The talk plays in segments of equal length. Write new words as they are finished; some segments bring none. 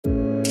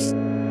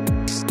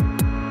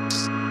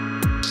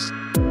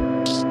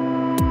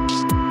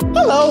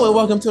Hello and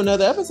welcome to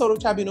another episode of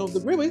Tribunal of the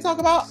Grid, where we talk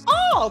about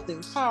all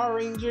things Power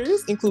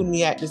Rangers, including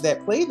the actors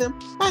that play them.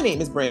 My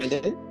name is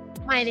Brandon.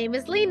 My name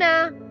is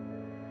Lena.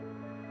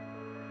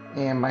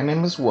 And my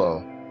name is Will.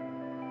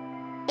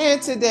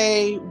 And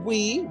today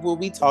we will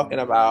be talking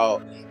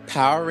about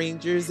Power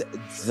Rangers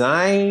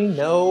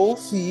Dino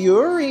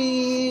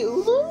Fury.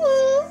 Ooh.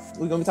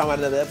 We're going to be talking about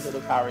another episode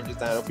of Power Rangers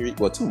Dino Fury.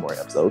 Well, two more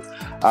episodes.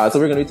 So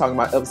we're going to be talking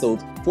about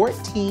episodes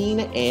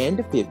 14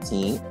 and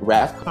 15,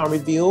 Wrathcon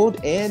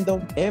Revealed and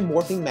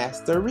Morphing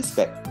Master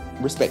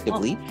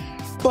respectively.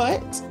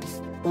 But,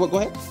 well, go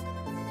ahead.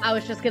 I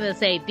was just going to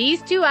say,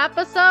 these two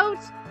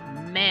episodes,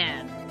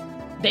 man,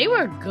 they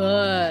were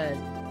good.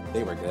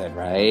 They were good,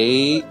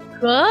 right?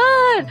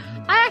 Good.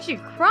 I actually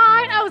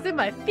cried. I was in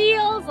my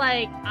feels.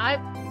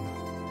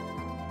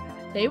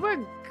 They were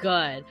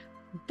good.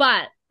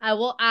 But I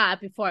will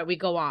add before we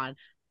go on,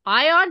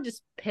 Ion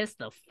just pissed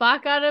the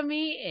fuck out of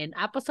me in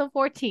episode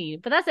 14.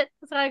 But that's it.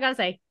 That's all I gotta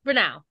say for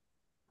now.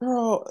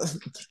 Girl,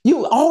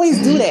 you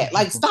always do that.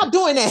 Like, stop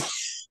doing that.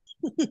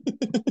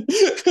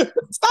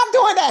 Stop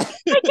doing that.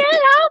 I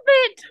can't help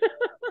it.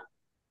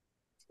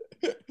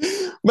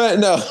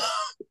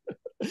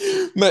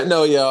 But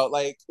no, y'all.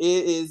 Like,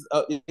 it is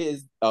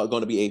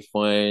going to be a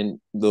fun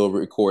little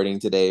recording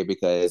today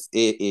because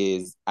it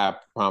is. I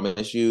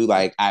promise you.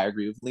 Like, I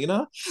agree with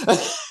Lena.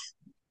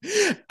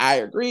 I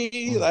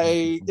agree.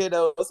 Like,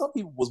 some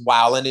people was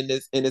wilding in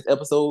this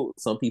episode.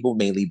 Some people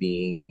mainly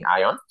being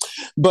Ion.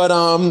 But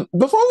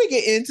before we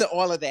get into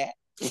all of that,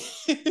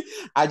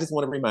 I just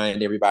want to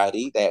remind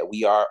everybody that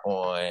we are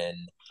on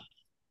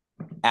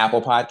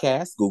Apple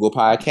Podcasts, Google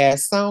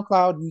Podcasts,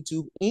 SoundCloud,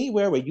 YouTube,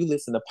 anywhere where you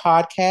listen to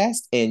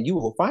podcasts, and you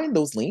will find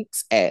those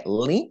links at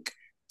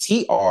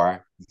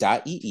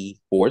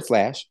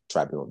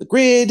linktr.ee/Tribunal of the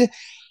Grid.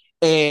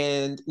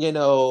 And,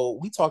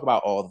 we talk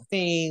about all the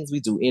things.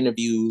 We do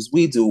interviews.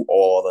 We do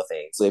all the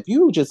things. So if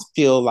you just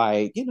feel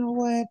like, you know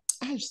what,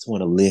 I just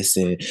want to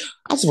listen.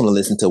 I just want to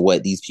listen to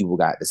what these people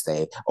got to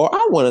say. Or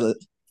I want to,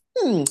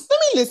 let me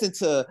listen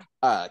to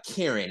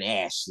Karen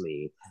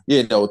Ashley,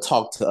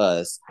 talk to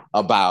us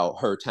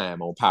about her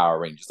time on Power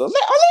Rangers. So let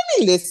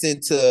me listen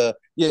to,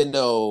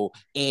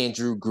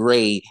 Andrew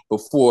Gray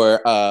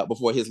before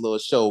his little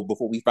show,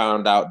 before we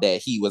found out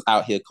that he was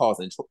out here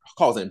causing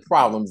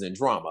problems and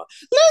drama.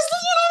 Let's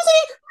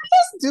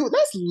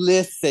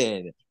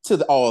listen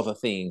to all the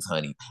things,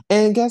 honey.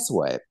 And guess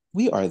what?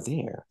 We are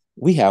there.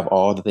 We have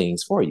all the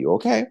things for you,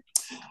 okay?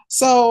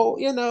 So,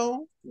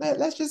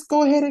 let's just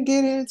go ahead and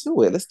get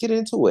into it. Let's get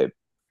into it.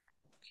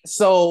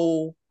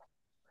 So,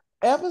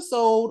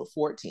 episode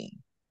 14,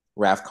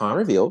 Wrathcon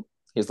Revealed.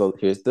 Here's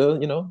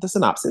the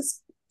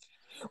synopsis.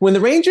 When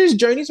the Rangers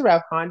journey to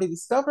Wrathcon, they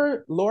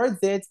discover Lord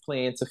Zed's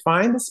plan to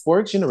find the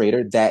spork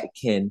generator that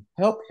can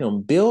help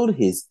him build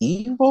his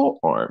evil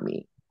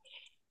army.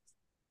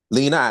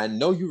 Lena, I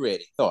know you're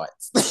ready.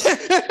 Thoughts?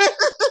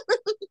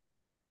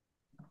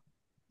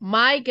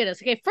 My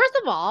goodness. Okay, first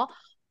of all,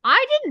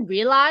 I didn't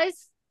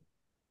realize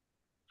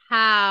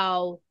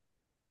how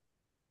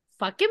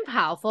fucking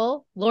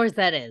powerful Lord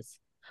Zed is.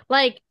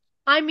 Like,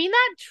 I mean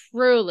that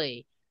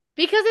truly.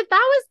 Because if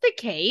that was the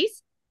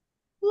case,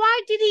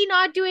 why did he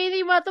not do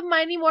anything about the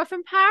Mighty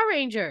Morphin Power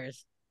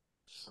Rangers?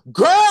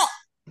 Girl!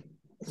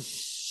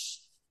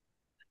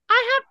 I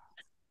have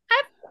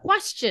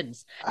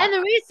questions. And the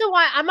reason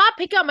why I'm not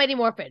picking up Mighty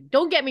Morphin,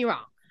 don't get me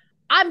wrong.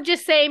 I'm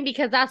just saying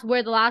because that's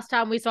where the last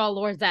time we saw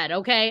Lord Zed,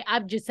 okay?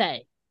 I'm just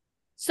saying.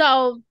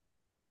 So,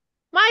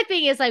 my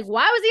thing is, like,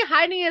 why was he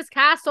hiding in his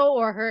castle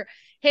or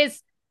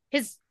his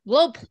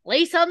little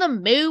place on the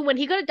moon when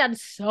he could have done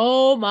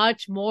so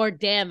much more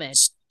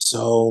damage?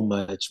 So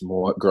much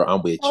more. Girl,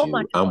 I'm with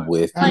you. I'm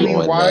with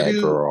you on that,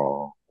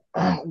 girl.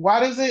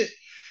 Why does it,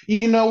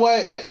 you know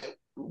what?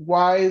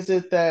 Why is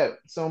it that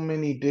so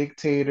many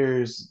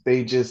dictators,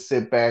 they just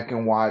sit back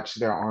and watch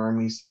their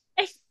armies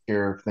take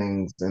care of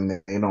things and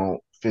they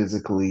don't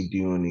physically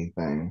do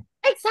anything?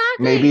 Exactly.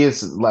 Maybe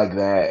it's like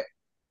that.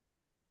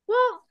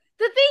 Well,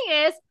 the thing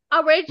is,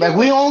 like,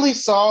 we only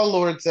saw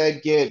Lord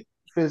Zed get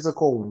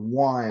physical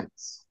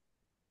once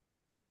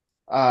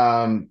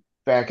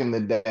back in the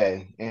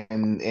day,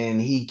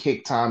 and he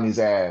kicked Tommy's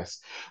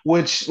ass,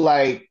 which,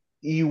 like,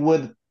 you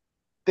would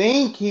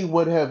think he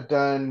would have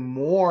done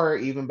more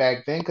even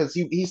back then, because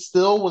he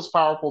still was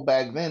powerful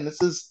back then.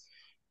 This is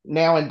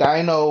now in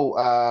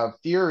Dino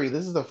Fury.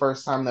 This is the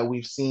first time that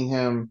we've seen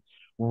him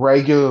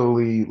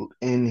regularly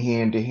in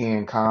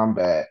hand-to-hand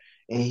combat,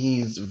 and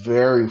he's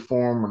very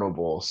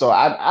formidable. So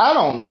I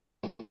don't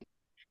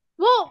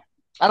know.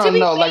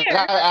 Like,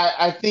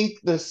 I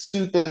think the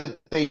suit that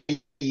they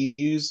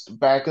used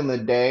back in the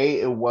day,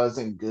 it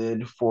wasn't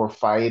good for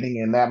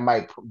fighting, and that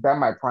might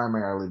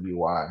primarily be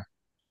why.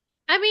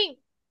 I mean,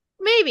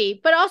 maybe,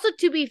 but also,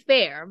 to be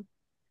fair,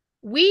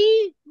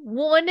 we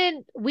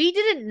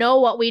didn't know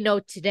what we know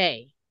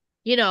today,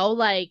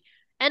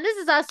 and this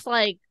is us,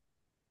 like,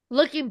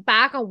 looking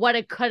back on what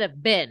it could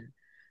have been.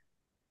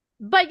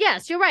 But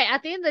yes, you're right.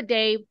 At the end of the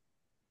day,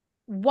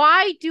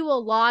 why do a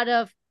lot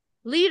of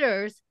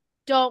leaders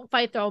don't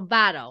fight their own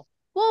battle?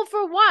 Well,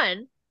 for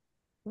one,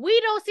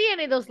 We don't see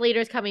any of those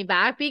leaders coming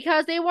back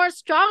because they weren't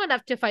strong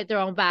enough to fight their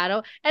own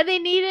battle and they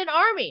need an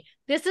army.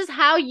 This is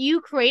how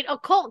you create a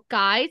cult,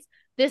 guys.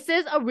 This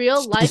is a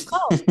real life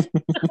cult.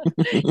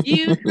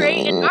 You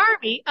create an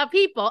army of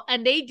people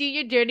and they do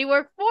your dirty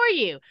work for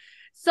you.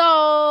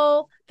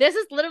 So this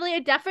is literally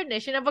a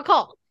definition of a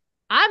cult.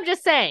 I'm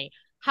just saying.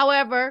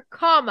 However,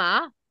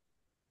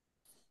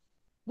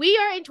 we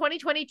are in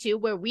 2022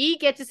 where we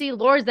get to see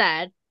Lord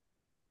Zed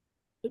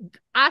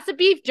as a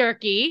beef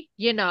jerky,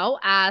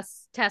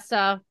 as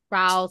Tessa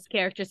Rao's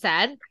character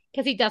said,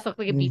 because he does look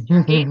like a beef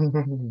jerky.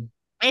 And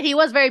he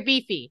was very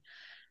beefy.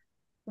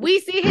 We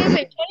see him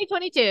in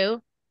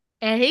 2022,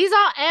 and he's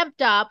all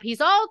amped up. He's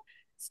all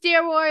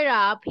steroid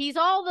up. He's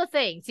all the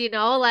things, and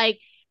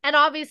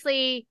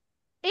obviously,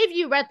 if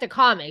you read the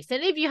comics,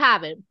 and if you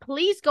haven't,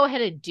 please go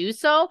ahead and do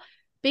so,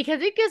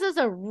 because it gives us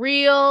a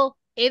real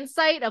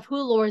insight of who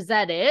Lord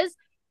Zed is,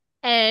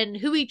 and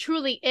who he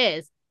truly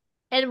is,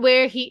 and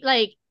where he,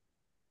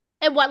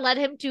 and what led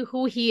him to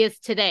who he is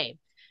today.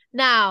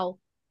 Now,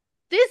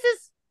 this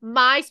is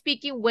my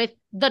speaking with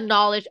the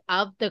knowledge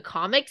of the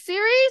comic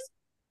series,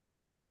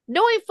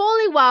 knowing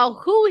fully well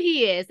who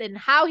he is and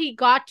how he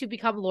got to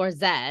become Lord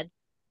Zed.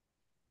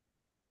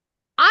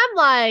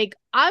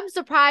 I'm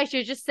surprised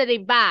you're just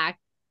sitting back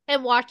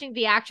and watching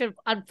the action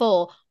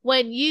unfold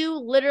when you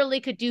literally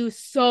could do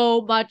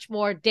so much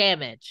more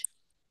damage.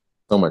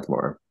 So much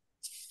more.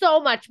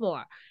 So much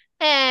more.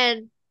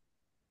 And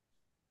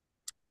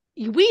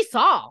we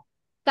saw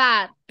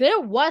that there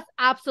was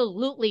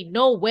absolutely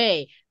no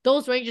way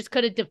those Rangers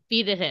could have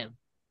defeated him.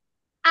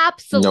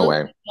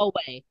 Absolutely no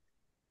way.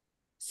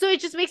 So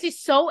it just makes me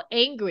so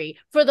angry.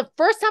 For the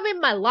first time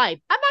in my life,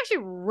 I'm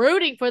actually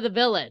rooting for the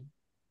villain.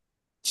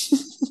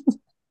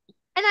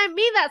 And I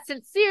mean that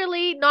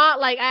sincerely, not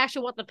like I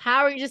actually want the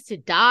Power Rangers to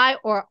die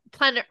or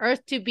planet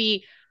Earth to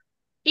be,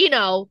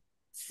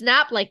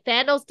 snapped like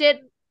Thanos did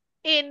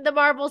in the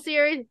Marvel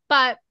series.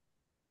 But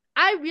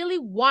I really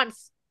want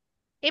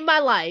in my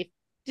life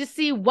to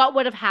see what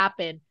would have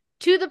happened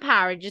to the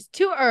Power Rangers,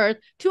 to Earth,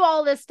 to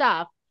all this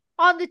stuff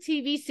on the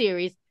TV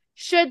series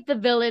should the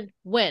villain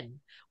win.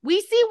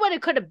 We see what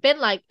it could have been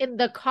like in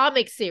the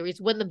comic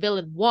series when the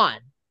villain won.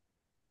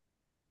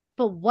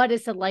 But what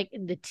is it like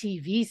in the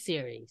TV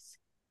series?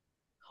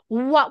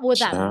 What would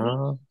that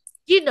mean?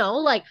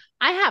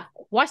 I have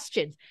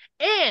questions.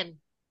 And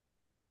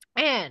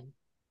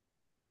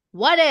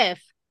what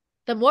if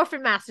the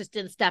Morphin Masters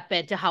didn't step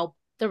in to help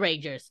the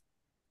Rangers?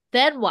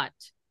 Then what?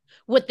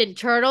 Would the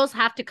Turtles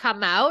have to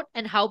come out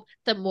and help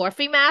the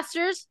Morphin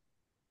Masters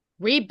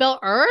rebuild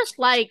Earth?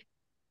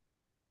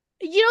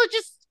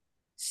 Just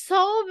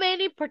so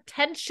many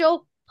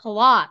potential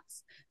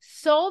plots,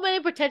 so many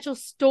potential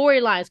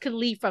storylines could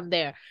lead from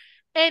there.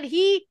 And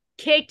he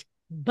kicked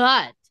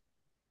butt.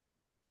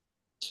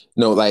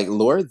 No,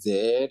 Lord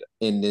Zed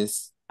in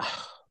this,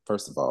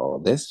 first of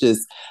all,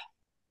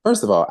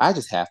 I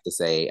just have to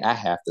say,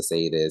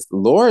 this.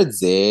 Lord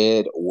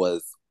Zed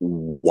was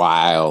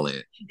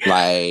wilding.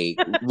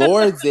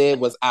 Lord Zed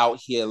was out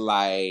here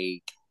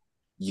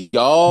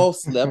y'all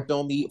slept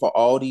on me for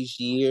all these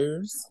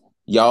years.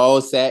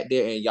 Y'all sat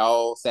there and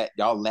y'all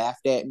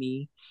laughed at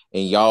me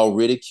and y'all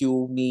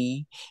ridiculed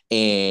me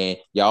and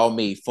y'all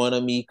made fun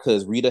of me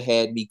because Rita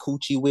had me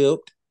coochie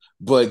whipped.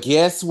 But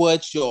guess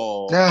what,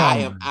 y'all? I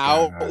am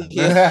out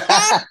here.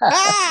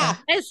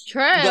 It's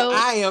true. But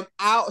I am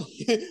out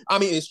here. I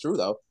mean, it's true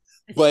though.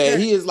 But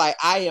he is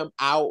I am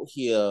out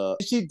here.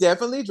 She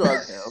definitely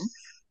drugged him.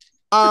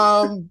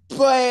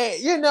 But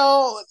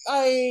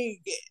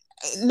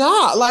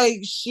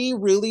she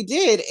really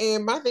did.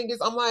 And my thing is,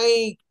 I'm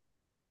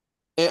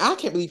and I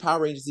can't believe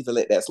Power Rangers even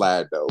let that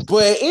slide though.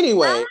 But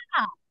anyway, it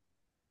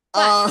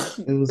was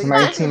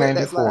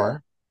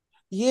 1994.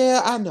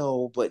 Yeah, I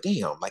know, but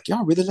damn,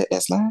 y'all really let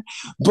that slide.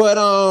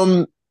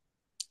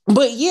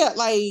 But yeah,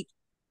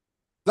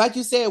 like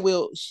you said,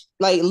 Will,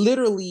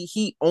 literally,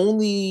 he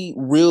only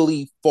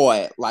really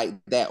fought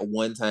that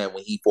one time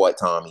when he fought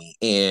Tommy,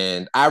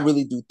 and I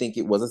really do think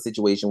it was a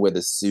situation where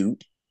the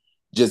suit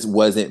just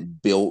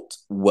wasn't built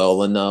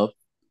well enough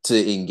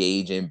to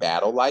engage in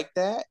battle like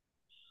that.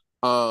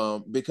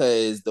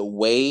 Because the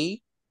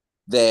way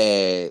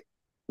that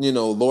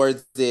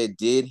Lord Zed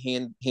did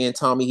hand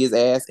Tommy his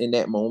ass in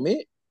that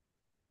moment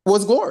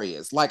was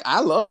glorious.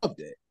 I loved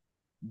it.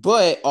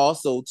 But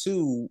also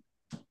too,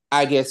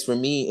 I guess for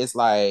me, it's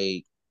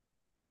I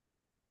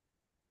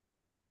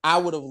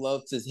would have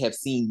loved to have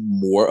seen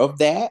more of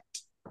that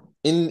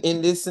in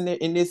this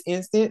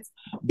instance,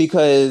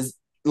 because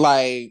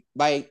like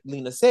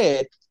Lena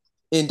said,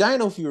 in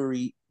Dino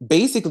Fury,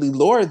 basically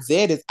Lord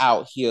Zed is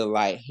out here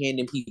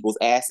handing people's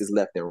asses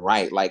left and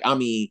right. I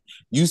mean,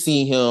 you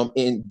see him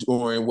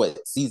during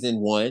season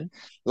 1,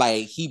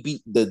 he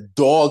beat the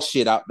dog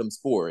shit out them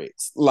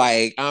Sporix.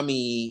 I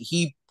mean,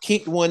 he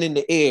kicked one in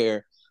the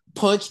air,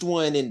 punched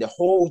one in the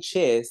whole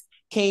chest,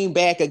 came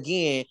back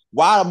again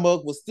while the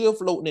mug was still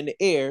floating in the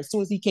air. As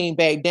soon as he came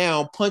back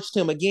down, punched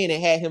him again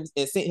and had him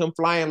and sent him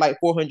flying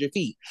 400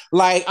 feet.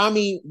 I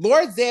mean,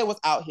 Lord Zed was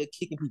out here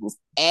kicking people's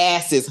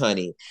asses,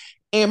 honey.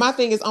 And my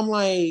thing is, I'm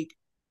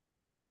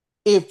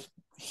if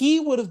he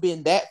would have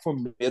been that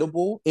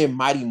formidable in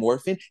Mighty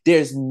Morphin,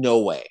 there's no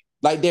way.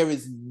 Like there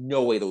is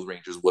no way those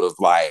Rangers would have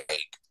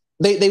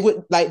they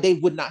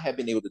would not have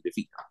been able to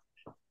defeat him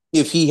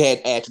if he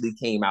had actually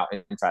came out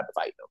and tried to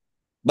fight them.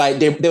 Like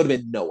there would have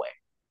been no way.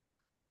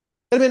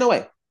 There'd have been no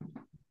way.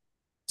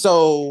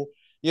 So,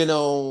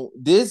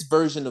 this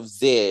version of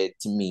Zed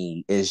to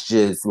me is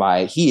just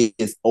like he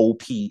is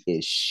OP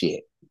as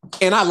shit.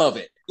 And I love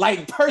it.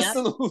 Like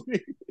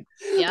personally,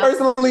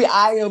 personally,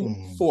 I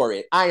am for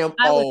it. I am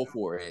all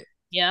for it.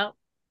 Yep.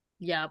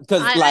 Yep.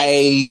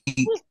 Because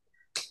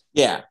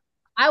yeah.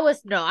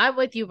 I'm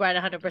with you,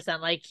 Brian, 100%.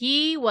 Like,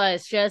 he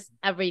was just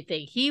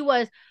everything. He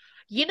was,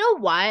 you know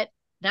what?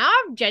 Now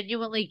I'm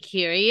genuinely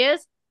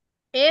curious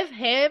if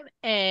him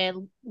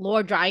and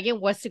Lord Dragon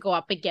was to go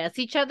up against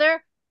each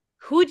other,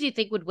 who do you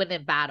think would win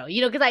in battle?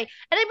 Because and I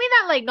mean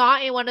that like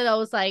not in one of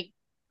those like,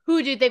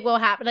 who do you think will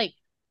happen? Like,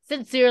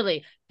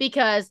 sincerely,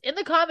 because in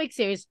the comic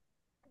series,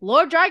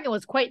 Lord Dragon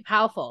was quite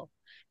powerful.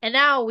 And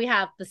now we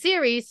have the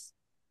series,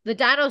 the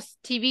Dinos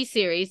TV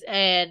series,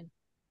 and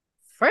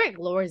frick,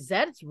 Lord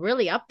Zed's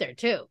really up there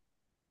too.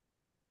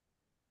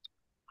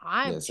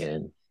 I'm just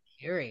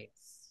curious.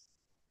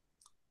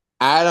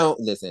 I don't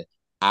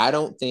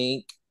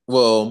think,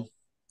 well,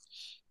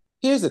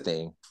 here's the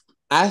thing.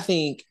 I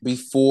think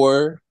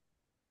before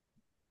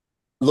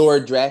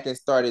Lord Draken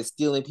started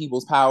stealing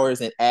people's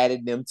powers and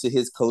adding them to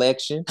his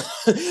collection,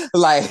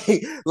 like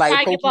Dragon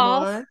Pokemon,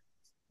 Balls.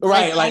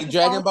 right? Like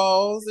Dragon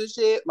Balls and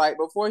shit. Like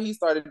before he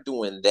started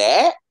doing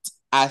that,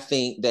 I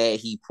think that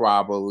he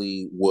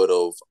probably would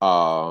have.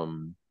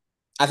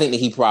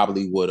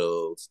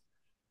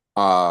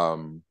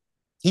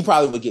 He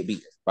probably would get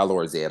beaten by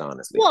Lord Zed.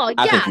 Honestly, well,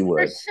 I yeah, think he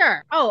would for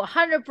sure. Oh,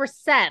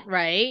 100%,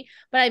 right?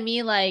 But I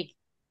mean, like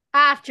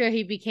after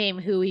he became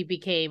who he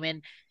became,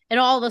 and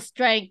all the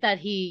strength that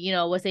he,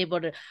 was able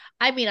to.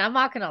 I mean, I'm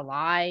not gonna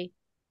lie,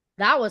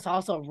 that was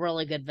also a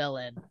really good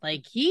villain.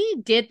 Like he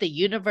did the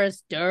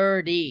universe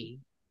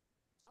dirty.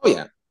 Oh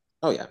yeah,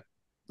 oh yeah.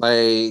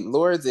 Like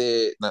Lord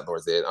Draken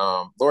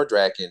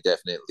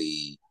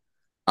definitely,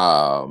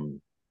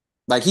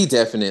 like he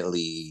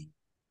definitely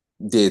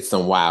did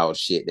some wild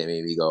shit that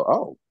made me go,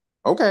 oh,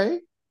 okay,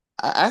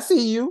 I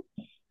see you.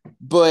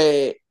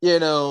 But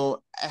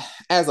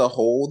as a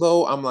whole,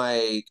 though, I'm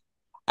like,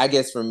 I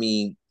guess for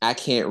me, I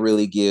can't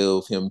really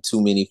give him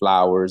too many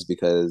flowers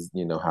because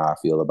how I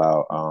feel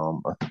about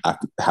how I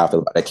feel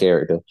about that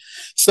character.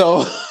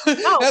 So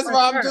that's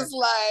why I'm just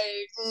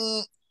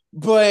like.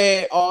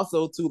 But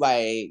also too,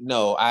 like,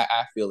 no,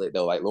 I feel it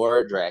though. Like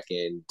Lord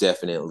Draken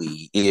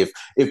definitely, if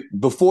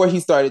before he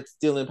started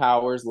stealing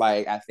powers,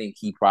 like I think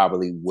he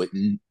probably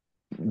wouldn't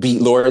beat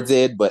Lord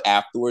Zed, but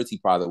afterwards he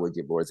probably would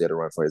give Lord Zed a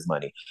run for his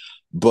money.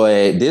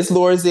 But this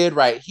Lord Zed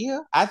right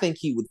here, I think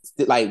he would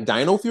like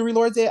Dino Fury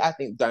Lord Zed. I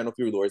think Dino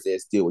Fury Lord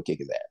Zed still would kick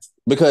his ass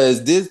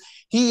because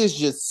he is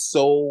just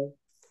so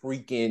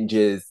freaking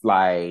just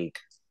like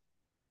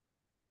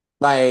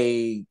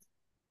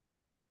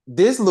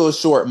this little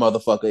short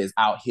motherfucker is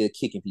out here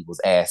kicking people's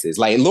asses.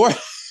 Like Lord,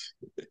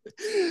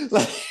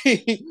 like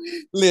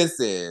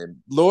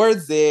listen,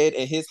 Lord Zed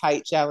and his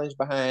height challenge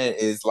behind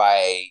is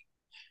like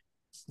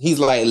he's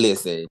like,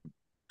 listen,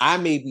 I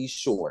may be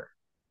short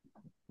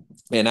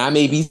and I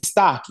may be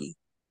stocky,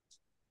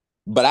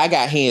 but I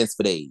got hands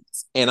for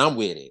days and I'm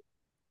with it.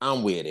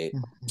 I'm with it.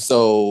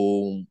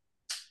 So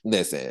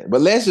listen,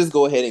 but let's just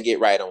go ahead and get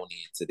right on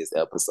into this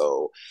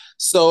episode.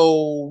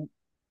 So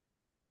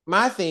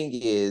my thing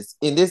is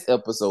in this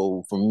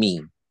episode for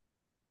me,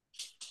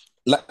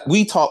 like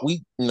we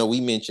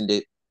mentioned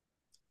it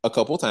a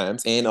couple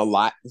times and a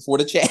lot before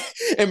the chat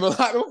and a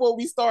lot before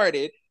we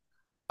started.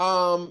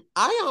 Ion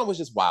was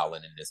just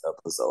wilding in this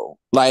episode.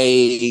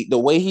 Like the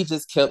way he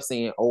just kept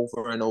saying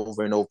over and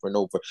over and over and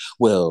over,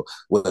 well,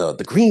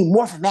 the Green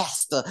Morphin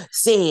Master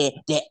said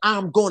that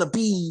I'm gonna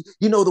be,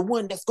 the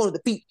one that's gonna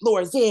defeat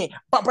Lord Zed.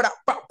 You know what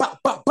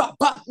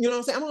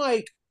I'm saying? I'm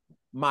like,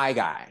 my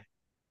guy.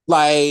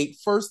 Like,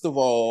 first of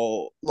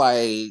all,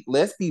 like,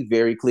 let's be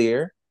very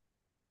clear.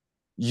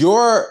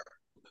 Your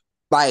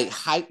like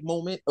hype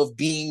moment of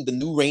being the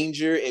new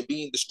Ranger and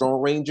being the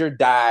Strong Ranger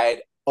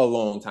died a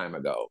long time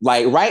ago.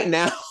 Like right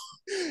now,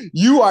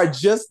 you are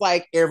just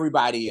like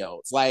everybody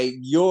else. Like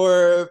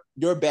your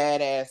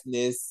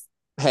badassness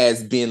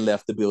has been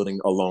left the building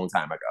a long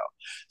time ago.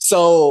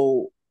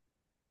 So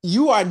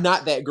you are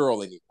not that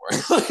girl anymore.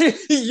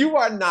 You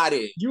are not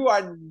it. You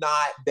are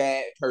not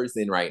that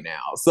person right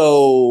now.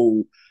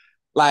 So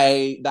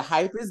like the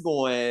hype is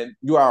going.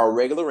 You are a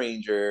regular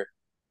Ranger.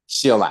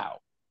 Chill out.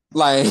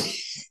 Like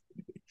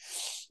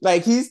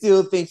like he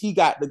still thinks he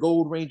got the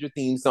Gold Ranger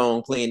theme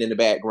song playing in the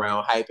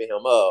background, hyping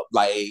him up.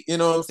 Like, you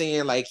know what I'm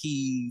saying? Like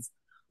he's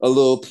a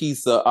little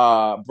piece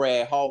of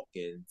Brad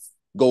Hawkins,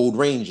 Gold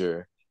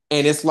Ranger.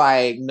 And it's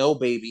like, no,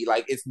 baby,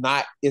 like it's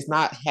not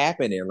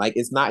happening. Like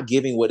it's not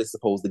giving what it's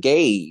supposed to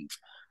give.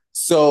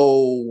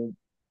 So,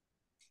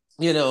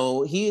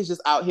 he is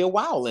just out here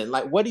wilding.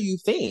 Like, what do you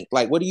think?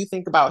 Like, what do you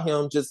think about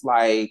him just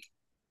like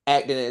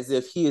acting as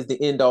if he is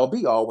the end all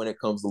be all when it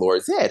comes to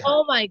Lord Zed.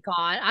 Oh my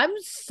God. I'm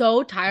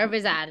so tired of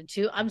his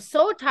attitude. I'm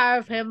so tired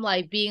of him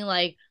like being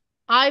like,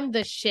 I'm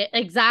the shit.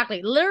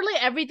 Exactly. Literally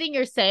everything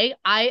you're saying,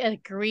 I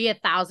agree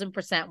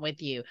 1,000%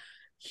 with you.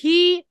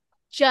 He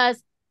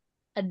just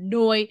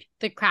annoyed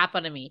the crap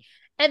out of me.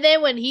 And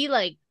then when he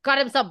like got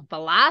himself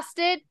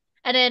blasted,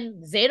 and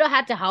then Zato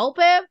had to help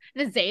him,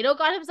 and then Zato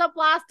got himself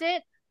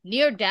blasted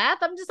near death.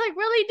 I'm just like,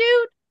 really,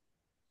 dude?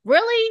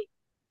 Really?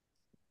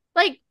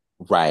 Like,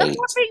 the Right,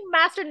 morphing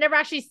master never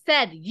actually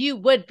said you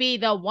would be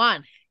the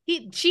one.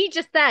 She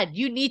just said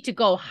you need to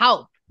go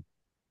help.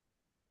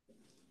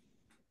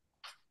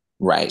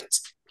 right.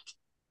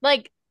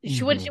 Like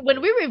Mhm.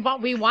 when we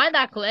rewind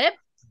that clip,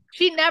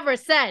 she never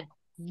said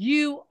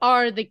you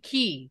are the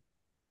key,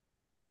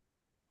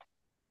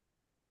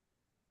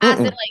 as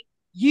in Mm-mm. like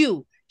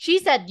you. She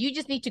said you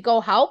just need to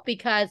go help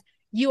because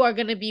you are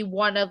gonna be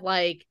one of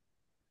like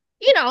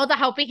the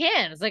helping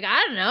hands. Like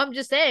I don't know. I'm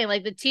just saying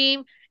like the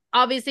team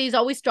obviously is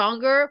always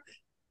stronger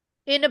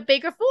in a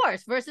bigger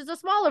force versus a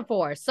smaller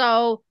force.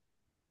 So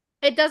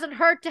it doesn't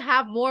hurt to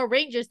have more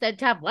Rangers than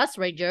to have less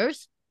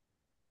Rangers.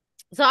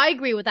 So I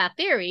agree with that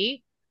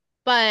theory,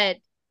 but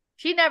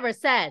she never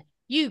said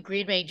you,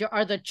 Green Ranger,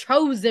 are the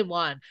chosen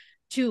one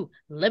to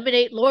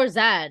eliminate Lord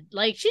Zed.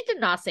 Like she did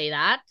not say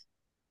that.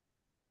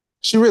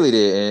 She really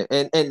did,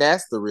 and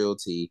that's the real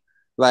tea.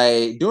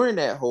 Like during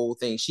that whole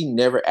thing, she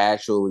never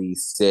actually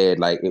said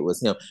like it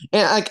was him.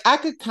 And like I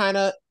could kind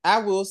of, I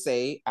will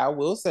say,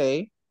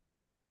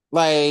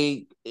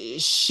 like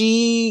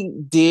she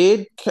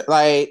did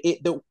like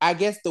it. I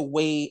guess the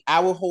way I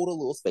will hold a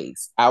little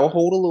space. I will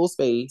hold a little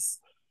space.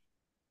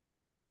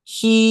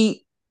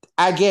 He,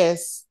 I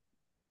guess,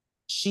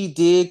 she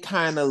did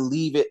kind of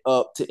leave it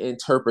up to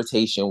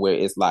interpretation where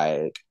it's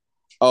like,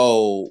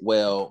 oh,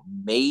 well,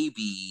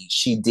 maybe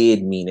she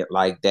did mean it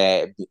like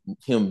that,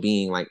 him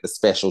being like the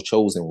special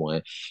chosen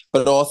one.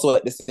 But also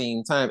at the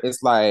same time,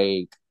 it's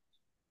like,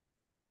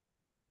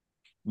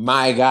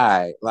 my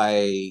guy,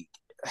 like,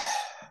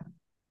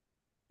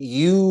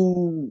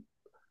 you,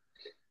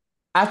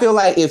 I feel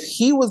like if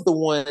he was the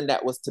one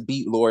that was to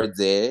beat Lord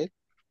Zed,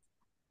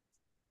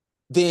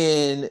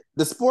 then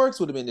the sporks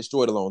would have been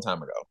destroyed a long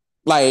time ago.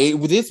 Like,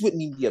 this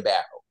wouldn't even be a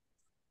battle.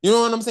 You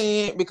know what I'm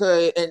saying?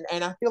 Because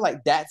and I feel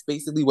like that's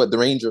basically what the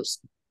Rangers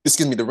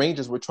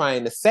were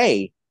trying to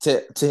say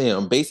to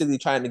him, basically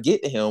trying to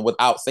get to him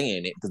without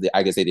saying it because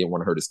I guess they didn't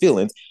want to hurt his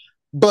feelings.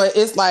 But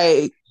it's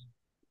like,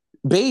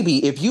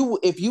 baby, if you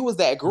was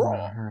that I'm not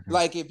girl, hurting.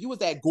 like if you was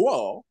that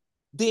girl,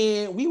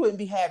 then we wouldn't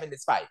be having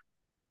this fight.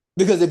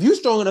 Because if you're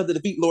strong enough to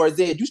defeat Lord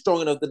Zed, you're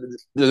strong enough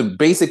to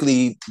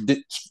basically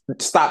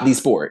stop these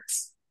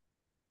sports.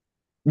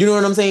 You know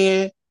what I'm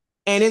saying?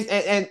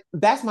 And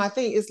that's my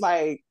thing. It's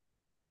like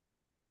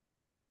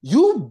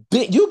you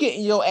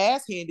getting your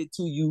ass handed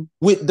to you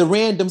with the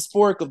random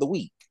spork of the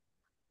week.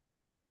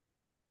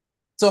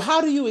 So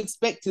how do you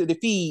expect to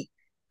defeat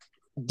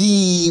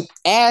the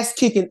ass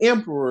kicking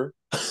emperor,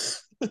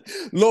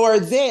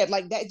 Lord Zed?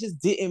 Like that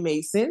just didn't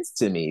make sense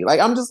to me. Like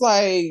I'm just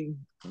like,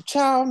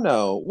 child,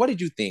 no. What did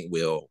you think,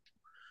 Will?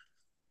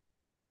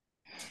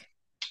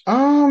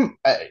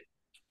 I,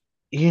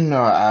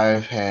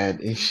 I've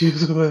had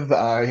issues with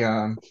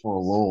Ion for a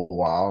little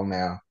while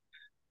now.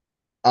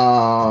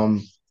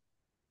 Um,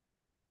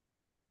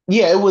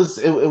 yeah, it was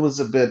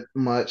a bit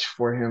much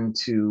for him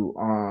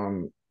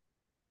to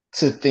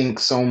think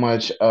so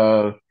much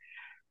of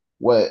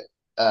what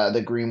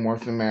the Green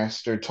Morphin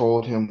Master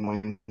told him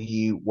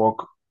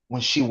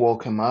when she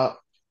woke him up,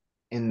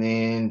 and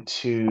then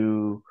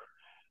to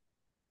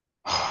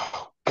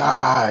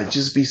God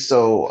just be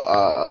so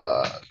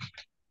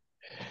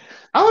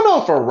I don't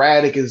know if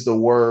erratic is the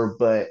word,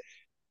 but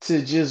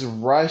to just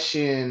rush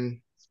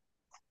in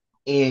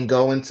and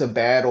go into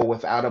battle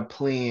without a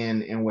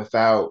plan and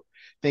without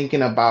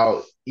thinking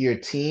about your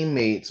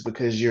teammates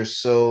because you're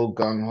so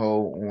gung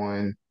ho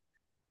on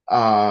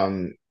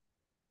um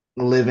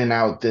living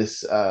out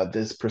this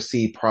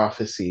perceived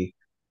prophecy.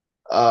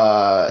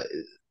 Uh,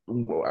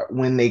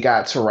 when they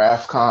got to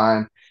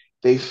Rafcon,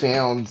 they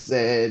found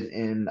Zed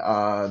and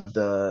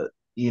the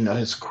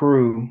his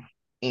crew,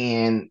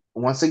 and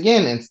once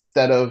again,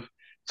 instead of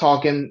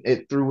talking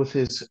it through with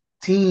his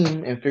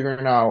team and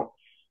figuring out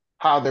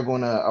how they're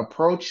going to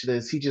approach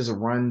this, he just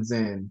runs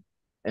in,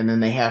 and then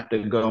they have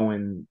to go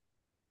and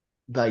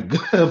like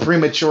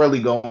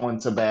prematurely go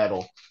into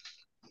battle.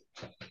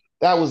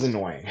 That was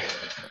annoying.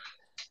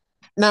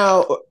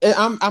 Now,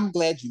 I'm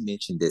glad you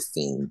mentioned this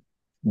scene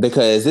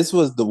because this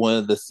was the one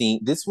of the scene.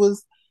 This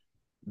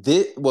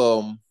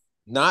well,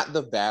 not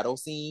the battle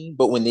scene,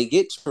 but when they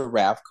get to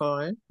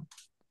Ravcon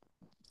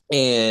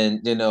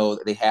and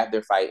they have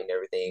their fight and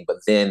everything, but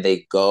then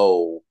they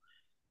go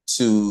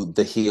to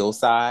the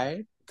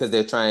hillside because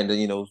they're trying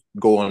to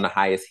go on the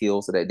highest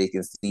hill so that they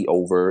can see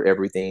over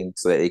everything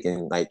so that they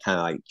can like kind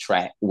of like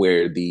track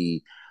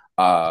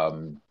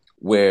um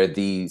where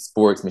the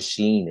sports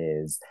machine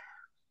is.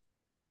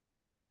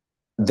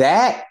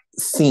 That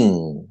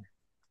scene,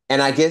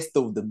 and I guess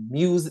the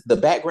music, the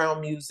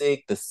background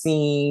music, the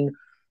scene,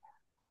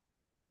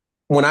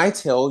 when I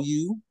tell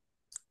you,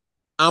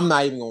 I'm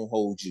not even gonna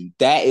hold you.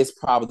 That is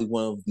probably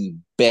one of the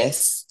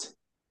best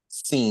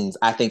scenes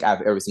I think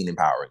I've ever seen in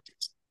Power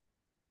Rangers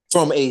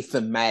from a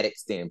thematic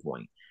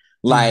standpoint.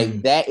 Like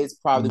Mhm. that is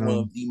probably one No.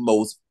 of the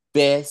most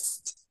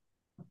best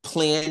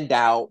planned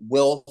out,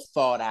 well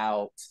thought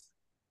out,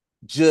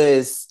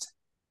 just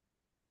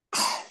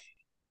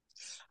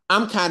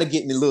I'm kind of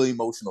getting a little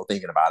emotional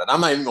thinking about it. I'm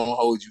not even gonna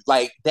hold you.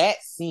 Like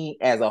that scene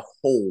as a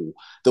whole,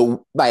 the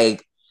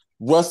like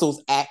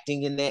Russell's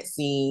acting in that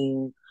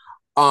scene,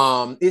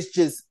 it's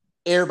just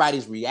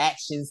everybody's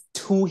reactions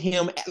to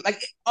him.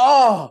 Like,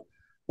 oh,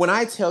 when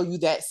I tell you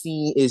that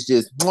scene is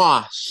just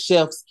mwah,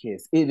 chef's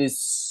kiss. It is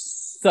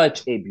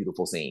such a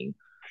beautiful scene.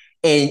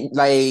 And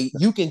like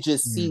you can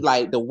just see Mm.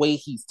 like the way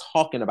he's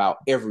talking about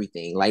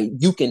everything. Like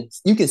you can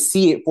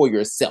see it for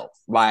yourself.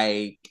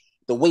 Like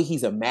the way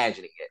he's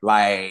imagining it.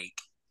 Like,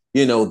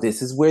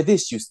 this is where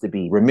this used to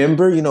be.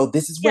 Remember,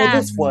 this is where Yeah.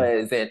 this Mhm.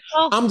 was. And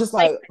Oh, I'm just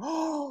like like,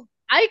 oh,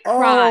 I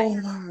cried.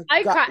 oh my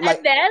I God. cried. And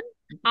Like, then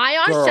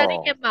Ion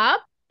shutting him girl.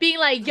 up, being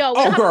like, yo, we don't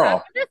Oh, have time girl.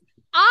 for this.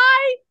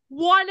 I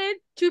wanted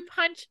to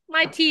punch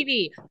my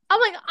TV. I'm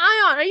like,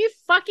 Ion, are you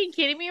fucking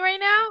kidding me right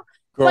now?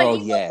 But Girl,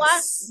 you know what?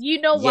 yes.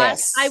 You know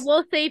what? I Yes.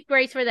 will save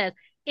grace for this.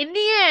 In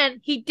the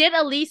end, he did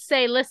at least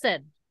say,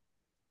 listen,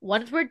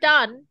 once we're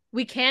done,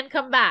 we can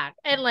come back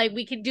and like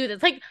we can do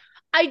this. Like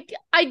I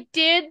I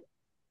did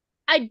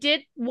I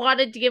did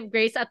wanted to give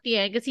grace at the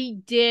end because he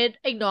did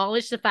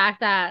acknowledge the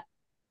fact that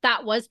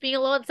that was being a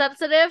little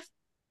insensitive,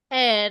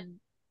 and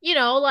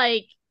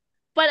like,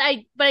 but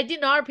I did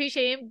not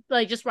appreciate him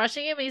like just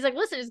rushing him. And he's like,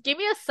 listen, just give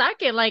me a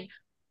second. Like,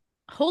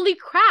 holy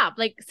crap!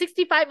 Like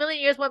 65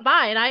 million years went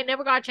by, and I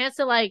never got a chance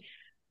to like,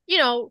 you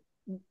know,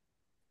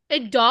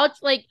 indulge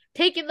like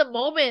take in the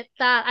moment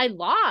that I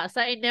lost.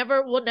 That I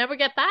never will never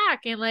get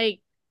back, and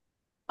like,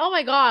 oh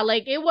my god,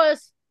 like it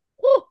was.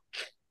 Whew,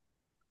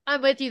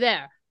 I'm with you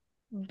there,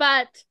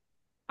 but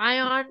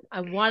Ion,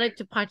 I wanted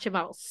to punch him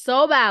out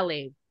so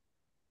badly,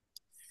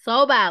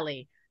 so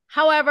badly.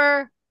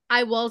 However,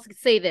 I will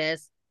say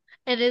this,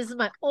 and this is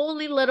my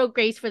only little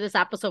grace for this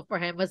episode for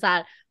him was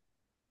that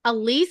at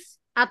least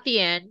at the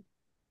end,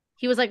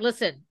 he was like,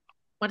 listen,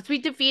 once we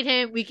defeat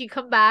him, we can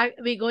come back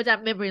and we go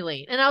down memory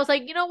lane. And I was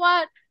like, you know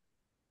what?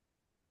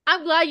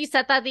 I'm glad you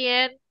said that at the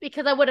end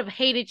because I would have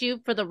hated you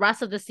for the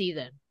rest of the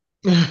season.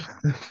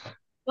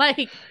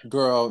 Like,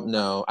 Girl,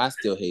 no, I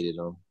still hated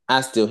him.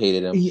 I still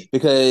hated him Yeah.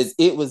 because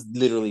it was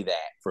literally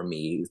that for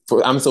me.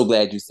 I'm so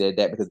glad you said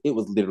that because it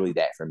was literally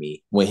that for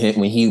me when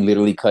he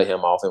literally cut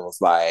him off and was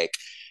like,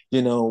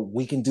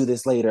 we can do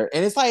this later.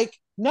 And it's like,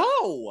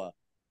 no,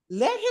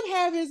 let him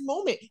have his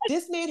moment.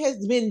 This man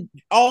has been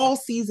all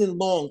season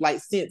long, like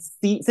since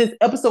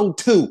episode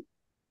 2.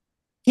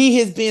 He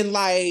has been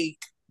like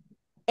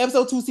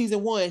episode 2,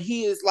 season 1,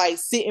 he is like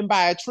sitting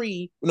by a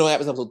tree. No, that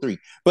was episode 3.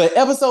 But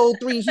episode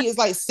 3, he is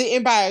like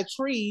sitting by a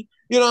tree,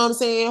 you know what I'm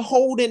saying,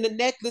 holding the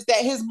necklace that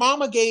his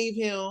mama gave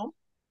him,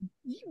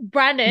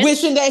 Brandon,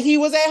 wishing that he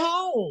was at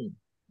home.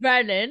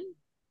 Brandon,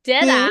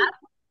 dead ass. Hmm?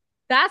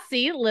 That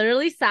scene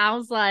literally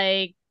sounds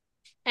like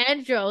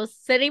Andros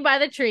sitting by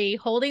the tree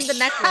holding the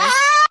necklace.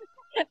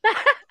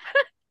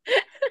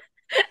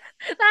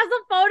 That's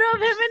a photo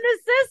of him and his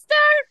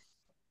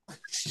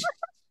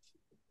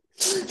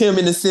sister. Him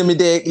in the semi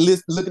deck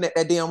looking at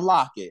that damn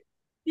locket.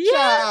 Yeah,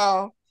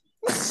 Child.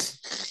 yeah.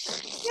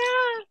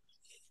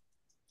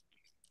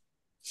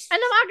 And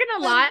I'm not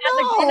gonna Like, lie, as a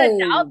grown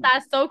adult, no.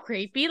 that's so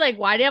creepy. Like,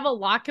 why do you have a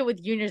locket with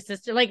you and your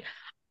sister? Like,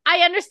 I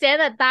understand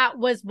that that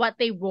was what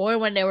they wore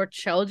when they were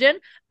children,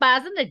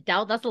 but as an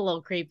adult, that's a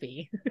little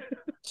creepy.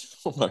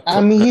 Oh my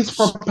I mean, he's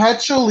gosh.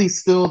 perpetually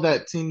still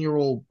that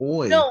 10-year-old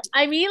boy. No,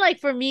 I mean, like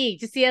for me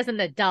to see as an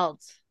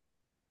adult,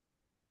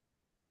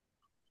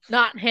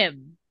 not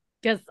him,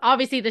 because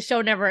obviously the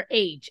show never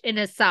aged in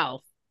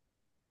itself.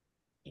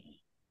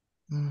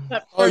 Mm.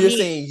 But Oh, for you're me,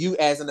 saying you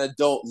as an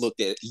adult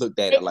looked at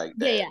it like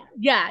that.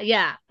 yeah. Mm.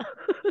 Yeah.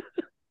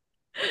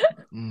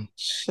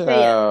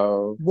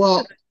 Child.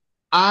 Well,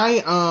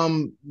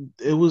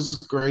 it was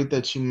great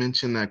that you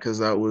mentioned that because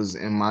that was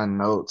in my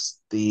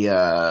notes.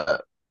 The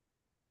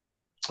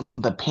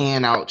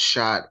pan out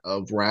shot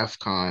of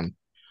Rafcon,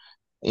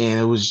 and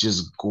it was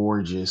just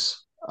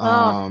gorgeous.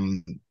 Oh,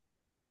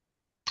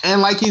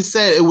 And like you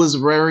said, it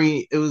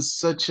was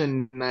such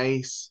a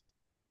nice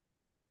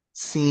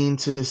scene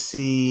to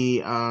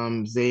see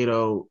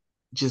Zato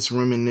just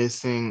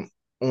reminiscing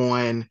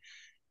on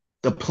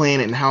the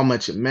planet and how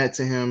much it meant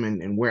to him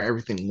and where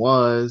everything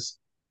was.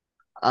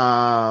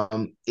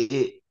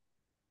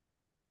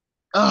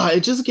 It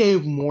just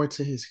gave more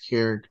to his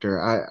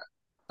character.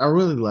 I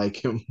really like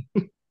him.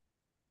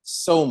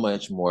 So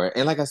much more.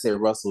 And like I said,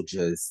 Russell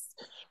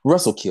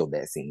killed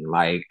that scene.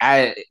 Like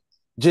I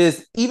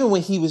just even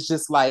when he was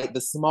just like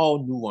the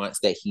small nuance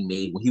that he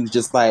made when he was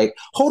just like,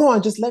 hold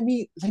on, just let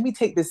me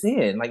take this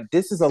in. Like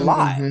this is a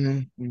lot. Hmm.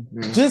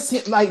 Hmm. Just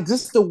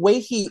the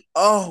way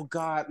oh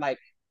God, like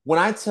when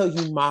I tell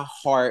you my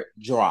heart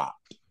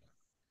dropped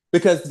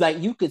because like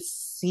you could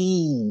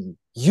see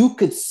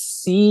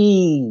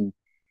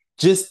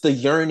just the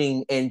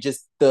yearning and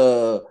just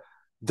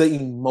the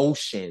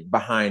emotion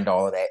behind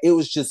all of that. It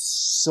was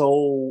just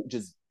so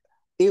just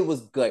it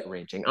was gut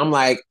wrenching. I'm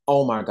like,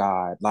 oh my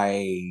God,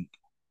 like,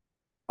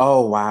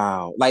 oh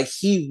wow. Like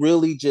he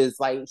really just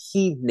like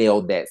he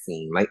nailed that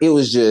scene. Like it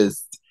was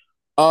just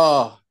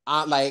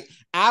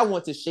I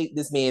want to shake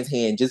this man's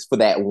hand just for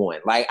that one.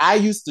 Like I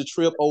used to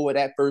trip over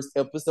that first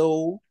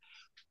episode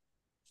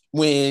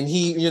when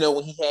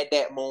when he had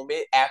that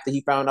moment after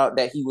he found out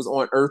that he was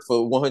on Earth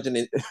for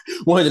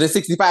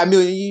 165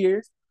 million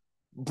years.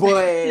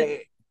 But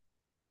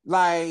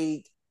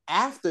like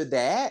after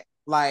that,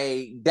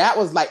 that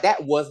was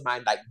my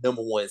like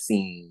number one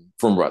scene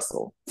from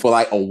Russell for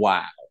like a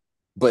while.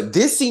 But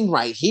this scene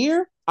right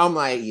here, I'm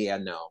like, yeah,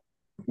 no,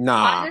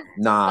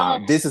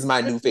 Honest, this is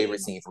my new favorite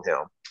honestly, scene from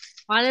him.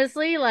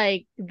 honestly,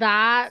 like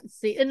that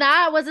scene, and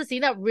that was a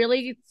scene that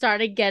really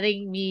started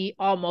getting me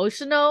all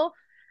emotional.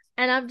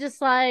 And I'm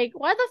just like,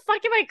 why the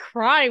fuck am I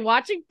crying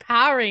watching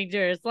Power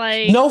Rangers?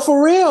 No,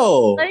 for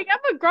real. Like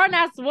I'm a grown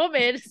ass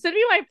woman sitting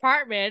in my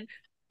apartment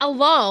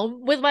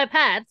alone with my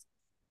pets,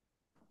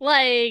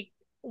 like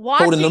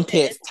Holding watching them this.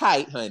 pets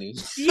tight, honey.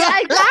 Yeah,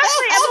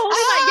 exactly. I'm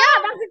holding my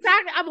yeah, that's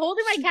exactly. I'm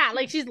holding my cat.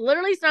 Like she's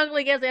literally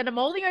snuggling against me and I'm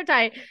holding her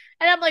tight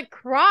and I'm like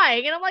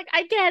crying and I'm like,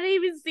 I can't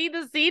even see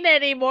the scene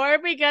anymore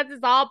because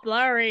it's all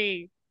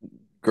blurry.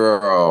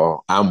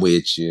 Girl, I'm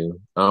with you.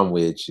 I'm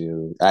with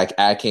you. I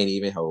can't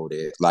even hold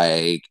it.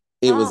 Like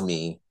it was Oh,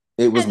 me.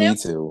 It was and then me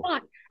too.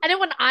 fuck. And then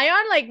when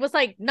Ion like was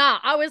like, nah,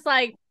 I was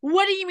like,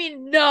 what do you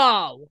mean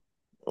no?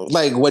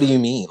 Like, what do you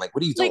mean? Like,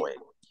 what are you Like doing?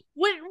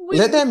 when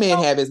Let we that man go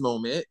have his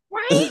moment.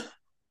 right?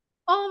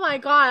 Oh my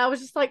god. I was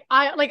just like,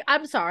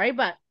 I'm sorry,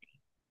 but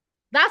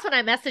that's when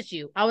I messaged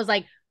you. I was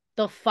like,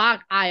 the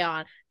fuck,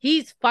 Ion.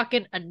 He's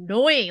fucking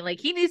annoying. Like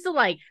he needs to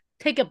like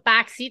take a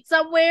back seat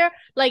somewhere.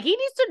 Like he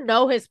needs to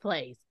know his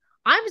place.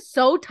 I'm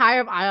so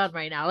tired of Ion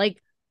right now.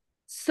 Like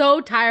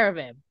so tired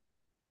of him.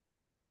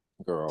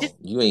 Just Girl,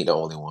 you ain't the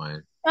only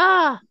one.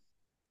 ah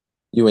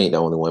You ain't the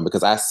only one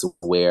because I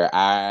swear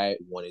I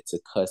wanted to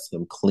cuss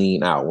him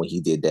clean out when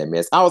he did that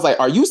mess. I was like,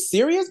 "Are you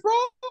serious, bro?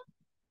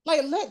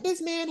 Like, let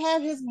this man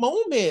have his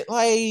moment."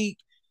 Like,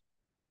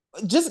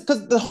 just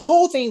because the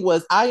whole thing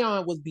was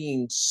Ion was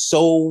being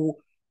so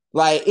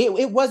like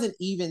it wasn't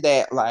even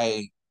that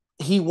like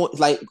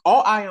like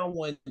all Ion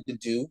wanted to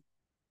do.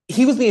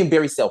 He was being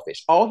very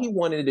selfish. All he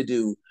wanted to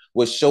do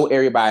was show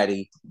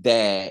everybody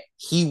that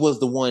he was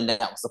the one that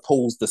was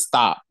supposed to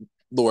stop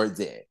Lord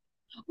Zed.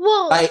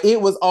 well, Like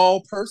it was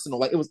all personal,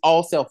 like it was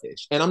all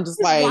selfish. And I'm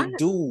just what? like,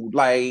 dude,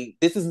 like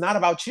this is not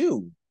about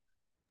you.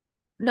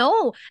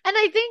 No. And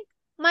I think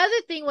my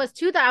other thing was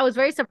too that I was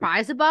very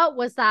surprised about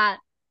was that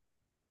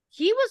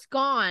he was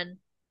gone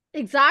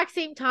exact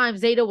same time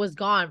Zeta was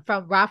gone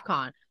from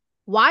RAFCON.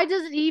 Why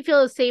doesn't he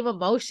feel the same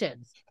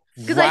emotions?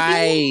 Because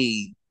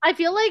Right. I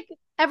feel like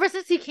ever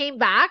since he came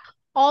back,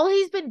 all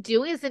he's been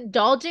doing is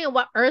indulging in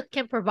what Earth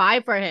can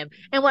provide for him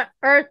and what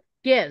Earth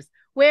gives.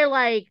 Where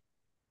like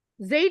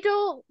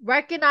Zato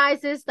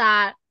recognizes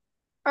that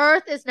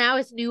Earth is now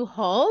his new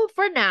home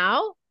for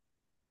now,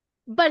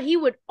 but he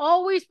would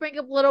always bring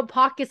up little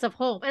pockets of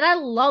home. And I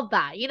love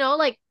that. You know,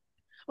 like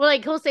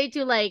he'll say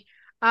to like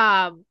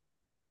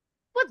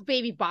what's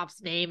Baby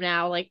Bop's name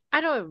now? Like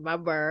I don't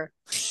remember.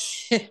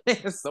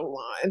 So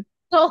on.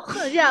 So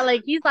yeah,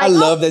 like he's I like, oh,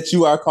 love that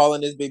you are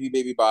calling this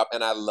baby Bop,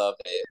 and I love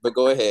it. But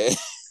go ahead.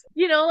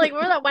 you know, like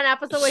remember that one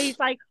episode where he's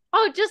like,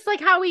 oh, just like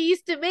how we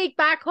used to make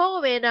back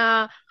home in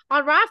on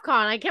RAFCON.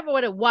 I can't remember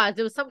what it was.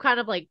 It was some kind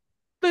of like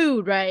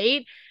food,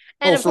 right?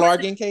 And Oh, of course,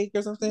 Flargen cake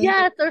or something?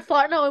 yes, or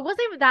far no, it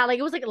wasn't even that. Like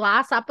it was like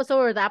last episode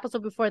or the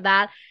episode before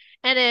that.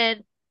 And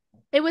then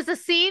it was a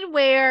scene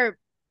where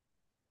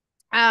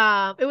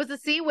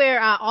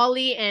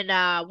Ollie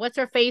and what's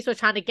her face were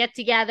trying to get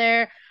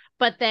together,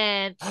 but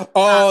then uh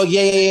Oh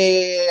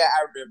yeah.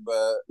 I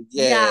remember.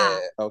 yeah. Yeah.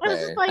 I was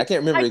just Okay. I like,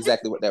 can't remember I just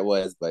exactly what that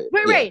was, but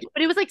right, yeah. right.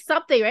 But it was like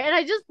something, right? And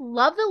I just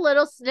love the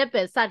little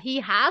snippets that he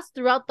has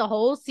throughout the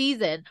whole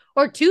season,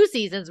 or two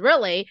seasons,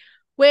 really,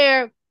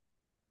 where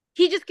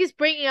he just keeps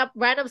bringing up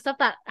random stuff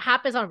that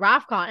happens on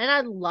RAFCON. And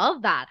I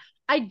love that.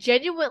 I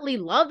genuinely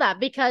love that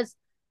because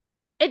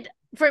it,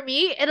 for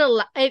me,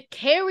 it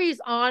carries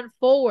on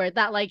forward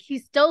that like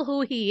he's still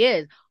who he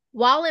is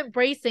while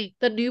embracing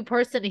the new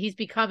person he's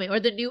becoming or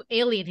the new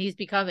alien he's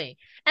becoming.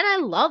 And I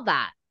love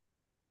that.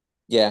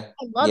 Yeah.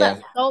 I love that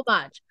Yeah. so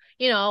much.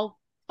 You know,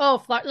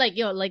 oh, like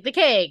like the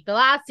cake, the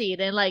last seed,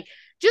 and like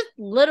just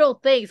little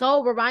things.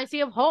 Oh, reminds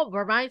me of home.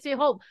 Reminds me of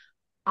home.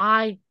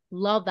 I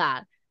love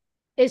that.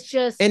 It's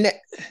just And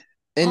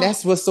and oh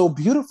that's what's so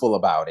beautiful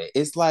about it.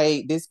 It's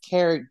like this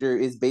character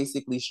is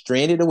basically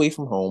stranded away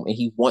from home and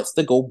he wants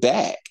to go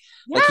back.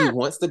 Like he yeah,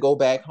 wants to go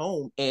back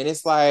home. And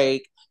it's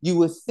like you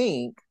would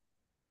think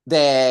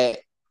that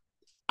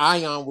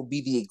Ion would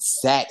be the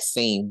exact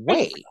same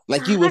way.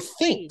 Like you would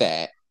think exactly.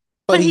 that,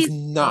 but But he's he's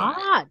not.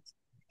 not.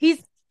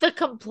 He's the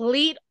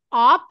complete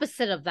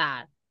opposite of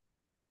that.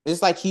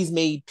 It's like he's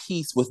made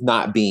peace with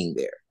not being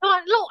there.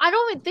 No, I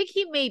don't even think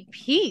he made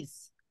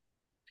peace.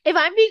 If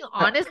I'm being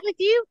honest with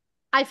you,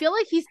 I feel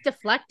like he's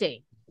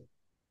deflecting.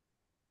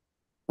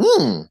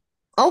 Hmm.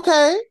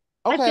 Okay.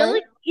 I feel Okay.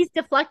 like he's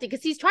deflecting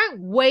because he's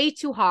trying way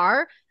too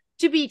hard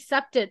to be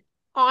accepted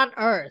on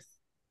Earth,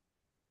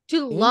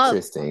 to love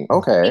Interesting.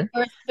 Okay. the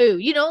Earth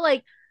food.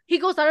 Like he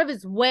goes out of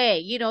his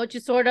way, to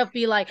sort of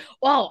be like,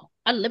 oh,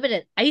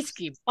 unlimited ice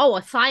cream. Oh,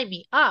 sign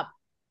me up.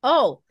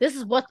 Oh, this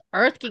is what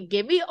Earth can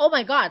give me. Oh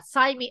my God,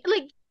 sign me.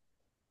 Like,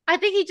 I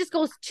think he just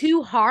goes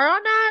too hard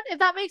on that, if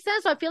that makes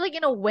sense. So I feel like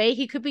in a way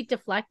he could be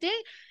deflecting,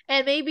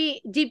 and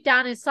maybe deep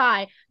down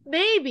inside,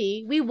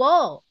 maybe we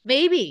will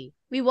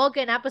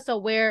get an episode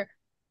where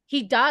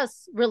he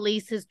does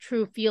release his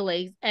true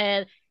feelings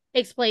and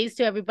explains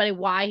to everybody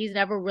why he's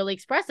never really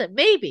expressed it.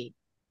 Maybe.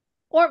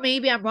 Or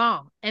maybe I'm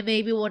wrong, and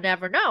maybe we'll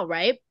never know,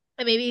 right?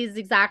 And maybe he's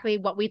exactly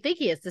what we think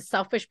he is, the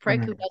selfish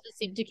prick who Mhm. doesn't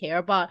seem to care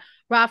about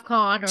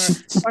Rafcon or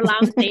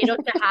allows Zato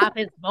to have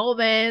his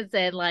moments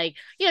and like,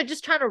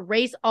 just trying to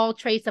erase all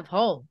trace of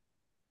home.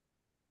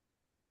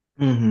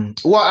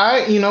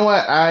 Well, you know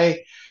what,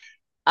 I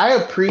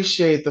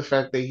appreciate the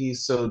fact that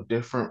he's so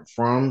different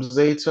from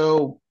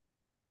Zato,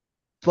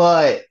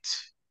 but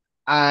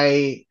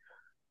I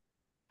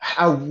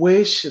I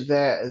wish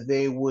that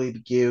they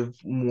would give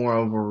more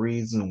of a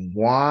reason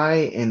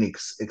why and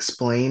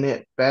explain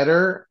it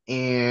better.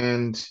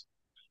 And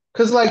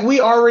because, like,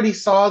 we already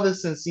saw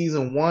this in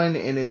season one,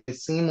 and it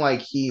seemed like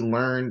he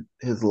learned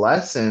his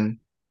lesson,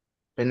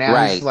 but now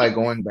he's Right. like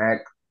going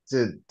back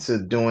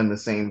to doing the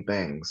same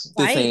things.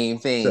 The Right. same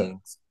So,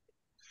 things.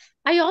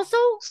 I also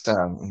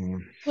so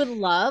would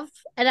love,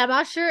 and I'm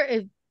not sure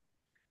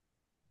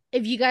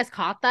if you guys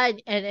caught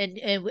that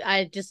and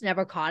I just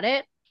never caught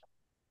it,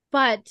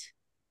 but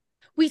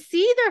we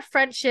see their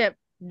friendship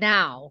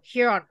now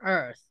here on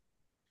Earth,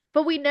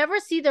 but we never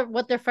see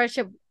what their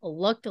friendship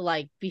looked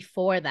like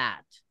before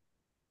that.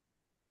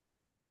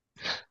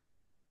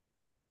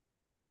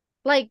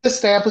 Like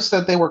established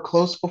that they were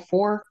close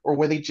before, or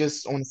were they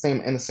just on the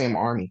same in the same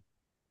army?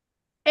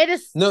 it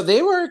is No,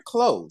 they were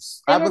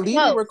close. they I were believe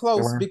they close. were They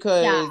close were. Yeah.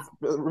 because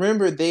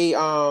remember they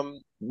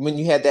when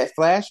you had that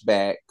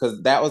flashback,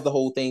 because that was the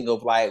whole thing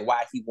of like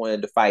why he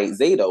wanted to fight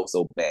Zato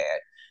so bad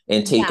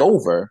and take Yeah.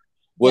 over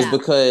was Yeah.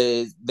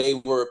 because they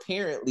were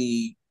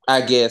apparently,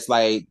 I guess,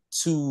 like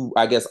two,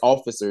 I guess,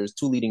 officers,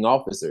 two leading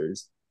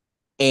officers.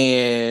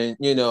 And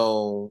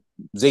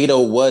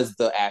Zato was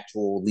the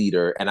actual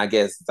leader, and I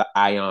guess the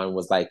Ion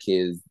was like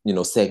his,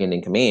 second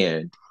in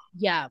command.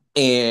 Yeah.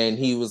 And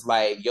he was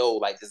like, yo,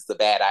 like, this is a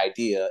bad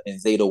idea.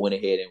 And Zato went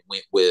ahead and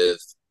went with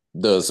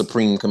the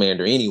Supreme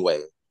Commander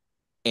anyway.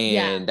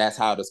 Yeah. And that's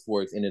how the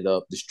sports ended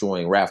up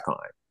destroying Ravcon.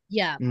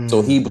 Yeah.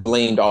 So he Mm.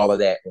 blamed all of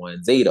that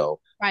on Zato.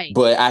 Right.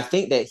 But I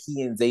think that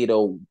he and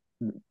Zato,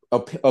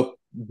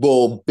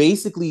 well,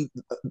 basically,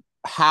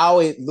 how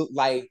it looked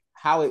like,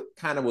 how it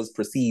kind of was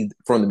perceived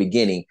from the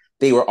beginning,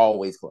 they were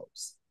always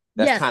close.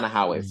 That's Yes, kind of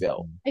how it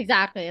felt.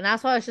 exactly. And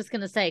that's what I was just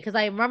gonna say. Because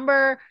I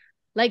remember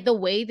like the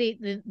way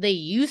they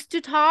used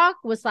to talk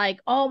was like,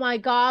 oh my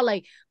God,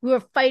 like we were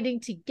fighting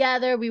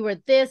together, we were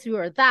this, we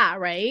were that,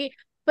 right?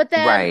 But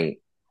then Right.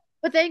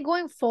 but then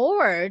going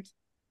forward,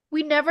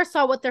 we never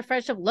saw what their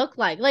friendship looked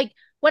like. Like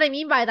what I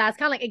mean by that is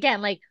kind of like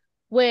again, like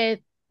with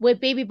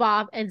Baby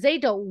Bob and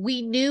Zato,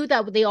 we knew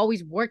that they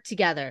always worked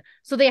together.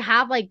 So they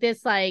have like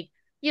this like,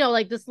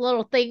 like this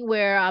little thing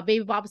where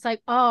Baby Bob's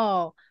like,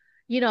 oh,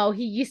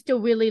 he used to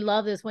really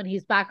love this when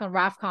he's back on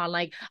Rafcon.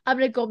 Like, I'm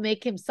gonna go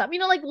make him some,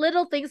 like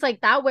little things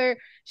like that where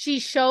she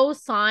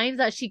shows signs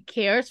that she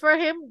cares for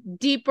him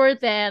deeper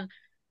than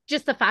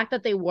just the fact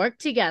that they work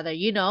together,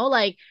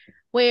 like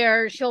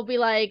where she'll be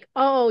like,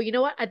 oh, you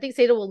know what? I think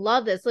Sada will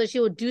love this. So she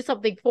will do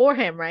something for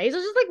him, right? So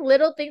it's just like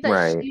little things that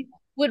Right. she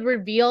would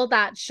reveal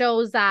that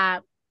shows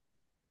that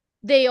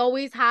they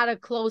always had a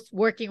close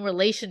working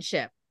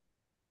relationship.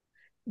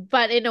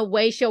 But in a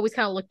way, she always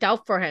kind of looked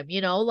out for him,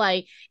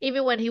 like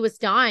even when he was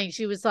dying,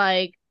 she was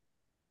like,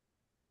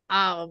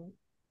 um,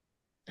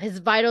 his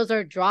vitals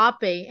are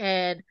dropping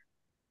and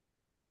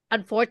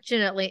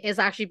unfortunately is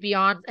actually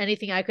beyond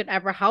anything I could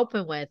ever help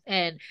him with.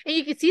 And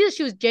you can see that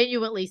she was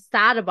genuinely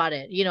sad about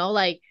it,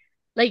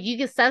 like you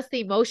can sense the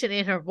emotion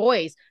in her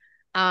voice.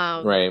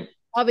 Um Right.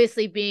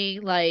 Obviously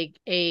being like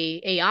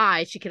a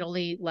AI, she can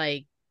only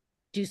like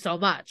do so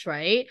much,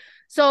 right?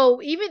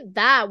 So even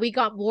that we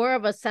got more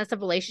of a sense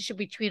of relationship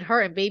between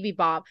her and Baby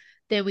Bob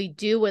than we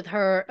do with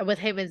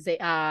him and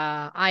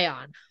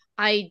Ion.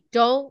 I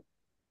don't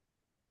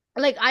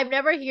like I've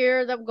never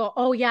hear them go,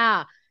 "Oh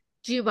yeah,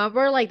 do you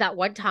remember like that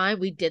one time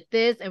we did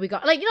this and we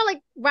got like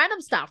like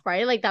random stuff,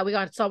 right? Like that we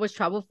got in so much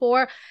trouble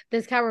for."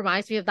 This kind of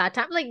reminds me of that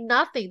time. Like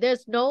nothing.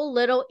 There's no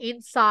little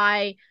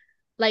inside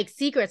like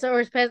secrets, or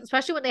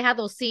especially when they had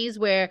those scenes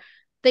where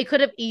they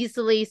could have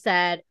easily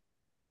said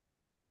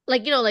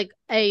like like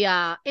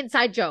a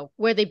inside joke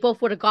where they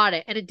both would have got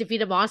it and it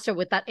defeated a monster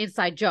with that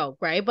inside joke,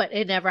 right? But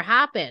it never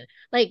happened.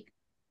 Like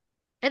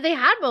and they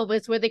had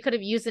moments where they could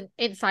have used an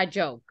inside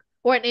joke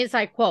or an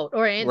inside quote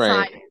or an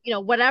inside,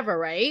 Right. whatever,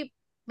 right?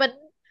 But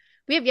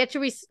we have yet to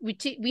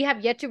we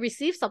have yet to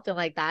receive something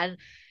like that.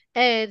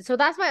 And so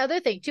that's my other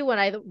thing too. When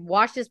I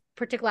watched this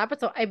particular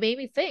episode, it made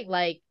me think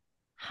like,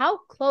 how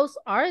close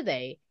are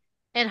they?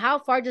 And how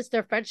far does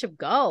their friendship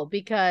go?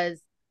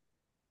 Because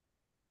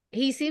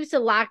he seems to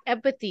lack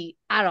empathy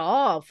at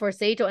all for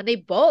Sato, and they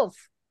both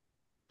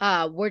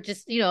were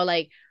just,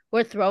 like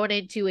were thrown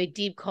into a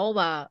deep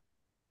coma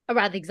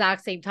around the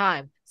exact same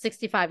time,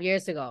 65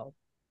 years ago.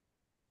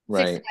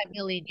 Right. 65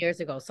 million years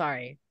ago,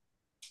 sorry.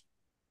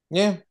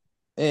 Yeah.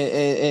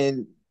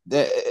 And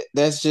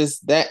that's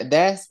just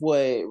that's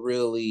what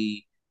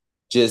really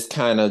just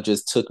kind of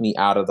just took me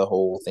out of the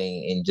whole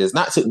thing, and just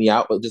not took me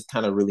out, but just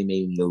kind of really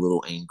made me a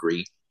little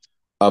angry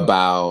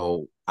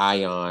about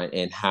Ion,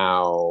 and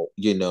how,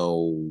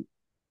 and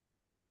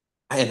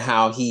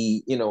how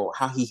he,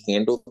 how he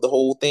handled the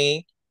whole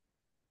thing.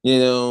 You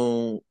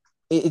know,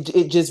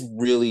 it just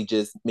really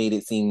just made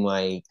it seem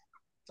like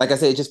I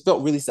said, it just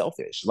felt really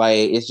selfish.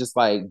 Like, it's just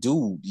like,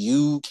 dude,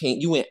 you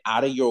went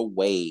out of your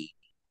way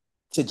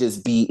to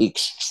just be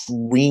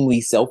extremely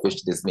selfish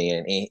to this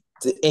man, and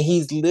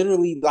he's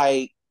literally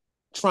like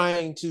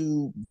trying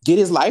to get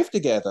his life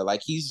together.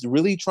 Like, he's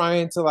really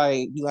trying to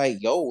like be like,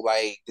 yo,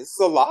 like, this is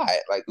a lot.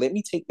 Like, let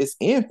me take this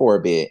in for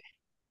a bit.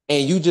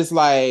 And you just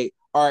like,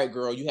 all right,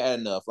 girl, you had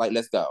enough. Like,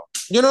 let's go.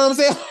 You know what I'm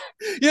saying?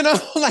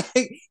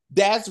 Like,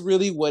 that's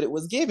really what it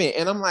was given.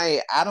 And I'm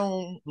like, I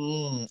don't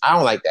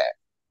like that.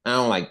 I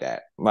don't like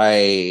that.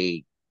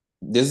 Like,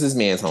 this is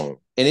man's home,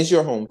 and it's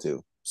your home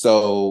too.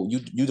 So you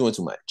doing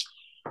too much.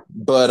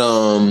 But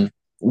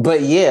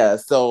yeah.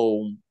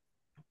 So,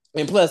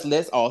 and plus,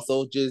 let's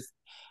also just,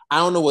 I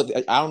don't know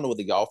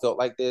whether y'all felt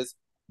like this,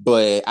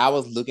 but I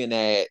was looking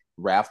at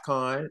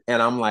Rafcon,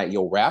 and I'm like,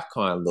 yo,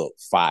 Rafcon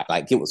looked fire.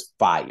 Like, it was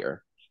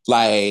fire.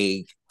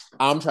 Like,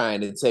 I'm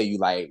trying to tell you,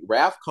 like,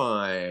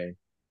 Rafcon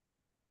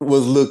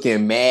was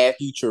looking mad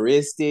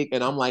futuristic,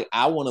 and I'm like,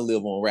 I want to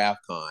live on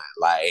Rafcon.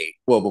 Like,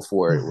 well,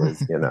 before it was,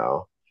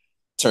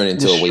 turned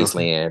into a Destroy.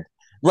 wasteland.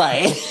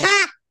 Right.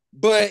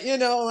 But,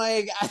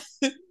 like,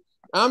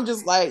 I'm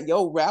just like,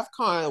 yo,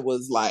 Rafcon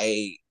was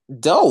like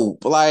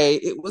dope.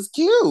 Like, it was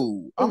cute.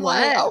 It I'm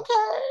like, was.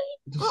 okay,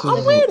 This I'm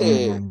is, with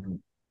it.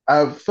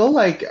 I feel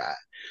like,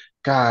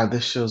 God,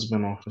 this show's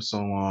been on for so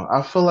long.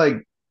 I feel like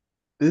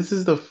this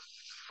is the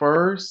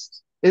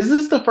first. Is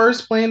this the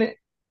first planet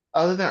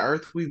other than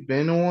Earth we've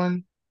been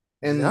on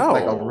in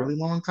like a No. really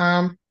long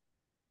time?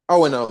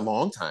 Oh, in a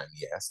long time,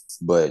 yes.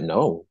 But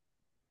no.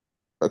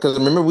 Because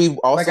remember, we Like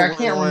also I went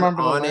can't on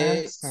remember the last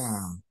Onyx.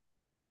 time.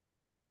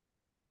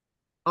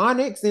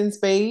 Onyx in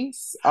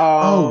space.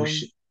 Oh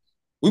shit.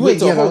 We Yeah, went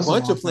to a yeah, that whole was a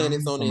bunch long of time.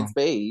 planets on in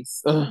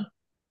space.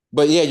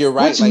 But yeah, you're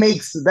right. Which Like, we,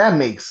 makes that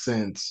makes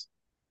sense.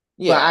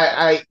 But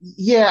yeah,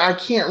 yeah, I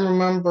can't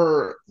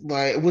remember.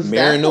 Like, was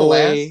that the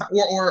last Marinoid. time,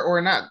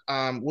 or not?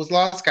 Was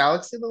Lost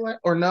Galaxy the last,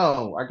 or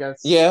no? I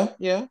guess. Yeah,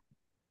 yeah.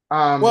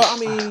 Um. Well, I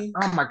mean,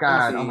 Oh my let me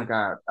God. Oh my see.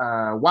 God.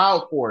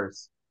 Wild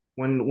Force.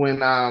 When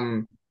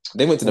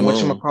They went to the when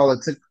moon.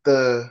 whatchamacallit took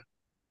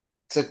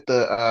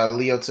the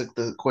Leo took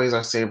the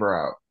Quasar Saber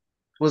out.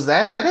 Was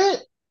that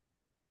it?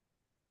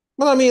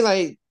 Well, I mean,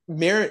 like,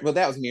 well,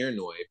 that was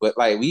Marinoid, but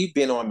like, we've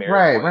been on Right. Marinoid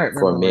Right. Right.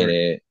 for a Right. Right.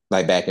 minute,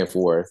 like, back and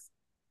forth.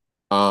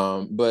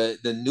 But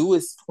the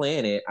newest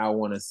planet I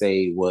want to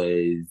say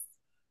was,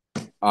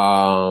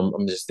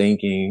 I'm just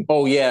thinking,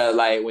 oh yeah,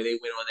 like when they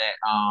went on that,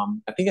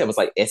 I think that was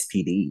like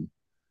SPD.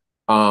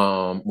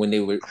 When they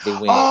went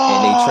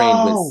and they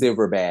trained with Oh.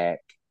 Silverback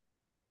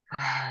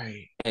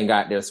Right. and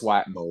got their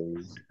SWAT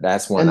mode.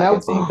 That's one And I can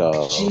that. think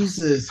Oh of.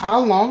 Jesus! How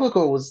long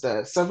ago was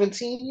that?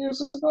 17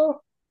 years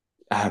ago.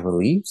 I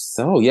believe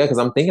so. Yeah, because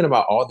I'm thinking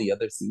about all the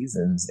other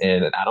seasons,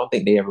 and I don't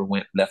think they ever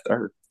went left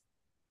Earth.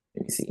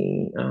 Let me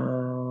see.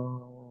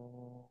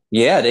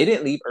 Yeah, they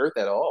didn't leave Earth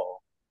at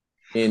all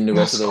in the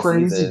rest of That's those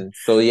crazy. seasons.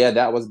 So yeah,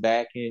 that was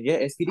back in, yeah,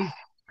 SPD.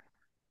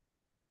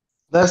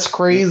 That's Yeah.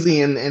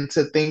 crazy, and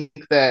to think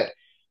that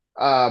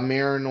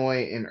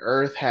Marinoid and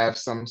Earth have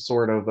some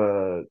sort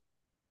of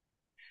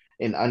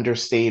an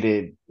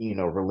understated,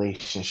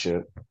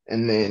 relationship,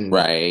 and then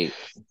Right.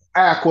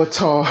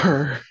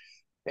 Aquitar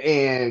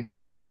and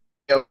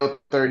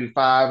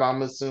 35.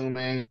 I'm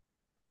assuming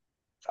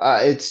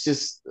it's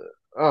just,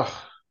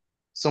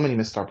 so many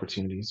missed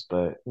opportunities,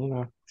 but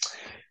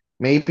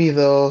maybe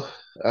they'll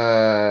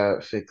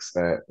fix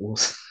that. We'll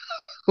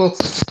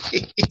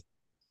see.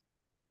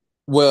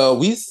 Well,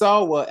 we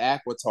saw what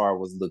Aquitar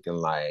was looking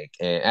like,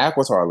 and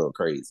Aquitar looked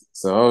crazy.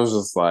 So I was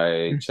just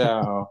like,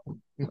 child,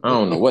 I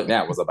don't know what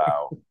that was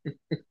about.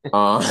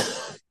 Uh,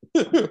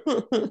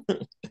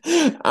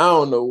 I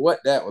don't know what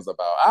that was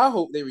about. I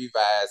hope they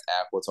revise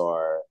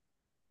Aquitar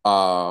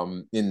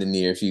in the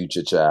near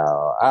future,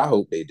 child. I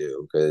hope they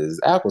do, because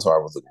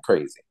Aquitar was looking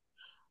crazy.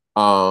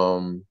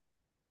 Um,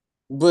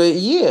 but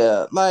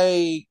yeah,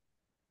 like,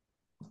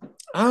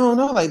 I don't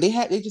know, like,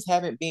 they just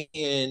haven't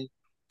been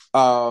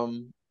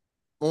um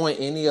on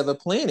any other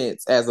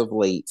planets as of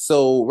late.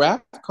 So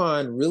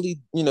Rapcon really,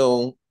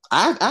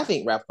 I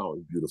think Rapcon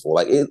was beautiful.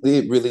 Like,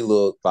 it really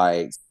looked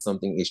like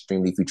something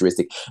extremely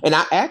futuristic. And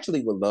I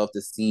actually would love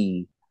to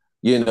see,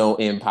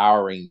 in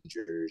Power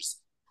Rangers,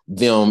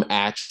 them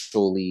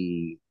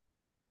actually,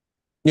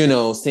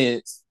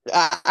 since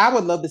I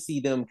would love to see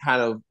them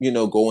kind of,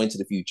 go into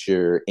the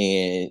future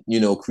and,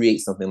 create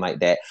something like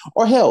that.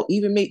 Or hell,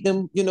 even make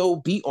them,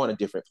 be on a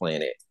different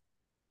planet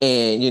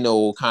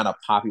and kind of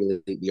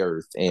populate the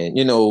earth and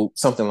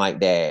something like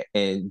that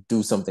and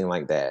do something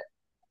like that,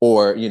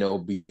 or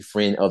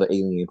befriend other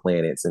alien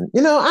planets, and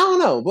I don't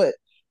know, but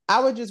I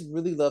would just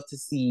really love to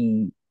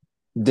see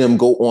them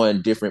go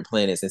on different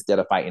planets instead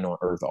of fighting on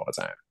Earth all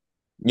the time,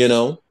 you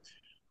know.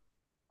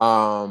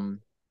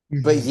 um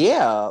but Mhm.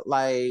 yeah,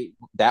 like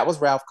that was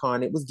Ralph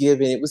Kahn. It was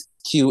given, it was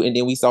cute, and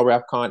then we saw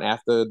Ralph Kahn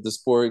after the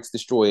Sporks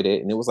destroyed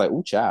it, and it was like,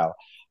 ooh, child.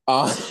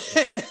 uh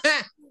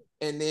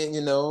and then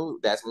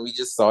that's when we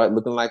just saw it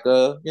looking like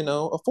a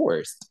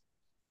forest.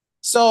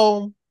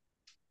 So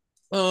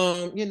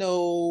you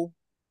know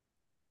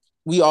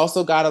we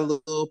also got a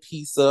little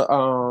piece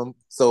of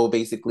so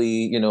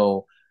basically,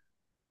 the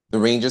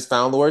Rangers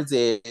found Lord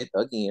Zed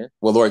again.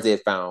 Well, Lord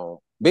Zed found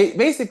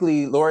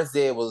basically Lord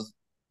Zed was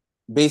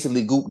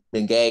basically gooped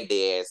and gagged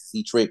their ass.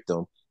 He tricked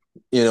them,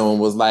 and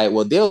was like,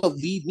 well, they'll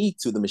lead me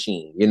to the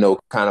machine,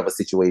 kind of a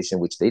situation,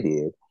 which they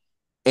did.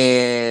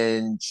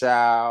 And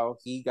child,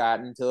 he got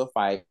into a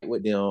fight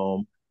with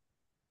them.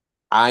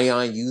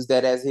 Ion used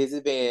that as his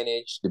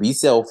advantage to be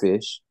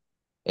selfish.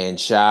 And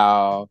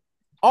child,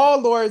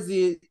 all Lord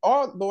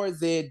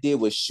Zed did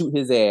was shoot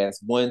his ass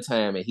one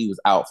time, and he was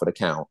out for the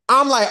count.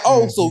 I'm like,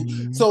 oh, so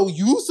Mhm. so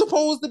you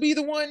supposed to be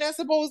the one that's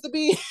supposed to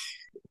be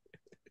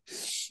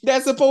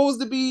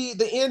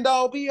the end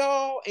all be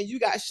all, and you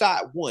got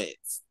shot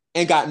once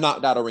and got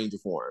knocked out of Ranger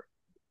form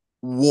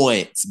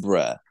once,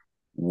 bruh.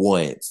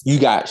 Once you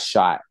got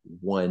shot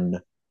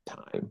one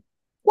time,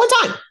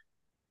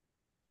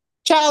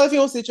 child. If you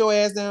don't sit your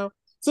ass down,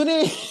 so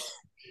then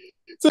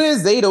so then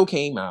Zato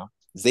came out.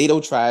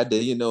 Zato tried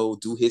to,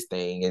 do his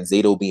thing, and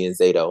Zato being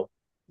Zato,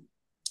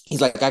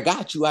 he's like, I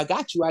got you, I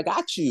got you, I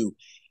got you.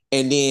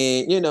 And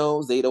then,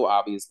 Zato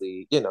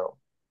obviously,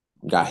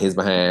 got his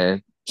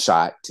behind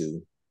shot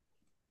too.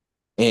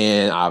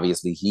 And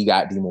obviously he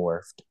got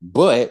demorphed.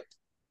 But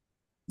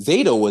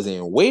Zato was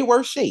in way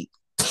worse shape.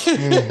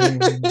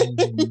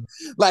 Mhm.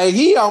 Like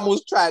he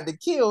almost tried to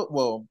kill,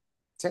 well,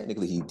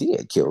 technically he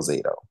did kill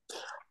Zato.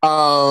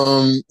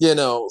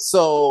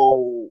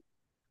 So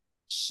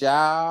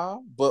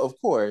child, but of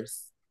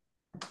course,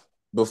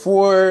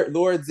 before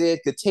Lord Zed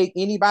could take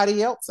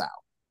anybody else out,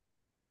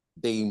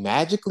 they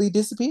magically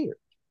disappeared.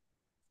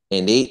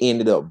 And they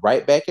ended up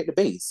right back at the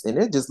base. And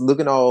they're just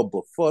looking all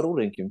befuddled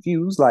and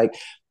confused, like,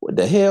 what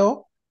the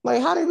hell?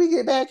 Like, how did we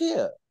get back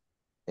here?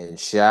 And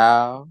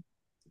Shao,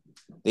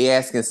 they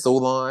asking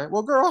Solon,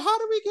 well, girl, how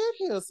did we get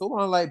here?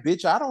 Solon, like,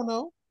 bitch, I don't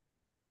know.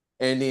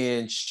 And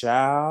then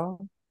Shao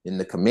in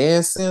the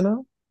command center,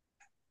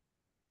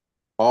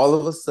 all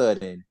of a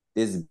sudden,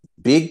 this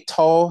big,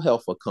 tall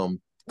heifer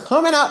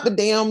coming out the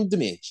damn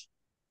dimension.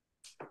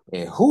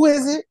 And who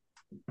is it?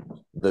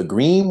 The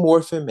Green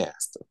Morphin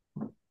Master.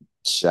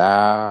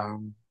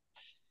 Child.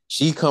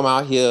 She come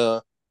out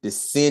here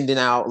descending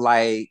out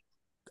like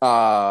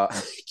uh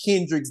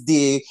Kendrick's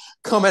did,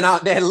 coming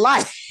out that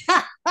light.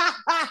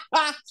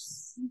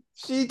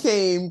 She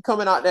came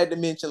coming out that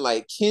dimension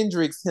like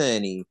Kendrick's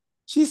honey.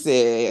 She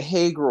said,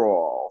 hey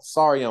girl,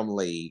 sorry I'm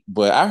late,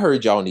 but I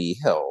heard y'all need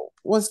help.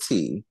 What's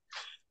tea?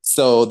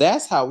 So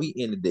that's how we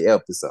ended the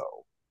episode.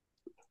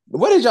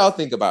 What did y'all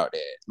think about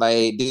that?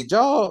 Like, did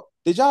y'all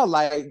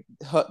like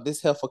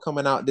this heifer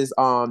coming out this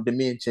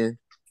dimension,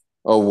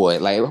 or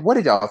what? Like, what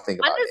did y'all think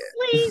about that?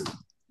 Honestly,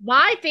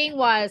 my thing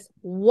was,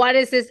 what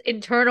is this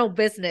internal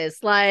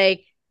business?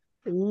 Like,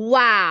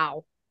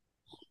 wow.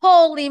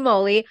 Holy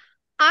moly.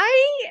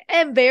 I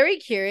am very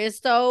curious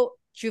though,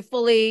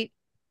 truthfully,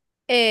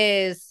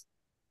 is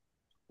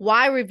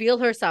why reveal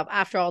herself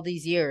after all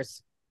these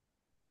years?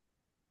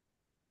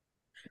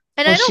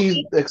 And Well, I don't she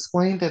mean,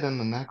 explained it in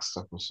the next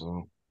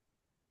episode.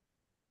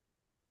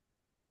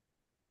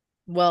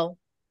 well,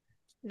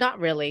 not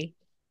really.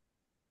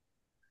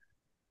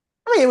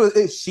 I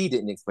mean, she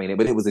didn't explain it,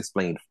 but it was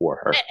explained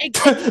for Right,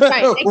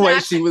 her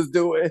what she exactly. was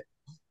doing.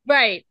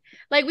 Right.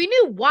 Like we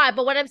knew why,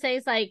 but what I'm saying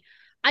is like,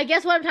 I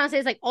guess what I'm trying to say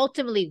is like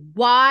ultimately,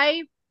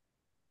 why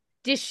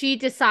did she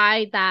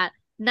decide that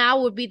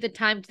now would be the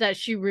time that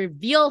she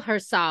reveal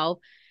herself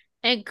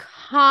and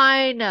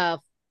kind of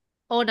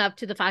own up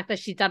to the fact that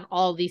she's done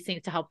all these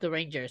things to help the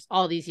Rangers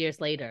all these years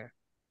later?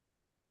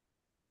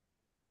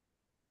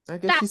 I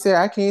guess That she said,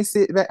 I can't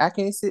sit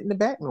in the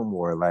back no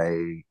more.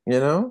 Like,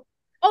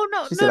 oh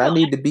no, she no, said, I no.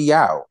 need to be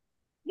out.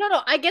 No,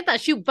 no, I get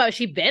that. But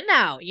she been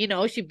out,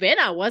 she been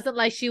out. It wasn't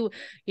like you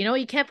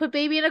can't put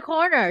baby in a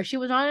corner. She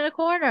was on in a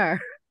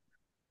corner.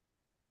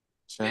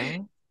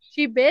 Child.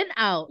 She been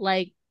out.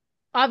 Like,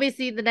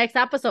 obviously, the next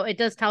episode, it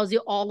just tells you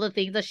all the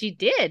things that she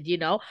did.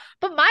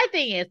 But my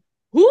thing is,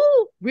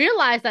 who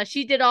realized that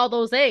she did all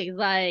those things?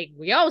 Like,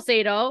 yo,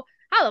 Sato,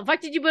 how the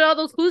fuck did you put all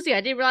those clues here?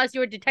 I didn't realize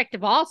you were a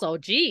detective also.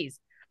 Jeez.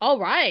 All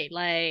right.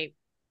 Like,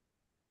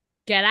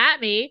 get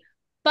at me.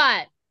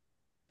 But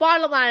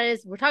bottom line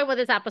is, we're talking about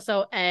this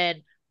episode,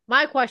 and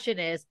my question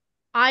is,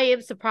 I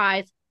am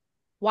surprised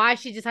why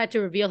she decided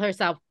to reveal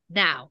herself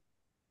now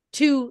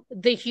to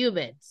the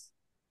humans,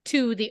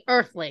 to the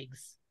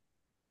Earthlings.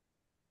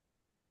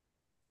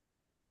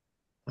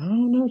 I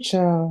don't know,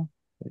 child.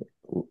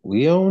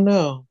 We don't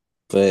know.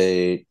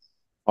 But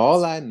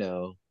All I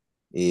know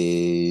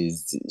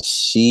is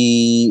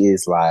she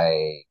is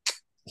like,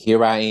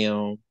 here I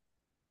am,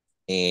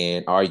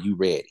 and are you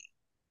ready?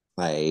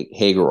 Like,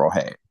 hey girl,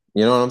 hey.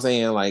 You know what I'm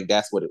saying? Like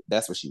that's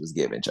what she was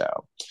giving,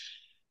 child.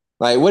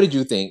 Like, what did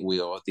you think,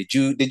 Will? Did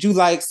you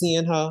like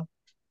seeing her?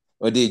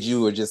 Or did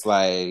you were just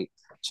like,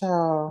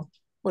 child,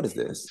 what is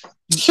this?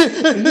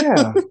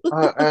 Yeah,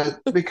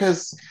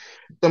 because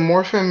the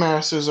Morphin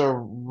Masters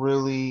are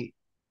really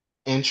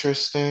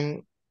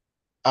interesting.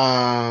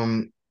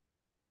 Um,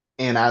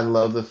 and I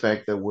love the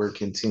fact that we're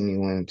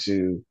continuing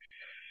to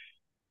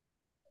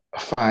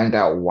find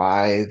out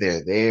why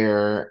they're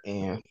there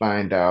and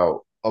find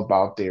out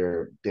about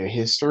their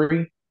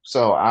history.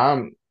 So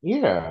I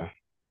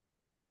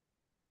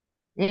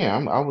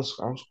was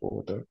cool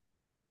with that.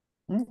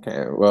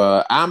 Okay,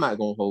 well, I'm not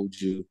gonna hold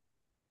you.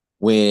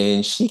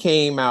 When she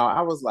came out,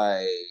 I was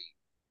like,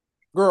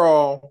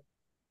 girl.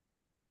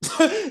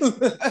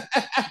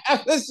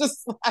 I was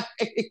just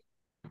like,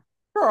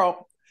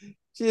 girl.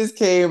 She just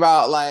came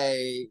out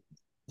like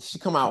she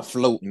come out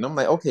floating. I'm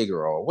like, okay,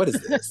 girl, what is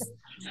this?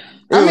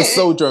 It I mean, was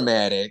so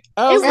dramatic.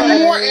 I It was and was.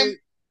 more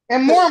like,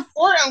 and more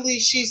importantly,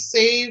 she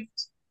saved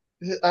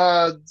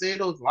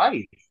Zato's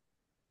life.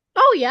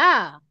 Oh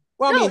yeah.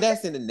 well, I mean, No,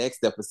 that's in the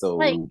next like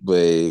episode,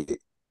 but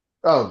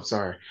Oh,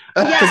 sorry.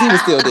 yeah. because he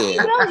was still See,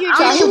 dead. Will, you're I Child,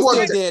 just he mean, was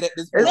well, still you're dead at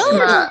this it's Will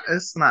point. is not.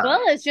 It's not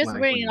Will is just like what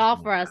bringing you it off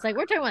think. for us. Like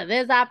we're talking about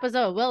this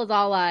episode. Will is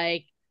all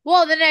like,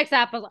 well, the next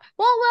episode.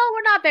 Well,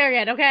 we're not there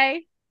yet.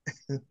 Okay,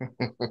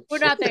 we're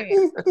not there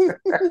yet.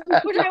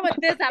 We're talking about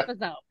this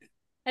episode.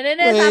 And in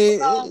Like,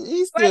 this episode,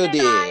 he's still Brendan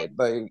and I, dead.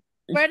 Like,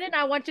 Brendan and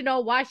I want to know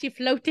why she's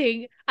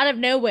floating out of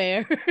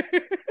nowhere,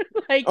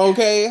 like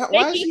okay, why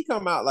did making she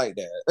come out like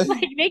that?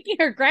 like making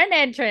her grand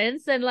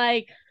entrance and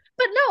like.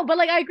 But no, but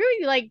like I agree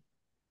with you. Like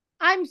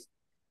I'm,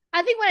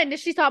 I think when I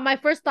initially saw it, my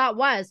first thought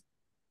was,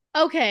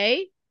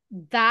 okay,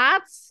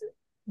 that's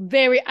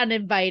very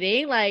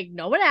uninviting. Like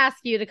no one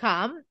asked you to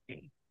come.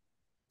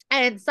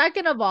 And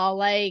second of all,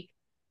 like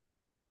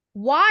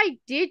why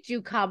did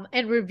you come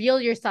and reveal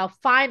yourself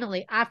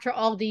finally after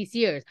all these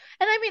years?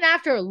 And I mean,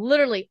 after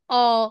literally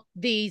all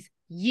these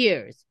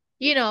years,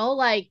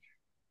 like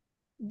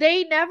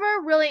they never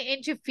really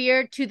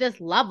interfered to this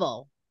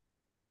level.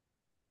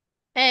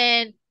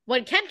 And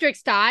when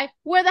Kendricks died,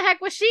 where the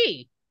heck was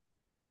she?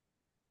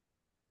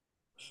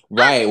 I'm,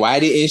 Right. Why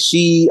didn't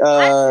she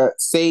I'm,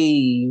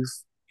 save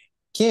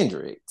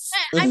Kendricks?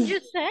 I'm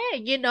just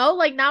saying,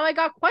 like now I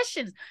got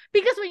questions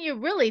because when you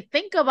really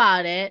think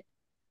about it,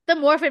 the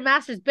Morphin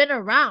Master's been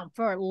around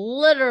for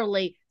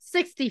literally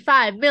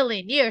 65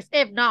 million years,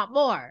 if not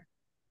more. Right.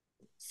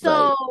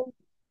 So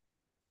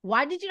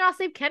why did you not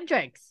save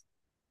Kendricks?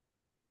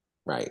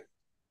 Right.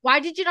 Why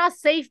did you not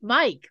save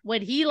Mike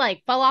when he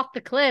like fell off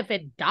the cliff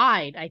and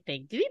died? I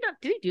think did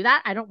he do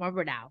that? I don't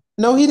remember now.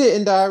 No, he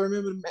didn't die.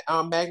 Remember,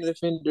 Magna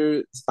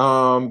Defender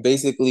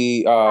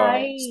basically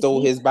Right,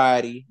 stole his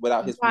body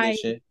without his right.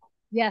 permission.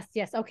 Yes,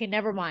 yes. Okay,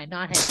 never mind,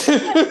 not him.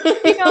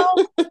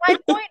 But, my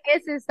point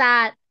is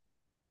that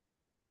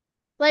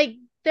like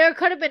there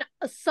could have been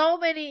so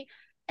many,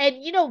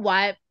 and you know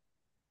what?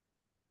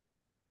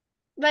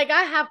 Like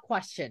I have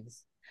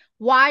questions.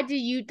 Why do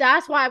you?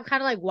 That's why I'm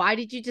kind of like, why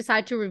did you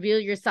decide to reveal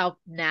yourself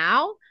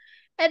now?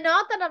 And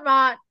not that I'm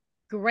not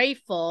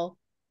grateful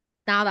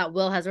now that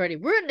Will has already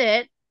ruined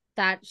it,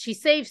 that she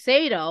saved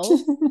Sato,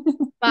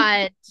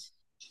 but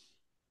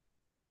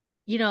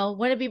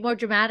wouldn't it be more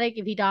dramatic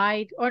if he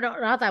died? Or no,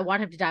 not that I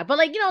want him to die, but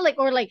like,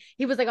 or like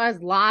he was like on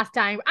his last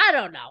time. I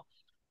don't know.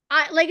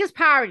 I like his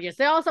Power Rangers.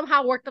 They all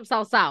somehow work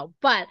themselves out.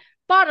 But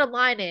bottom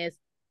line is,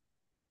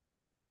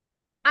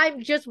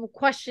 I'm just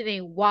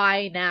questioning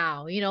why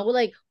now.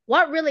 Like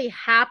what really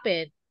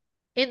happened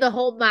in the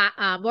whole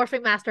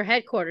Morphing Master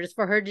headquarters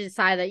for her to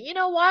decide that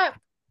what,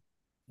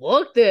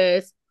 look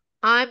this,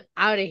 I'm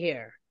out of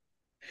here.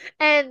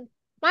 And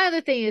my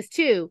other thing is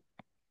too,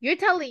 you're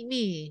telling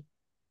me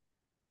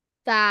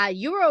that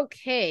you were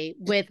okay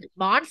with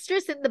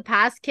monsters in the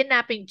past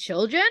kidnapping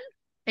children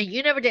and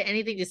you never did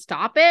anything to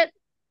stop it?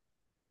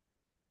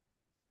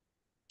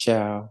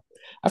 Child,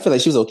 I feel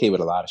like she was okay with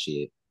a lot of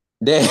shit.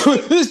 That was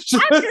I'm just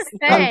just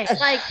saying,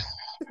 like,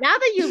 now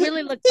that you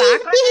really look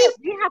back on it,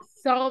 we have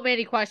so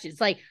many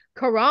questions. Like,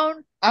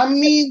 Corone I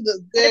mean,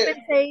 could have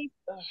been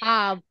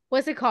saved.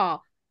 What's it called?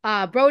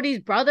 Brody's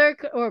brother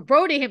or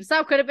Brody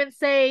himself could have been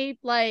saved.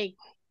 Like,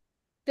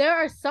 there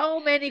are so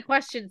many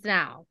questions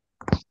now.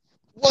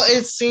 well,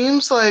 it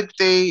seems like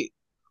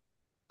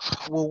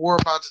well, we're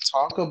about to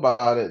talk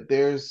about it.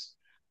 There's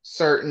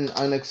certain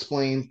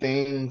unexplained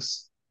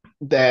things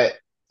that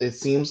it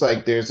seems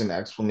like there's an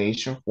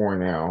explanation for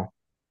now.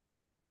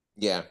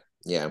 yeah,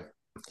 yeah.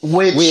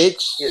 Which,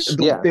 Which,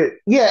 yeah.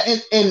 yeah,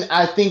 and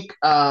I think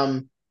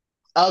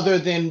other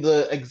than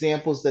the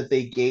examples that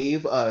they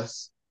gave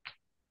us,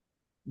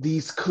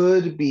 these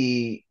could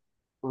be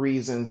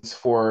reasons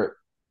for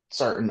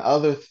certain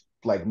other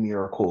like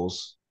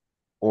miracles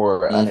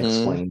or Mm-hmm.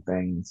 unexplained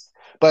things.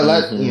 But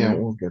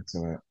Mm-hmm. we'll get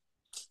to it.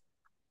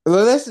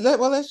 Let's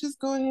just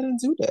go ahead and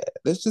do that.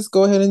 Let's just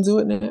go ahead and do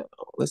it now.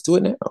 Let's do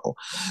it now.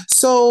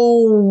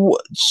 So,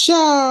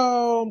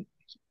 shall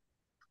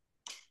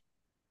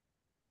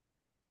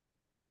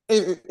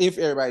if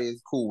everybody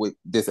is cool with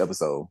this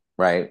episode,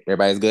 right?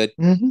 Everybody's good.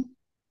 Hmm.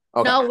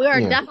 Okay. No, we are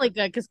Yeah. definitely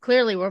good because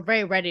clearly we're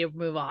very ready to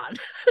move on.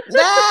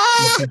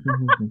 Ah!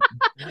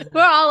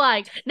 We're all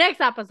like, next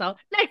episode,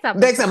 next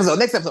episode.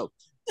 Next episode.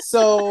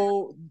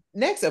 So,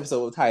 next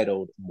episode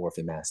titled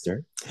Morphin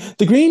Master.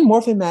 The Green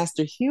Morphin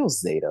Master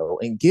heals Zato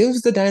and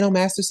gives the Dino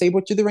Master Saber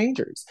to the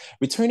Rangers,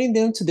 returning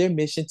them to their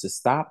mission to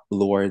stop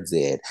Lord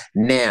Zed.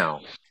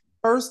 Now,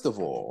 first of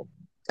all,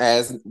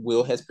 as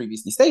Will has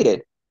previously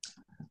stated,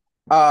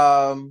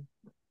 um,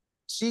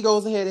 she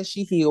goes ahead and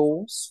she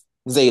heals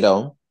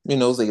Zato. You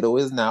know, Zato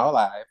is now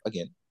alive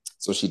again.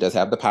 So she does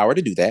have the power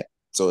to do that.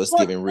 So it's Well,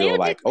 giving real Leo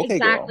like, didn't okay,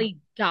 girl. exactly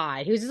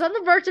die. He was just on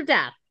the verge of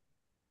death.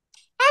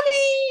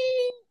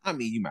 I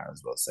mean, you might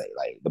as well say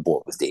like the boy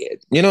was dead.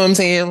 You know what I'm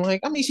saying?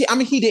 Like,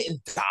 he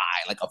didn't die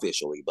like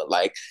officially, but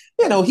like,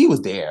 he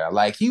was there.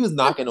 Like he was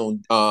knocking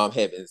on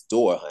heaven's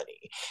door,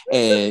 honey,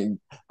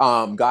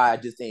 and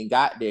God just ain't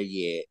got there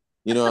yet.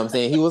 You know what I'm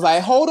saying? He was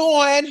like, hold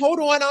on,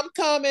 I'm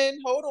coming.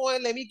 Hold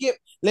on, let me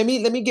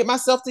get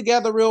myself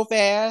together real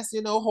fast.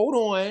 Hold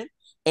on.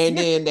 And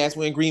then that's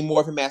when Green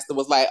Morphin Master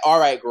was like, all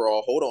right,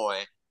 girl, hold on.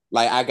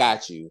 Like, I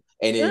got you.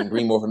 And then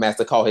Green Morphin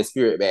Master called his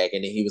spirit back,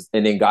 and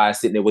then God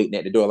sitting there waiting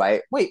at the door,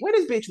 like, wait, where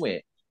this bitch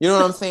went? You know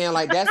what I'm saying?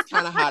 Like, that's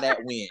kind of how that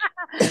went.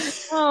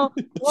 Oh,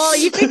 well,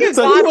 you figure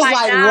So he God was by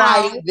like now.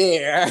 right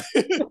there.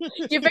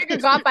 You figure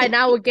God by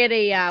now would get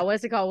a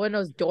what's it called? One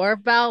of those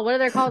doorbell. What are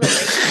they called?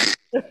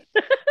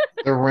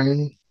 The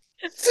ring.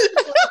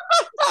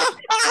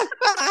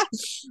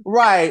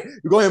 Right.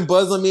 You go ahead and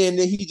buzz him in, and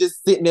then he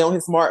just sitting there on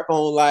his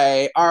smartphone,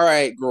 like, all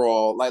right,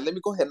 girl, like, let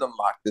me go ahead and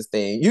unlock this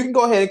thing. You can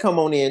go ahead and come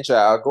on in,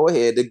 child. Go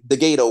ahead. The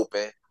gate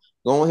open.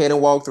 Go ahead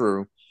and walk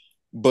through.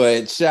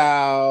 But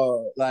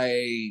child,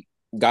 like,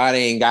 God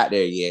ain't got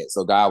there yet.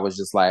 So God was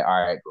just like,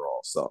 all right, girl.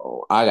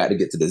 So I got to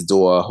get to this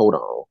door. Hold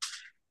on.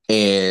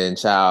 And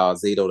child,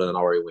 Zato done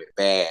already went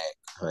back,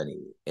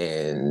 honey.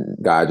 And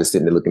God just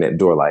sitting there looking at the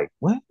door like,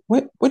 what?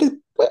 Where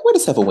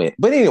this heifer went?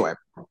 But anyway,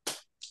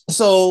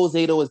 so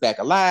Zato is back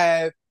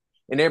alive.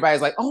 And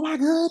everybody's like, oh my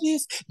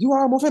goodness, you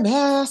are a Morphin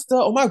Master.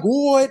 Oh my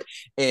God.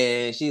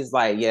 And she's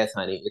like, yes,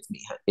 honey, it's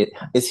me.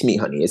 It's me,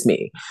 honey. It's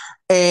me.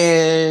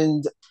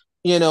 And,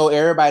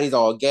 everybody's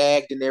all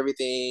gagged and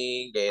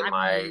everything. And I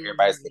like, mean,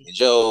 everybody's making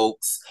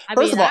jokes. I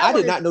First mean, of all, I I did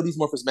was. not know these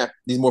Morphin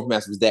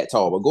Masters was that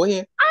tall, but go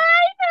ahead. I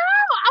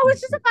know. I was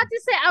just about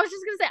to say. I was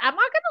just gonna say. I'm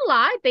not gonna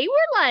lie. They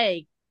were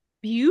like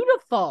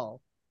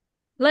beautiful,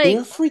 They're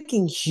like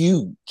freaking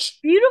huge.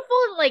 beautiful,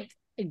 and like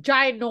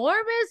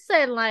ginormous,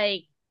 and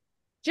like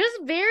just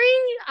very.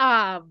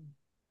 I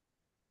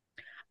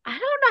don't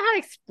know how to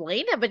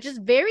explain it, but just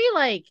very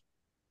like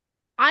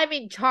I'm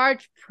in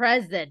charge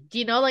present.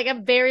 Like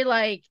I'm very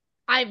like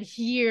I'm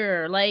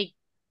here. Like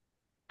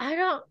I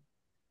don't.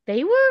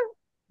 They were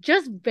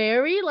just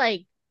very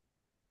like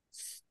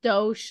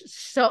so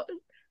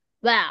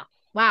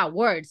wow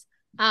words.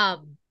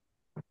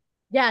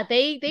 Yeah,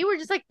 they were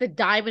just like the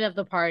diamond of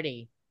the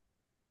party.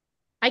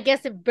 I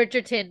guess in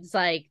Bridgerton's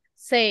like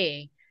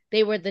saying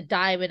they were the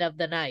diamond of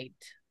the night.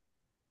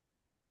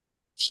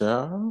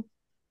 Child.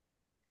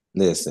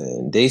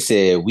 Listen, they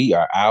said we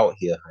are out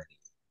here, honey.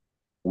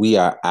 We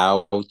are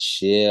out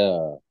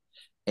here.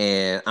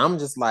 And I'm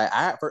just like,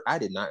 I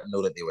did not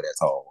know that they were that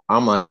tall.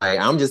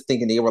 I'm just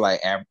thinking they were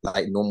like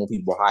normal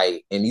people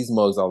height, and these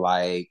mugs are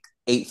like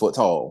 8 foot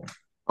tall.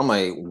 I'm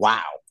like,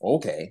 wow,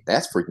 okay,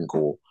 that's freaking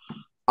cool.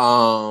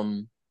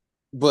 Um,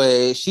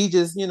 but she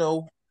just,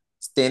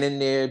 standing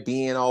there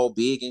being all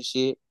big and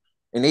shit,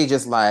 and they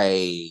just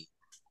like,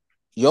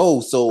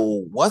 yo,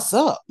 so what's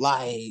up?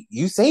 Like,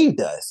 you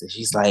saved us. And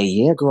she's like,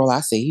 yeah, girl,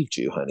 I saved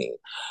you, honey.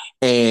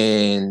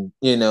 And,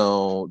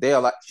 they're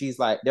like,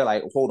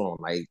 hold on,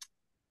 like,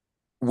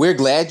 we're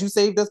glad you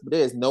saved us, but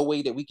there's no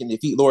way that we can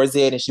defeat Lord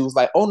Zed. And she was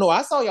like, oh no,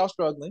 I saw y'all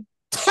struggling.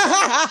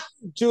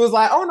 She was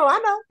like, oh no,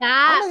 I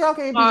That know y'all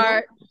can't beat him.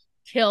 part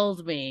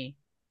kills me.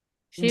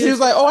 She was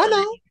like, oh, I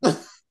know.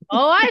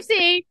 Oh, I've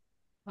seen.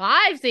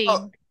 I've Oh,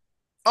 seen.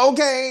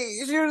 okay.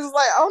 She was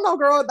like, oh no,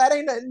 girl, that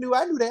ain't nothing new.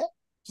 I knew that.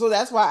 So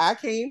that's why I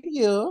came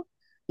here,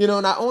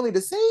 not only to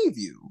save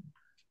you,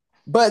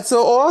 but to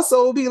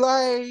also be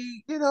like,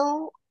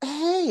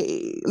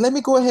 hey, let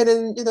me go ahead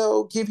and,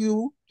 give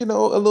you, a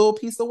little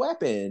piece of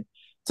weapon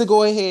to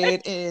go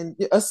ahead and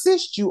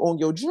assist you on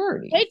your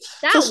journey. Which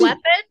So that she,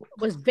 weapon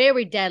was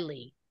very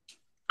deadly.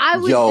 I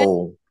was just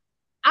yo,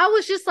 I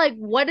was just like,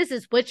 what is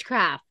this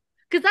witchcraft?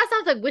 Because that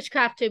sounds like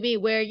witchcraft to me,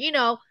 where,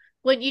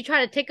 when you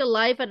try to take a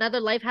life, another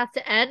life has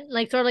to end,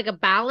 like sort of like a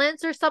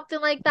balance or something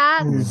like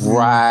that. Hmm. I Yeah. was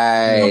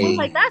right.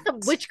 like, that's some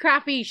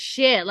witchcrafty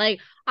shit. Like,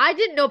 I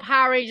didn't know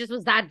Power Rangers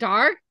was that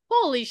dark.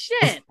 Holy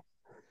shit.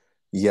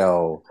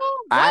 Yo,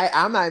 Oh, what?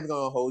 I'm not even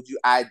gonna hold you.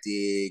 I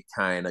did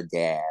kind of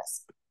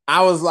gasp.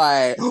 I was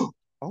like,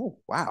 oh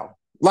wow.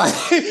 Like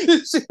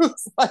she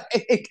was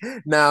like,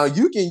 now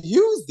you can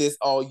use this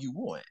all you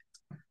want.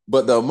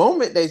 But the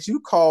moment that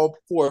you call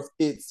forth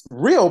its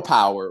real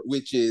power,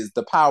 which is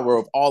the power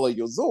of all of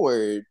your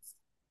Zords,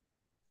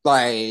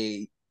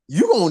 like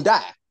you gonna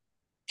die.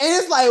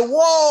 And it's like,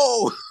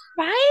 whoa,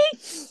 Right?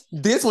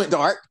 this went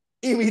dark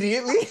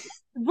immediately.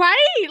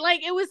 Right?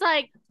 Like it was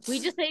like we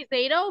just say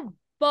Zato,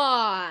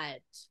 but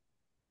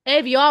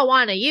if y'all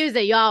want to use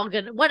it, y'all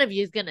gonna one of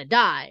you is gonna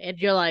die. And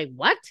you're like,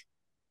 what?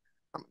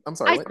 I'm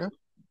sorry, I what now?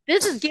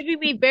 This is giving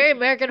me very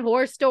American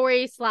Horror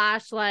Story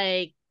slash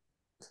like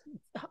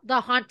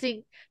the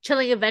haunting,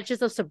 chilling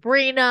adventures of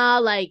Sabrina,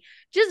 like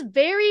just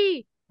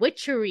very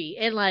witchery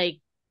and like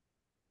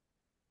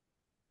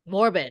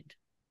morbid.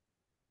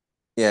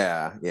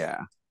 Yeah,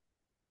 yeah.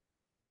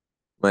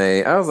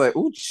 Like I was like,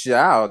 ooh,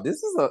 child,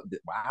 this is a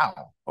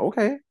wow,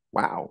 okay,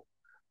 wow.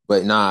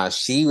 But nah,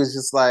 she was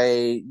just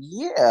like,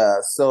 yeah,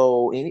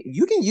 so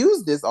you can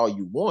use this all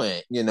you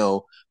want,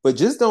 but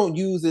just don't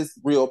use this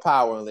real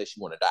power unless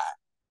you want to die.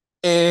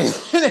 And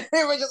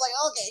they were just like,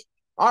 okay,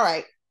 all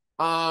right.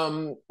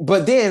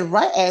 But then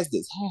right as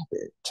this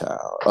happened,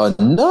 child,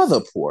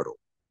 another portal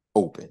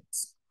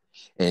opens.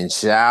 And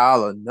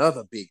child,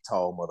 another big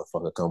tall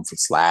motherfucker comes for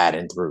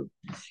sliding through.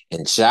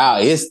 And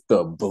child, it's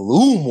the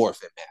blue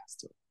morphin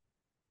master.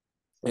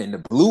 And the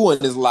blue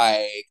one is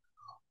like,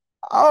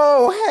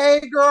 oh,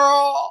 hey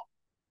girl.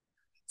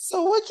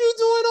 So what you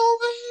doing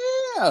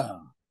over here?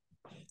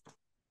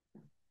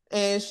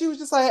 And she was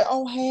just like,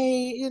 oh,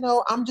 hey,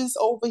 I'm just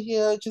over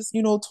here, just,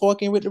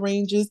 talking with the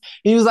Rangers.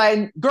 And he was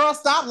like, girl,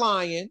 stop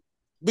lying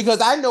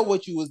because I know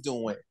what you was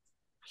doing.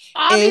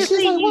 And she's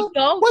Obviously, like, you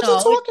don't what you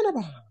know. talking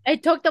about?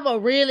 It took them a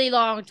really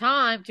long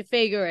time to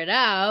figure it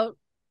out.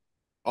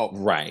 Oh,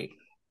 right.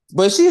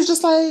 But she was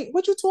just like,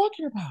 what you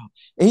talking about?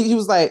 And he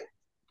was like,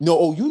 no,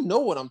 oh, you know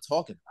what I'm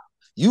talking about.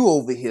 You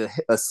over here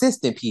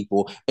assisting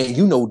people, and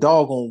you know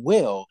doggone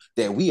well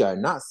that we are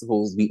not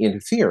supposed to be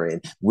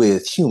interfering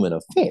with human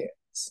affairs.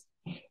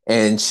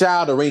 And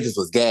Child of Rangers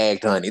was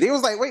gagged, honey. They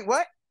was like, wait,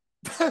 what?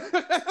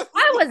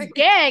 I was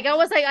gagged. I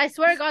was like, I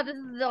swear to God, this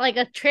is like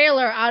a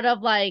trailer out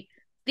of like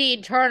the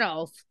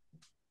Eternals.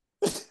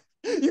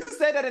 You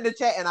said that in the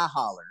chat and I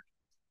hollered.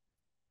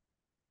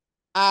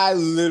 I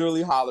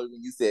literally hollered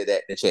when you said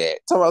that in the chat.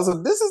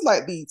 So this is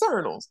like the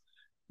Eternals.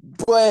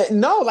 But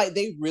no, like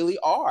they really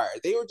are.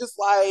 They were just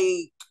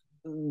like,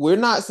 we're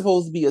not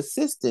supposed to be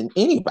assisting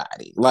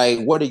anybody. Like,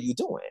 what are you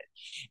doing?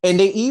 And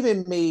they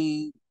even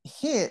made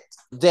hint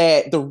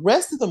that the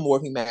rest of the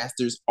Morphing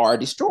Masters are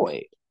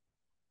destroyed.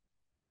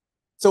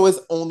 So it's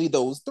only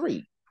those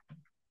three.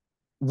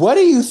 What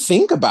do you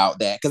think about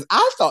that? Because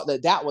I thought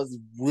that was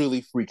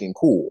really freaking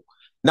cool.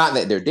 Not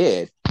that they're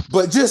dead,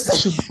 but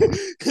just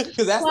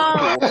because that's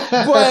not cool.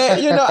 But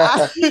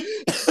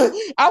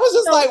I was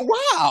just like,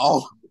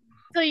 wow.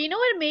 So you know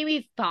what it made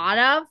me thought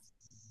of?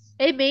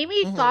 It made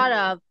me thought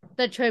of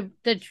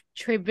the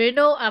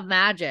Tribunal of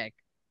Magic,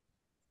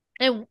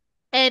 and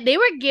they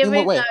were In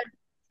what way?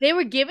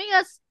 giving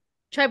us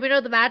Tribunal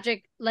of the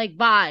Magic like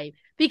vibe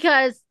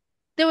because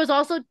there was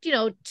also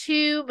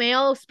two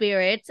male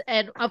spirits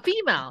and a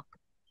female,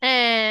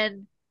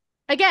 and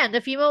again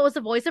the female was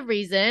the voice of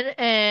reason,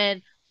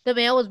 and the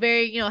male was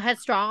very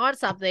headstrong on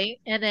something,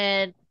 and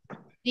then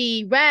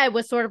the red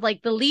was sort of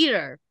like the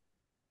leader.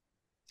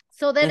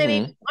 So then it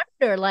made me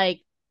wonder,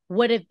 like,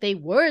 what if they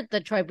were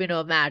the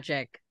Tribunal of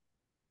Magic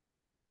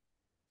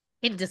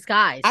in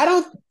disguise? I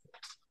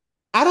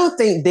don't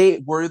think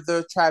they were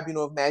the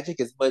Tribunal of Magic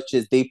as much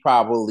as they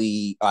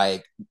probably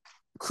like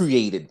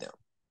created them.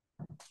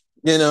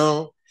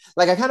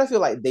 Like I kind of feel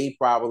like they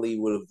probably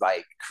would have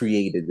like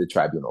created the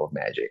Tribunal of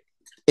Magic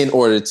in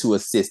order to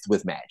assist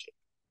with magic,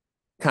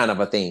 kind of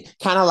a thing.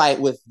 Kind of like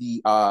with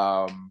the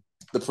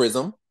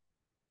prism,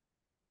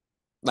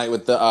 like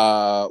with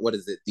the what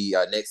is it, the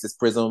Nexus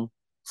prism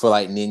for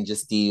like Ninja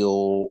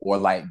Steel, or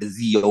like the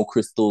Zeo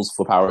crystals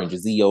for Power Ranger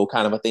Zeo,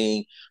 kind of a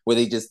thing, where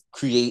they just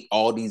create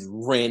all these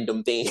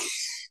random things.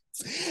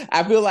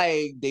 I feel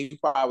like they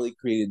probably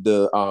created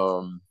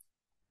the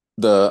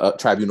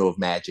Tribunal of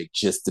Magic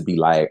just to be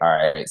like, all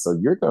right, so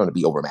you're going to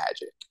be over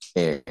magic,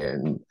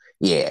 and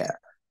yeah,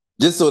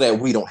 just so that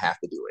we don't have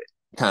to do it,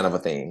 kind of a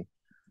thing.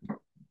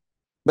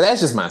 But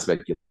that's just my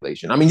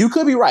speculation. I mean, you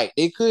could be right.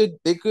 It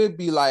could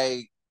be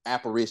like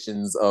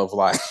apparitions of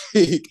like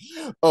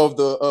of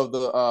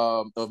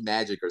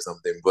magic or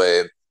something.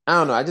 But I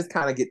don't know. I just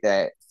kind of get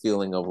that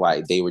feeling of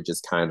like they were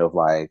just kind of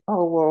like,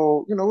 oh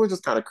well, we'll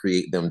just kind of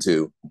create them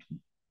too.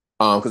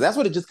 Because that's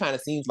what it just kind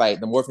of seems like.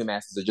 The Morphin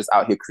Masters are just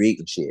out here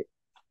creating shit.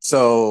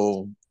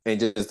 So and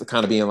just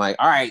kind of being like,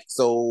 all right,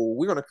 so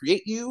we're gonna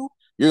create you.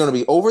 You're gonna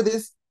be over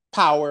this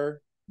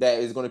power that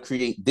is gonna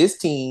create this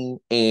team,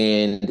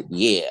 and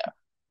yeah,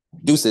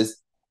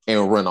 deuces,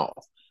 and run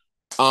off.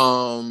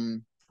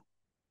 Um,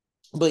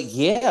 but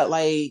yeah,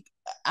 like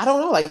I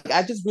don't know, like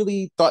I just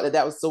really thought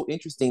that was so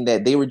interesting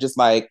that they were just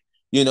like,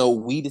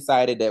 we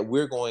decided that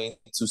we're going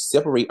to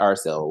separate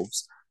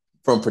ourselves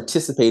from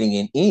participating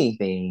in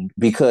anything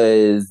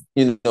because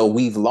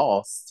we've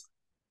lost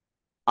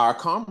our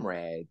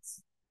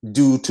comrades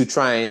due to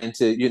trying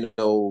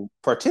to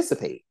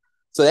participate.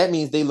 So that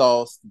means they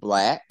lost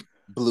black,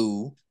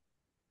 blue,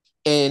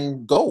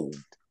 and gold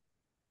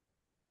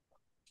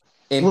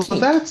and Well,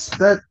 pink.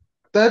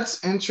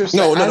 that's interesting.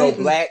 No, no, I no.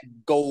 didn't. Black,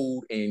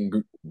 gold,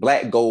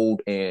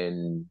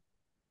 and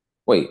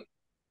wait,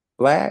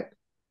 black,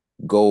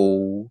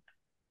 gold,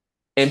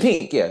 and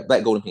pink. Yeah,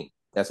 black, gold, and pink.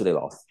 That's what they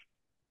lost.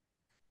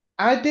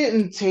 I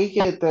didn't take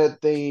it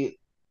that they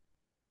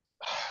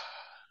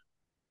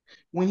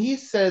when he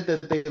said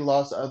that they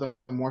lost other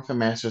Morphin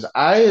Masters,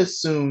 I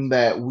assumed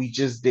that we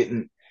just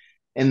didn't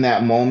in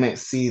that moment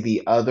see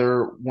the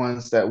other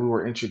ones that we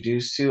were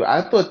introduced to.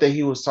 I thought that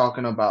he was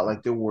talking about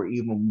like there were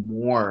even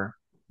more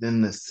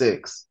than the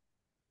six.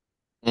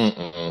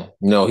 Mm-mm.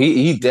 No,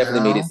 he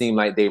definitely made it No. seem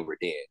like they were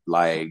dead.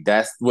 Like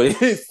that's what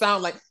it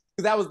sounded like.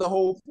 Because that was the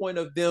whole point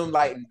of them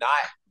like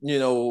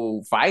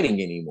not,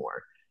 fighting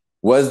anymore.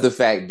 Was the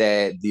fact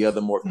that the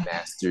other Morphin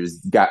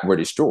Masters were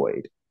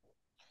destroyed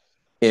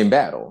in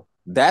battle.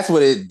 That's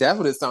what it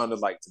sounded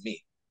like to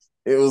me.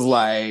 It was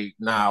like,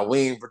 nah, we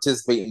ain't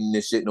participating in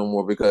this shit no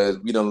more because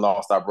we done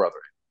lost our brother.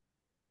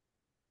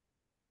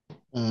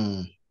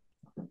 Mm,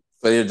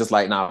 So they're just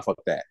like, nah, fuck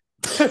that.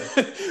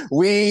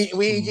 we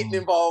ain't getting mm.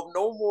 involved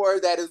no more.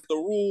 That is the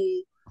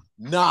rule.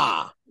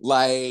 Nah,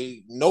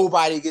 like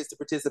nobody gets to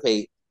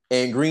participate.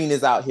 And Green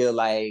is out here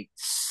like,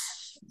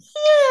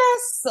 yeah.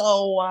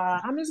 So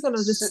I'm just gonna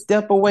just So,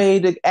 step away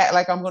to act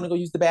like I'm gonna go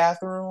use the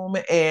bathroom,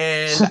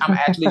 and I'm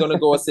actually gonna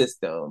go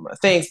assist them.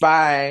 Thanks,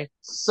 bye.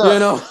 so, You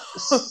know.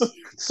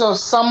 so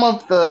some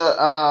of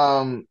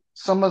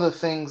the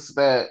things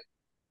that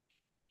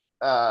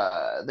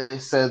they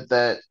said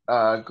that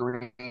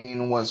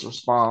Green was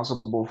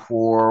responsible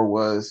for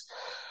was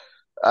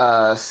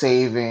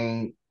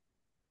saving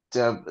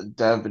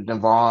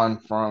Devon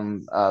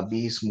from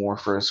Beast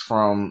Morphers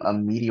from a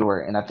meteor,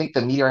 and I think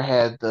the meteor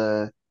had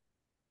the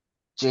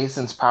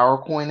Jason's power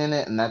coin in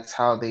it, and that's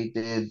how they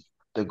did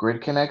the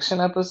grid connection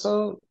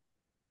episode.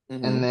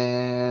 And Mm-hmm.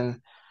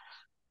 then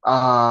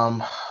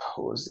what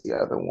was the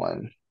other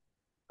one?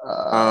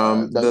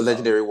 The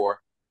Legendary War.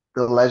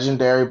 The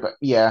legendary, but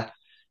yeah,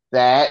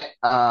 that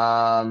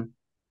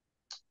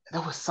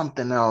there was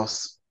something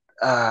else.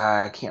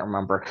 I can't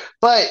remember,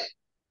 but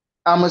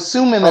I'm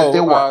assuming that Oh,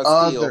 there were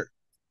Steel. other.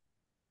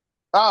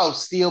 Oh,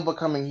 Steel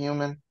becoming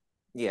human,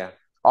 Yeah,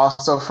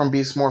 also from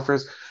Beast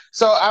Morphers.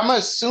 So I'm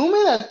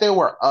assuming that there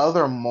were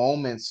other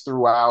moments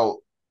throughout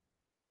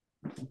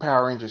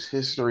Power Rangers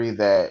history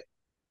that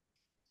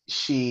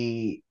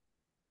she,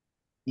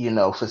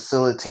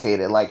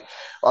 facilitated. Like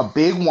a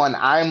big one,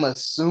 I'm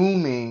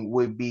assuming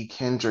would be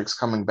Kendrick's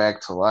coming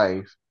back to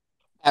life.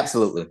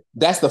 absolutely.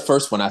 That's the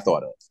first one I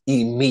thought of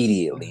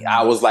immediately.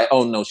 I Mhm. was like,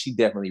 oh no, she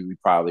definitely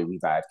would probably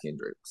revive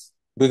Kendricks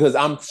because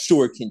I'm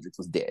sure Kendricks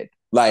was dead.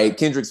 Like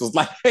Kendricks was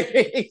like,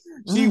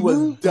 she was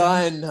Hmm. Hmm.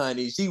 done,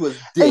 honey. She was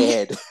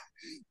And, dead.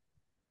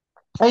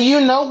 and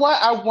you know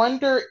what? I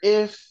wonder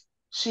if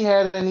she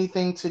had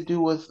anything to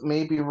do with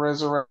maybe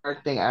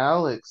resurrecting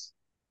Alex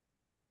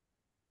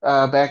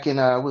back in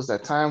was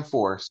that Time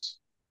Force?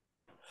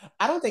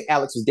 I don't think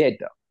Alex was dead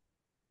though.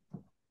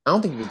 I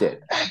don't think he was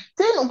dead.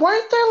 Didn't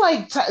weren't there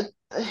like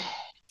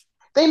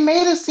they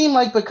made it seem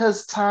like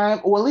because time,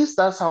 or at least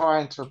that's how I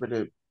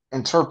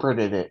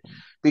interpreted it,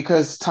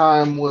 because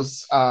time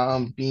was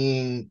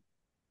being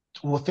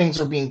well, things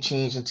were being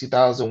changed in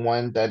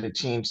 2001 that it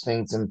changed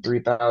things in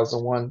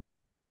 3001,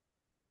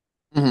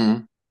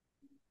 Mm-hmm.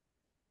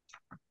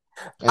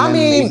 and I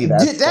then maybe mean,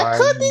 that's that why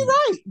could be he.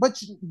 right,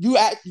 but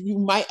you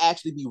might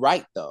actually be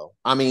right though.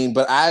 I mean,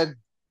 but I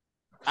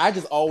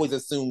just always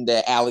assumed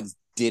that Alex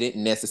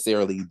didn't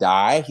necessarily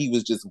die. He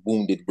was just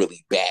wounded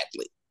really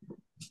badly.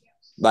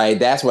 Like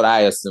that's what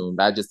I assumed.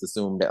 I just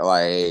assumed that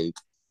like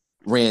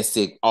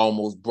Rancic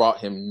almost brought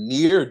him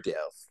near death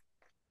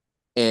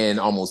and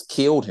almost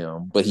killed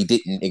him, but he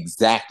didn't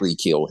exactly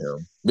kill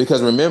him.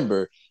 Because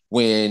remember,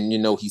 when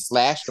he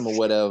slashed him or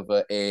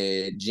whatever,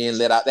 and Jen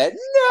let out that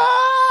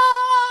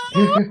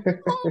no.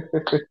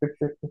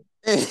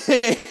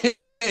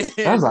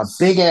 That was And a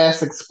big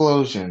ass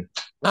explosion.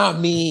 I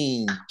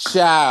mean,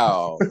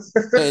 child.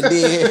 And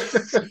then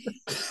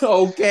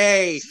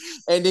okay.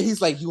 And then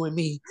he's like, you and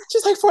me,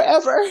 just like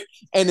forever.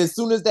 And as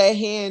soon as that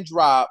hand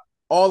dropped,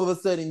 all of a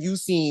sudden you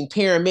seen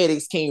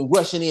paramedics came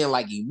rushing in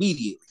like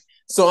immediately.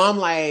 So I'm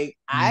like,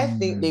 I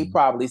think they Hmm.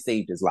 probably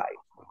saved his life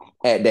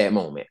at that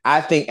moment.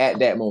 I think at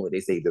that moment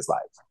they saved his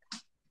life.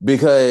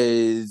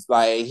 Because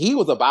like he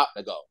was about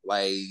to go.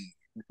 Like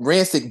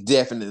Rancic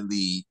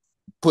definitely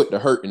put the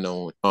hurting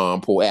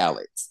on poor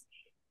Alex.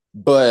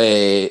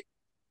 But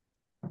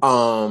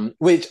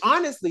which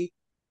honestly,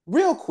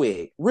 real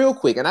quick,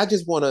 and I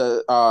just want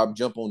to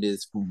jump on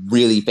this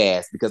really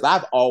fast because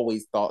I've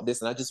always thought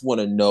this, and I just want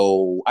to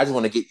know, I just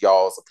want to get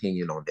y'all's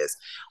opinion on this.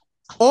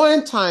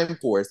 On Time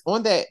Force,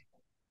 on that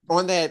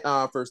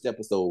first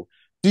episode,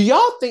 do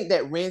y'all think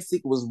that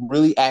Rancic was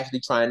really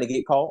actually trying to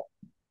get caught?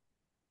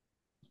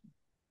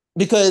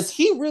 Because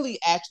he really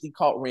actually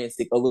caught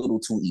Rancic a little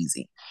too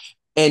easy.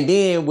 And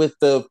then with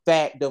the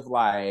fact of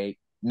like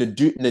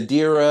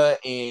Nadira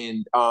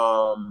and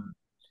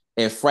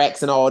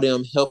Frax and all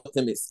them help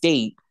them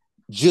escape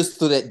just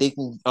so that they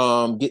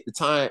can get the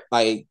time,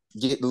 like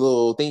get the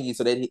little thingy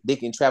so that they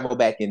can travel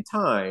back in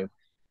time.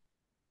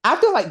 I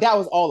feel like that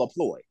was all a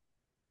ploy.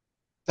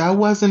 That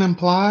wasn't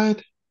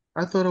implied.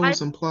 I thought it I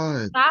was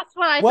implied. That's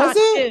what I Was thought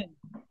it? too.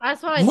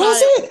 That's what I Was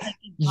thought it was it? like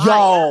implied. Yeah.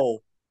 Yo,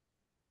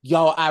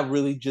 yo,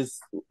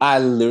 I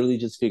literally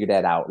just figured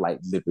that out like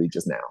literally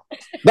just now.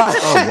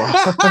 Oh wow.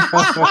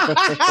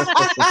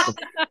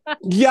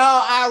 Yo,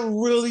 I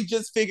really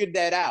just figured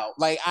that out.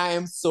 Like, I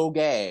am so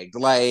gagged.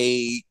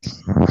 Like,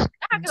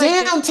 Like,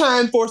 damn,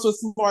 Time Force was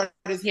smart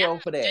as yeah, hell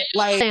for that.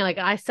 Like,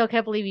 I still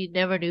can't believe you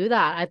never knew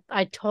that.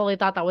 I totally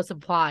thought that was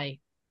implied.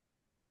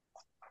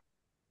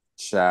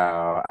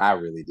 child, I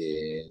really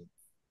did.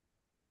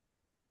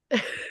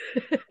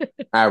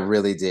 I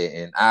really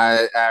didn't.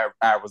 I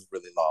was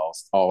really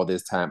lost all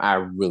this time. I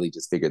really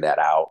just figured that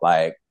out.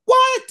 Like,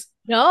 what?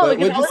 No, But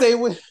because what'd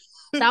you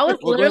say? that was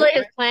Well, go literally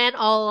ahead. his plan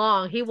all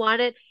along.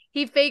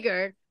 He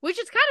figured, which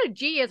is kind of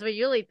genius when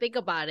you really think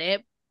about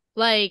it.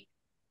 Like,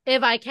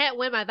 if I can't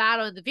win my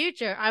battle in the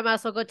future, I might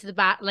as well go to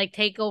the like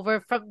take over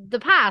from the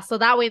past. So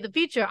that way in the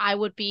future, I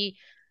would be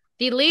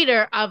the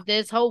leader of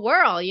this whole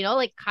world,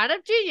 like kind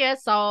of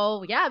genius.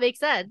 So yeah, it makes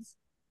sense.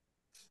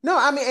 No,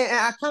 I mean, and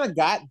I kind of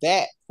got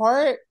that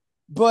part,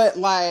 but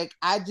like,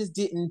 I just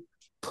didn't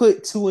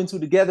put two and two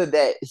together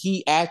that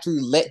he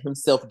actually let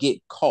himself get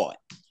caught.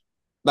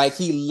 Like,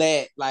 he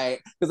let,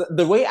 like, because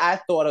the way I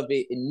thought of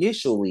it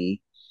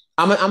initially,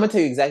 I'm gonna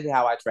tell you exactly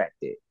how I tracked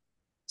it.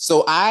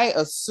 So I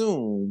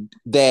assumed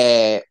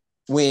that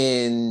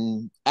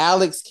when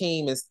Alex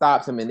came and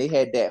stopped him, and they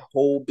had that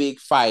whole big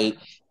fight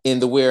in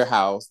the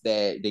warehouse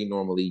that they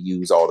normally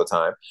use all the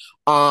time.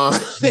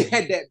 They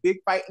had that big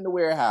fight in the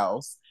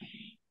warehouse.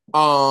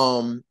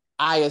 I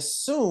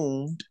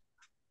assumed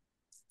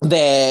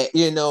that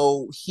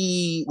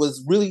he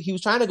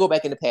was trying to go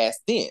back in the past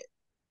then,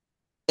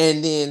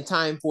 and then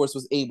Time Force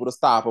was able to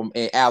stop him,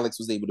 and Alex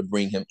was able to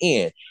bring him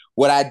in.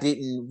 What I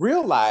didn't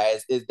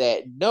realize is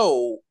that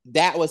no,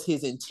 that was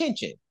his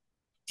intention.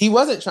 He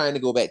wasn't trying to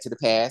go back to the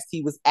past.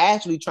 He was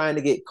actually trying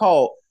to get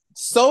caught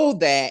so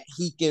that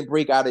he can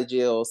break out of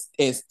jail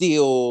and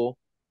steal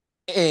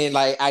and,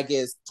 like, I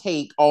guess,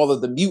 take all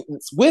of the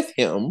mutants with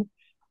him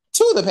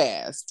to the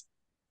past.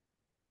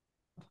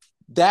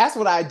 That's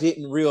what I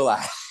didn't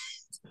realize.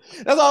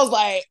 That's why I was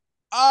like,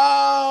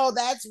 oh,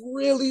 that's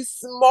really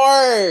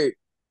smart.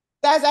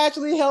 That's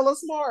actually hella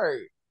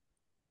smart.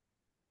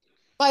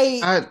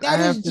 Like, I that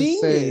have is to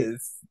say,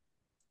 genius.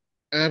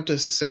 I have to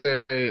say,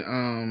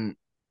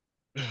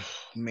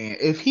 man,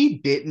 if he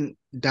didn't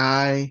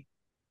die,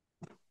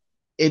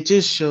 it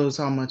just shows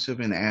how much of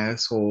an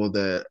asshole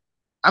that.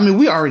 I mean,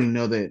 we already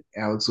know that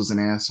Alex was an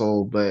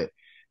asshole, but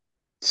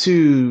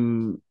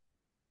to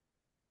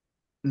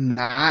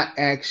not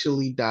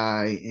actually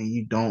die and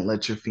you don't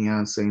let your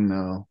fiance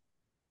know,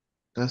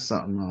 that's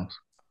something else.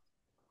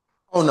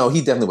 Oh no, he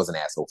definitely was an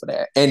asshole for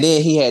that. And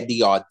then he had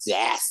the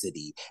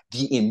audacity,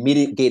 the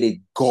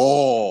mitigated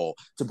gall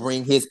to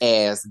bring his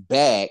ass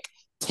back,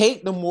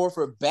 take the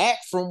morpher back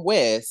from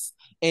West,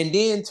 and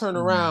then turn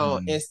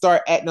around Mhm. and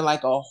start acting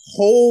like a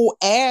whole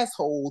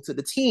asshole to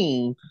the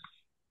team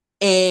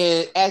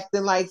and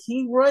acting like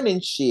he running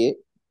shit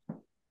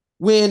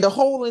when the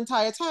whole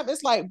entire time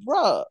it's like,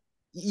 bruh,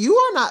 you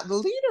are not the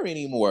leader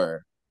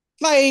anymore.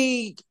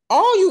 Like,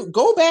 all you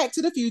go back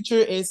to the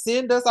future and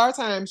send us our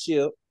time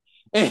ship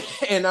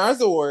and our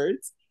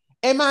Zords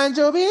and mind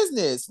your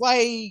business.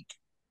 Like,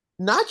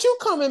 not you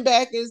coming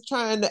back and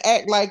trying to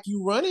act like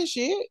you running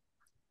shit.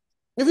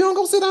 If you don't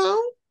go sit down,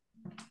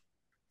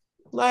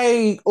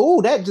 like,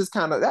 oh,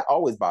 that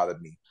always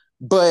bothered me.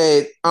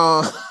 But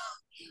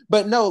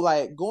but no,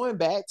 like, going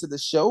back to the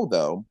show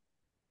though,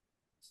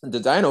 the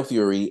Dino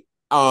Fury,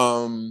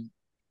 I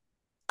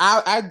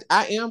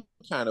am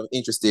kind of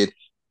interested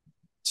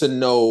to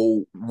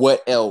know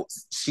what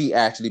else she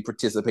actually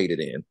participated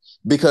in,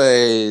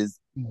 because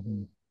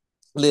Mhm.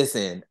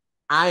 listen,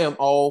 I am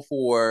all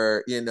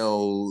for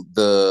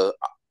the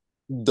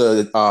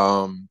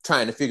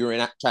trying to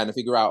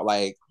figure out,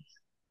 like,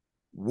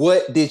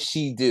 what did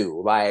she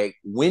do, like,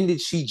 when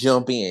did she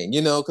jump in,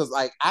 because,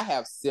 like, I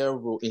have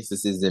several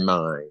instances in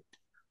mind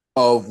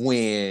of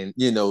when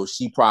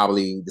she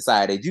probably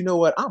decided, you know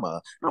what, I'm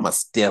a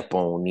step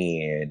on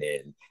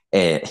in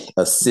and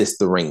assist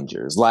the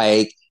Rangers.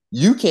 Like,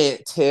 you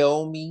can't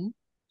tell me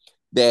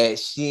that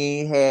she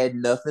ain't had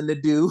nothing to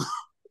do.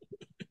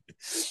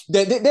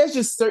 There's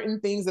just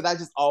certain things that I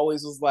just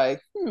always was like,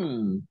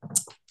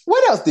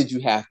 what else did you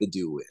have to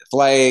do with?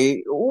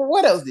 Like,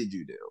 what else did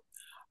you do?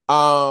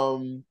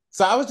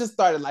 So I was just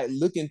started, like,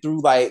 looking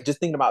through, like,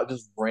 just thinking about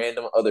just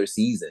random other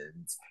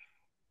seasons,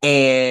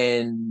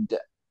 and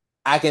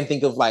I can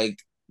think of, like,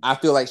 I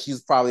feel like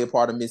she's probably a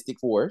part of Mystic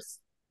Force,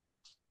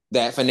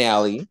 that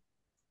finale.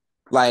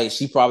 Like,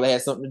 she probably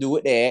had something to do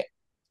with that.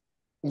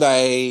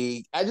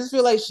 Like, I just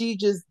feel like she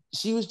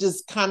was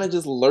just kind of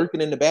just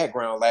lurking in the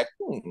background, like,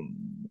 hmm,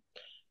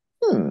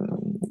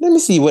 let me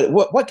see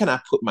what can I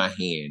put my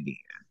hand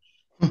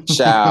in,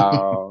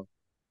 child.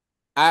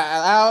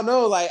 I don't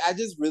know. Like, I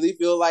just really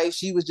feel like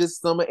she was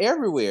just somewhere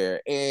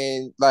everywhere,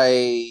 and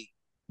like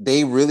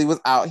they really was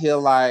out here,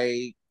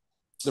 like,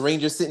 The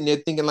Rangers sitting there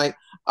thinking like,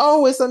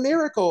 oh, it's a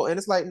miracle. And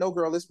it's like, no,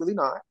 girl, it's really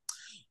not.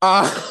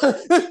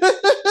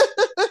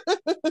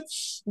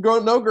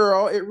 Girl, no,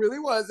 girl, it really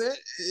wasn't.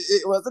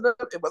 It wasn't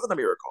a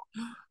miracle.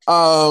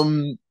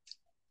 Um,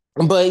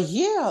 but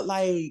yeah,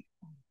 like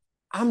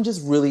I'm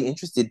just really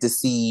interested to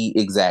see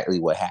exactly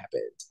what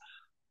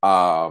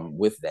happened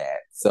with that.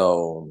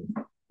 So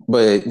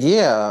but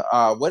yeah,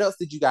 what else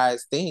did you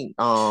guys think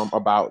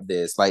about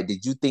this? Like,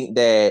 did you think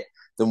that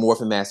the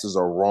Morphin Masters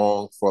are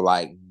wrong for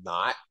like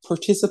not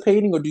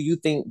participating, or do you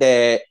think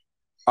that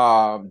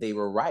they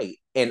were right?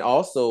 And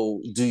also,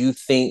 do you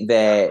think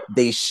that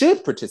they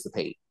should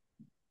participate,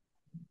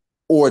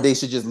 or they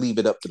should just leave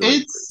it up to the It's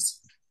Rangers?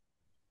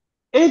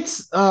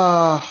 it's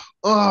uh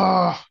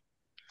I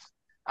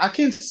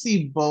can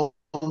see both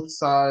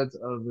sides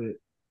of it.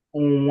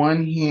 On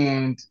one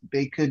hand,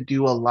 they could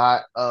do a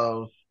lot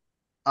of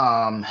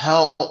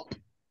help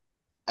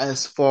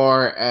as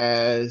far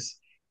as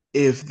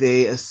if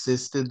they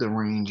assisted the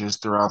Rangers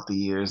throughout the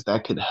years,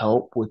 that could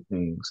help with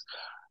things.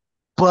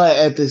 But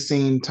at the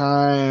same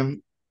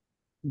time,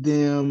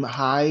 them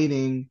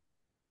hiding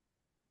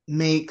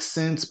makes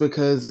sense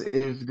because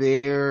if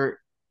they're,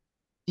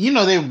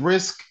 they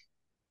risk,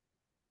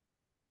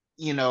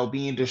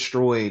 being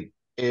destroyed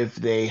if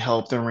they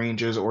help the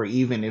Rangers or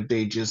even if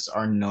they just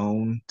are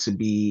known to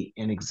be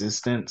in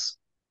existence.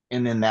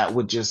 And then that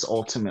would just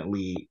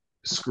ultimately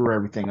screw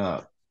everything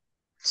up.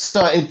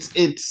 So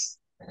it's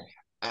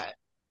I-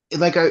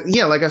 like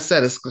I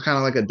said, it's kind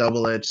of like a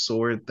double-edged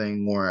sword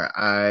thing where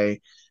I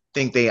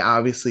think they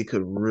obviously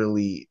could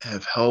really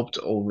have helped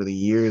over the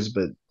years,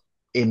 but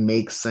it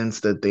makes sense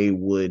that they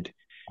would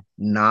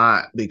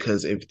not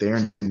because if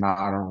they're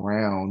not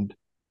around,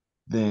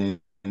 then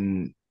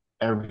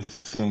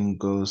everything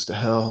goes to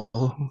hell.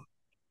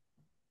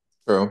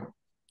 True.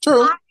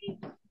 True.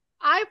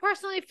 I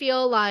personally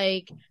feel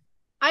like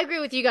I agree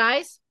with you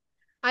guys.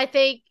 I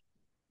think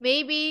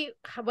maybe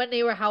when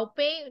they were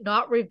helping,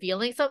 not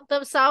revealing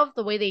themselves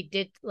the way they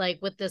did, like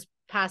with this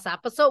past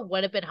episode,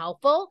 would have been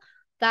helpful.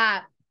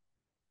 That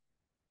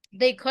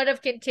they could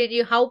have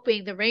continued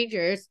helping the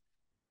Rangers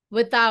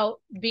without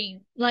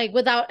being like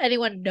without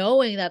anyone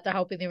knowing that they're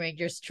helping the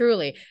Rangers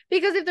truly.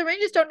 Because if the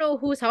Rangers don't know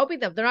who's helping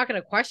them, they're not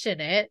going to question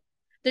it.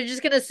 They're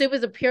just going to assume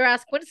it's a pure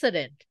ass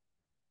coincidence.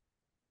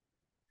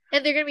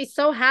 And they're going to be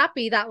so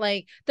happy that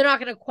like they're not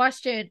going to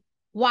question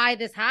why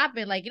this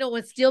happened. Like,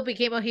 when Steel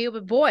became a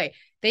human boy,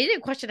 they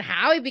didn't question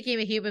how he became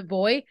a human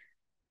boy.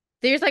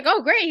 They're just like,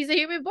 oh, great, he's a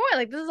human boy.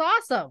 Like, this is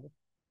awesome.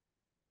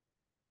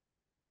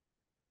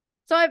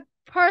 So I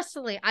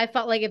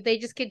felt like if they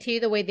just continue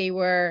the way they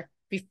were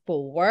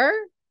before,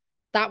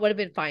 that would have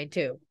been fine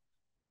too.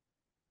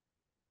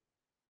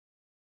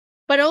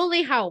 But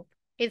only help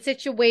in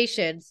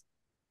situations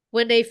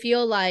when they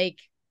feel like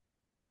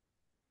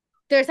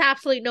there's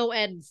absolutely no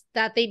ends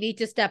that they need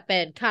to step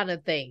in, kind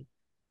of thing.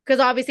 Because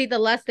obviously, the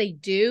less they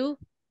do,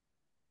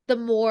 the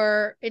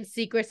more in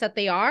secrets that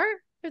they are,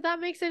 if that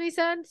makes any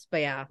sense.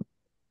 But yeah.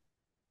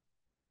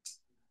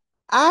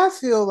 I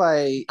feel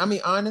like, I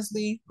mean,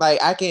 honestly,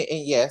 like I can,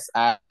 and yes,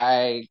 like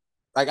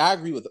I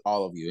agree with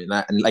all of you,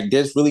 and like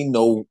there's really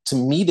no, to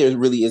me, there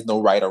really is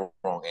no right or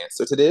wrong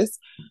answer to this,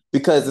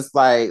 because it's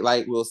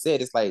like Will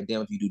said, it's like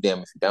damn if you do, damn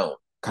if you don't,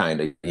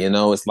 kind of,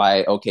 it's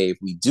like okay, if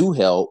we do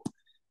help,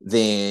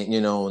 then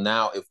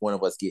now if one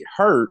of us get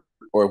hurt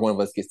or if one of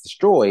us gets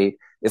destroyed,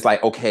 it's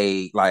like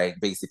okay, like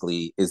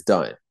basically it's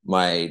done.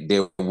 Like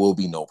there will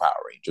be no Power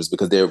Rangers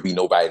because there will be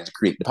nobody to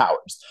create the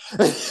powers.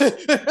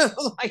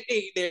 Like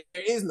hey, there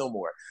is no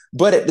more.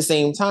 But at the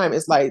same time,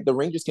 it's like the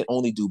Rangers can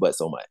only do but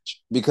so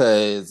much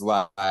because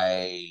like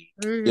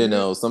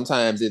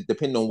sometimes it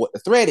depending on what the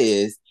threat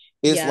is,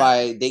 it's Yeah.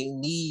 like they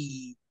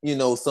need They,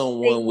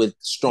 someone with yeah.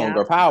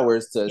 stronger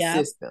powers to Yeah.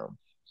 assist them.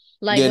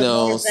 Like You with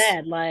Laura know,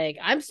 said, like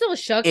I'm still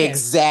shook here. I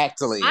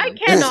exactly.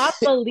 cannot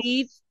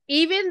believe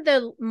even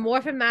the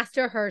Morphin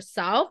Master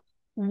herself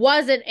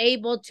wasn't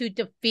able to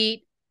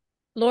defeat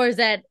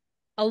Lorzed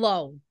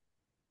alone.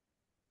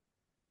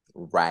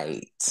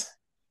 Right.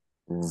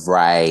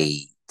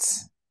 Right.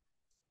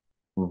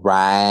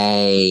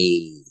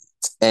 Right.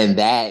 And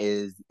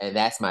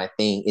that's my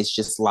thing. It's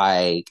just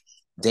like,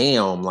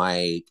 damn,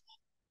 like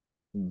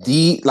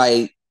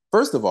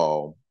first of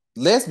all,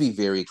 let's be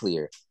very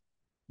clear.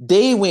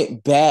 They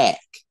went back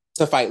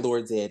to fight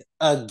Lord Zed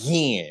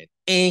again.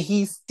 And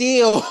he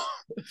still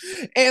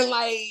and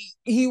like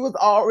he was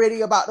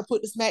already about to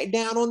put the smack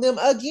down on them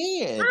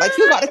again. Like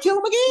he was about to kill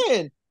him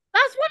again.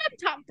 That's what I'm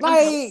telling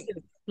Like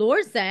you.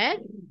 Lorzed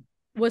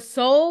was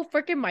so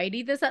freaking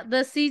mighty this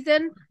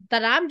season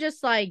that I'm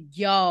just like,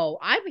 yo,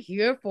 I'm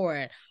here for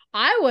it.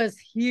 I was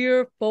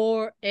here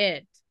for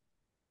it.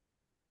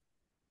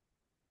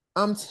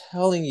 I'm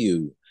telling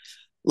you,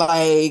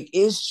 like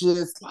it's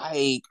just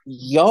like,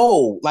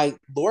 yo, like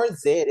Lord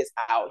Zed is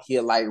out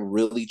here like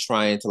really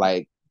trying to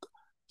like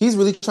he's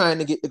really trying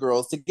to get the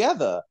girls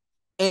together.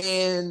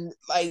 And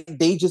like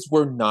they just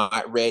were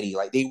not ready.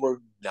 Like they were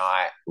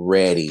not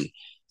ready.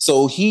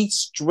 So he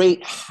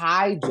straight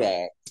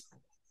hijacked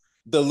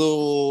the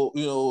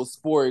little,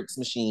 sports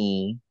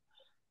machine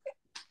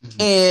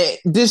and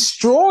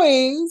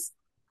destroys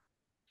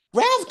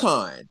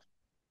Ravcon.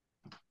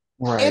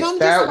 And Right. I'm just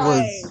That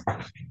like, was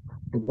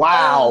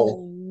wow.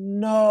 oh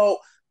no,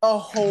 a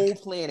whole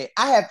planet.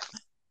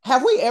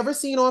 Have we ever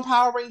seen on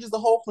Power Rangers the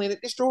whole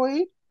planet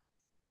destroyed?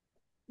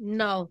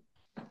 No.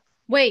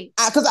 Wait.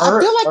 Because I feel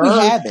Earth, like we Earth,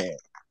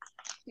 haven't.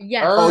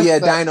 Yes. Oh Earth yeah,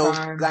 that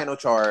time. Dino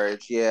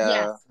Charge. Yeah,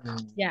 Yes.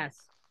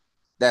 Yes.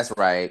 that's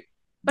right.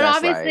 But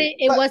That's right. obviously,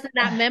 it But wasn't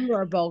that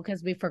memorable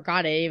because we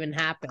forgot it even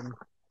happened.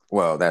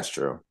 Well, that's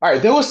true. all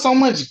right, there was so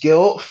much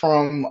guilt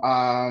from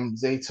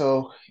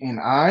Zato and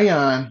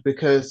Ion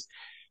because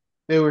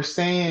they were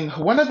saying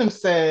one of them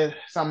said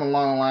something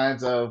along the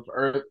lines of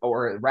Earth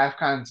or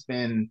Rafcon's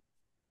been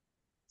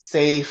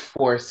safe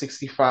for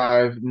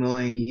 65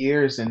 million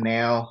years and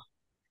now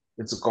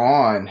it's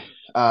gone.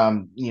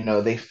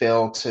 They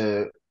failed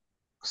to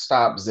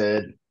stop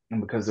Zed,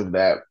 and because of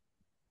that,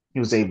 he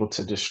was able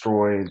to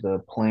destroy the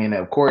planet.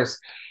 Of course,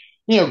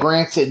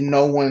 granted,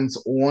 no one's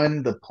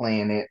on the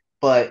planet,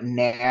 but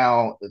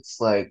now it's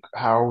like,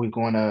 how are we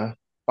going to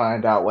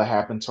find out what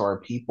happened to our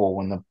people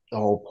when the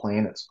whole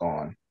planet's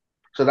gone?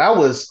 So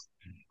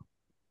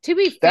To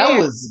be that fair,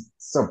 was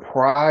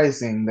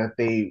surprising that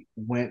they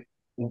went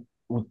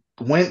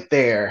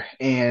there,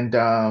 and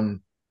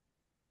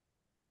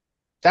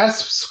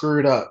that's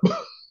screwed up.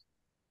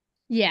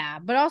 yeah,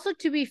 but also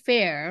to be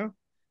fair,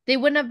 they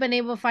wouldn't have been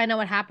able to find out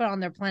what happened on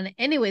their planet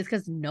anyways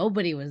because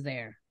nobody was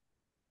there.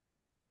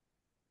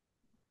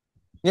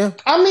 Yeah,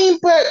 I mean,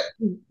 but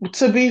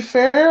to be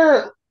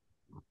fair,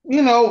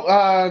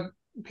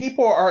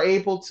 people are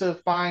able to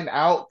find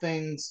out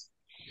things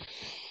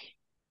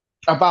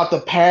about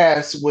the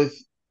past with,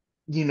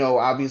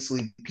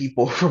 obviously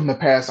people from the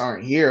past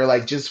aren't here,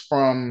 like just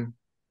from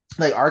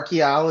like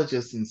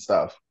archaeologists and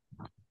stuff.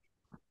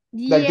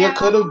 Like there Yeah,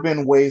 could have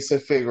been ways to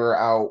figure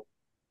out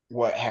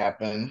what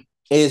happened.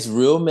 it's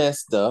real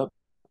messed up.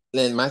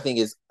 And my thing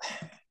is,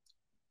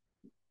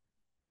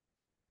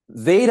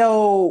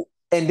 Zato,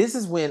 and this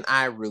is when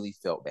I really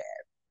felt bad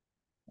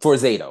for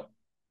Zato.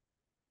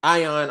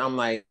 Ion, I'm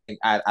like,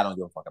 I don't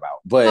give a fuck about.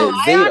 oh, But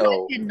I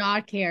honestly Zato, did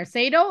not care.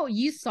 Sato,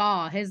 you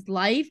saw his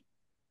life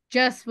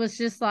just was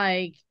just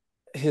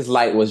his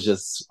light was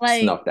just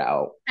like snuffed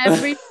out.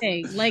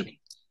 everything. Like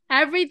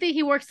everything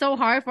he worked so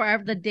hard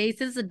for the day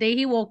since the day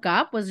he woke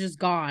up was just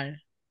gone.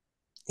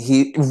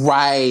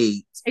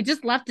 Right. It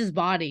just left his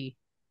body.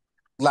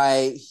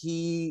 Like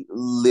he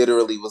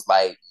literally was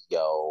like,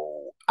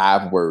 yo,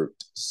 I've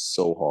worked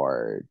so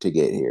hard to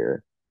get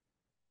here.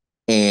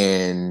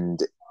 And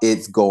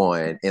it's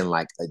gone in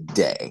like a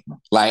day.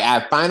 Like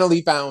I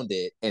finally found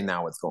it and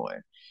now it's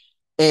gone.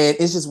 And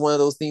it's just one of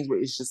those things where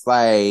it's just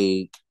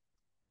like,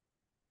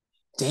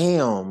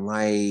 damn,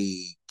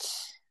 like,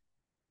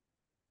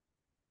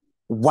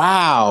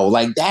 wow,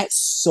 like that's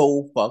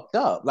so fucked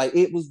up. Like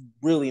it was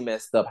really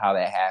messed up how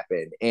that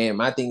happened. And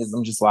my thing is,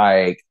 I'm just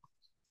like,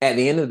 at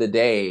the end of the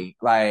day,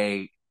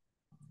 like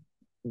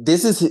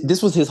this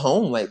was his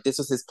home, like this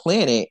was his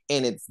planet,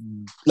 and it's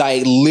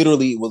like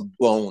literally was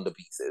blown to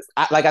pieces.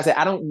 Like I said,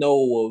 I don't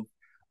know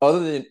of other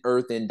than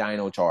Earth and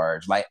Dino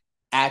Charge, like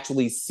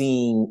actually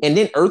seeing, and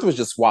then Earth was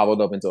just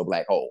swallowed up into a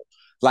black hole,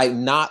 like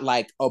not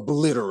like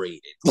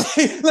obliterated, like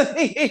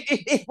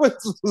it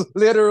was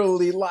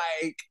literally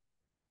like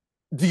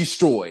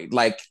destroyed,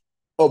 like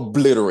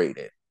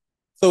obliterated.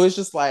 So it's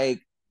just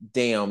like,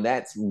 damn,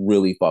 that's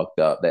really fucked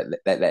up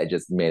that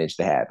just managed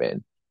to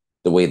happen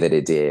the way that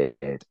it did.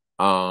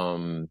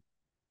 Um,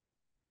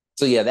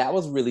 so yeah, that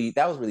was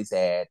really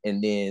sad.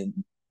 And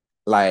then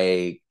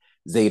like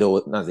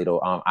Zato, not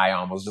Zato,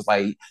 Ion was just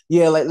like,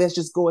 yeah, like let's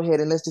just go ahead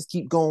and let's just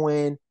keep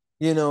going,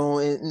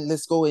 and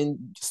let's go and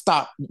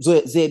stop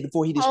Zed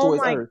before he Oh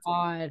destroys my Earth.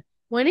 god.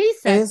 When he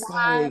And said it's that,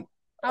 like,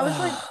 I was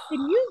like,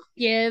 can you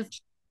give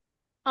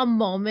a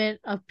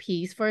moment of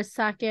peace for a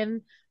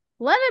second?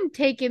 Let him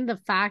take in the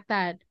fact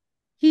that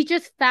he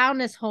just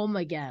found his home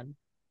again.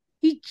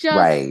 He just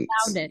right.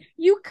 found it.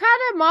 You cut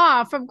him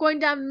off from going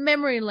down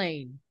memory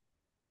lane.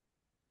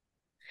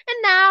 And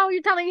now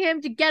you're telling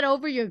him to get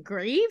over your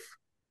grief?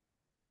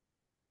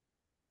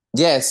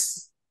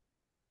 Yes.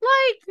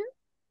 Like,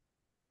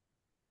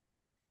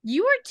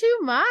 you are too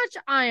much,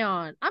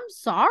 Ion. I'm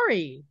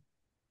sorry.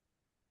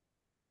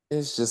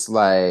 It's just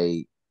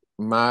like,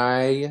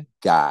 my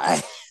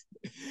guy,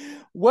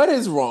 what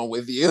is wrong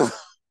with you?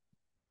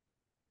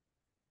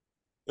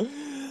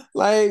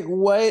 Like,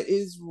 what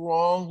is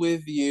wrong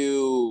with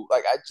you?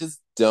 Like, I just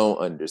don't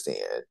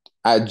understand.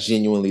 I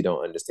genuinely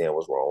don't understand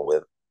what's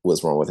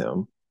wrong with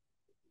him.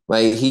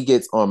 Like, he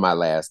gets on my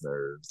last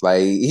nerves.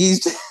 Like,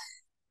 he's just,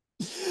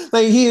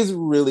 like he is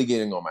really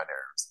getting on my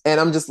nerves. And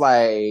I'm just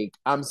like,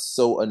 I'm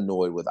so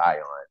annoyed with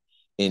Ion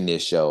in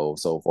this show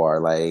so far.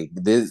 Like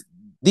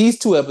these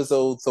two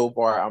episodes so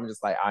far, I'm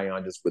just like,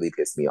 Ion just really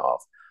pissed me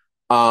off.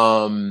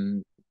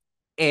 Um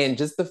and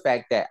just the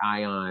fact that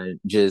Ion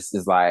just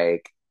is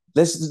like,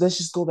 let's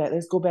just go back.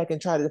 Let's go back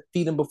and try to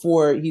defeat him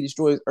before he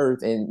destroys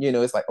Earth. And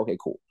it's like, okay,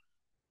 cool.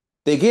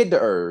 They get to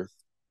Earth.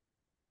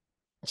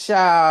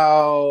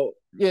 Child,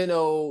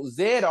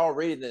 Zed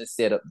already done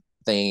set up the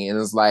thing and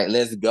it's like,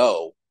 let's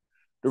go.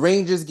 The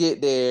Rangers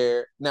get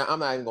there. Now, I'm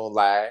not even gonna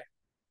lie.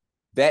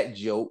 That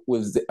joke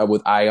was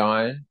with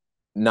Ion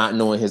not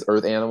knowing his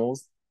Earth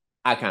animals.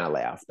 I kind of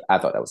laughed. I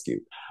thought that was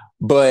cute,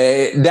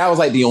 but that was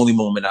like the only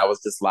moment I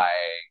was just like,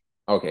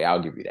 okay,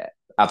 I'll give you that.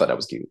 I thought that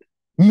was cute.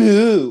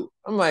 Moo.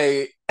 I'm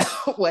like,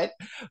 what?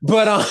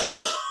 But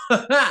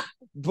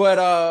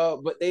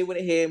but they went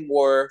ahead and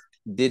more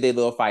did their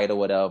little fight or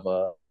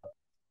whatever.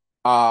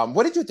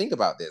 What did you think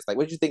about this? Like,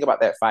 what did you think about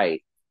that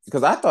fight?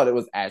 Because I thought it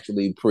was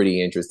actually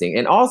pretty interesting,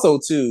 and also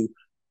too,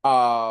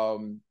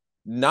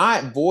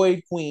 not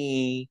Void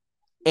Queen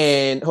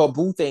and her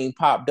boo thing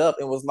popped up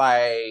and was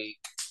like,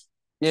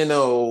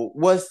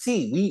 what's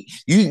tea?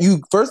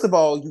 You first of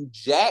all, you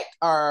jacked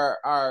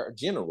our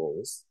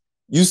generals,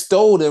 you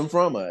stole them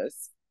from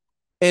us,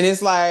 and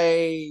it's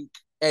like,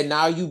 and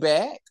now you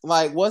back,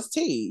 like, what's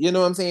tea? You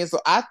know what I'm saying? So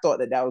I thought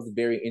that was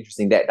very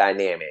interesting, that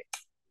dynamic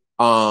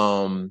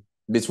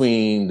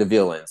between the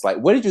villains. Like,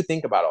 what did you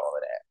think about all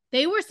of that?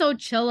 They were so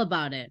chill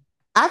about it.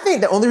 I think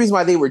the only reason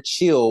why they were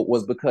chill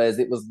was because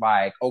it was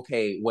like,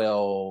 okay,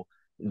 well,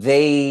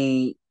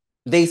 they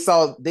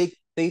saw that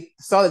they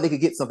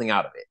could get something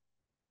out of it.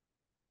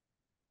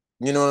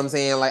 You know what I'm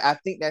saying? Like, I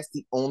think that's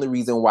the only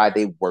reason why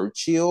they were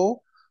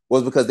chill,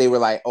 was because they were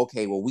like,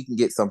 okay, well, we can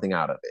get something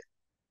out of it.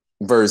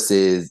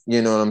 Versus,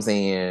 you know what I'm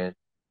saying?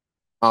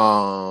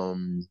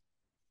 Um,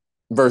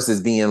 versus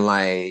being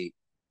like,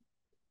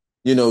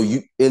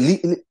 you at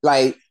least,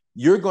 like,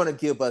 you're gonna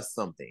give us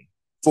something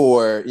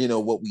for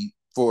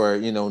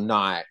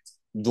not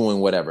doing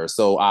whatever.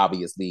 So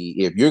obviously,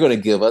 if you're gonna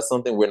give us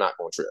something, we're not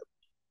gonna trip.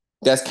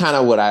 That's kind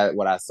of what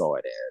I saw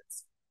it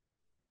as,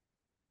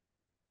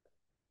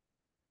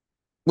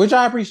 which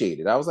I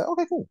appreciated. I was like,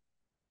 okay, cool.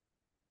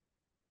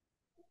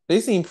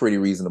 They seem pretty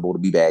reasonable to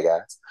be bad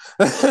guys.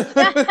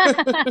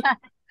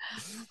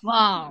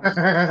 Wow.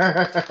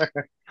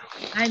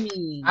 I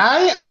mean,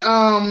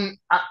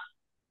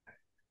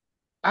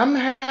 I'm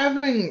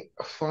having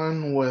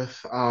fun with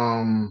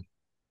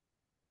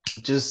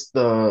just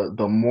the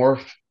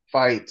morph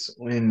fights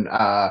when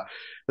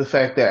the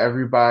fact that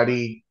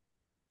everybody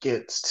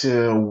gets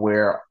to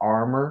wear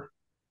armor,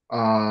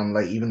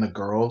 like even the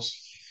girls,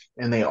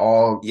 and they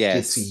all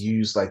get to Yes.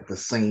 use like the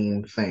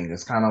same thing.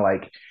 It's kind of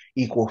like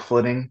equal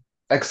footing,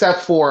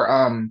 except for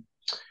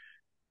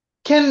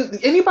can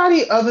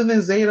anybody other than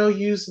Zato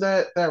use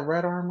that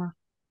red armor?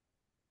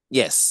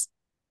 Yes.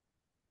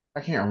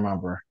 I can't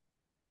remember.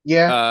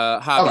 Yeah.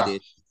 Hobby Okay.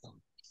 did.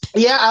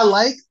 Yeah, I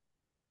like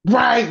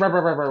right.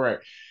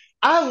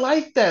 I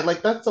like that.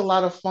 Like that's a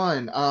lot of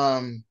fun.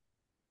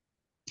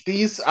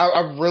 These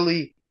I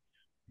really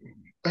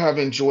have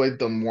enjoyed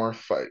the more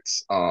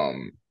fights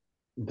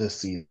this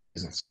season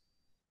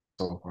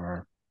so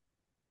far.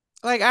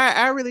 Like,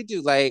 I really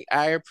do. Like,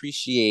 I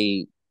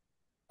appreciate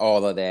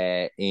all of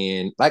that,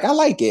 and like, I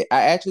like it.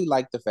 I actually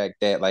like the fact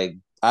that, like,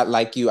 I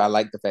like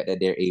the fact that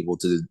they're able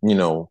to,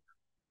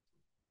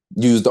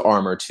 use the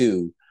armor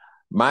too.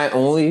 My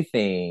only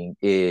thing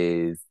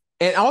is,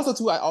 and also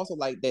too, I also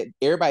like that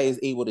everybody is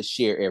able to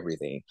share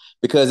everything,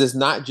 because it's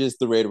not just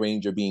the Red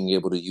Ranger being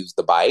able to use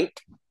the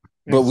bike,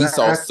 but we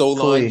saw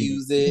Solon Exactly.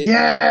 use it,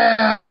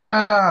 Yeah.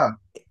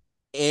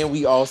 and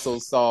we also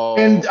saw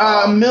And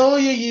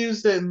Amelia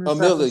used it in this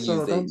Amelia use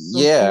episode. That it. was so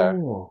Yeah.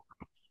 cool.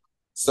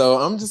 So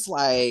I'm just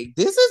like,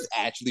 this is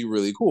actually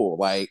really cool.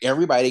 Like,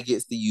 everybody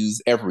gets to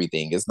use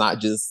everything. It's not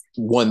just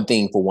one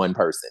thing for one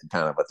person,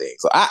 kind of a thing.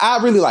 So I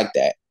really like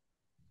that.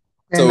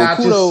 And So not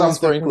just kudos for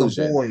something for the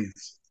inclusion.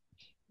 boys.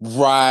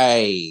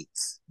 Right.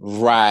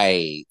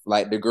 Right.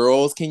 Like, the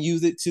girls can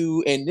use it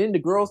too. And then the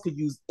girls could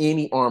use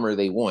any armor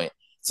they want.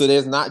 So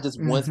there's not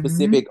just one Mm-hmm.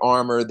 specific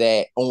armor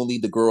that only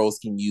the girls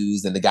can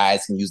use and the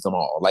guys can use them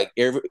all. Like,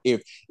 if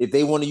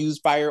they want to use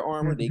fire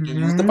armor, they can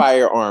use the Mm-hmm.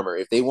 fire armor.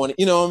 If they want to,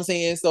 you know what I'm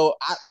saying? So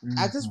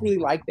I just really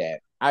Mm-hmm. like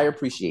that. I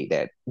appreciate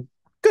that.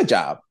 Good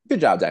job.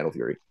 Good job, Dino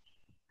Fury.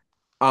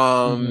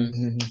 Um,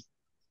 Mm-hmm.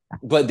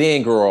 but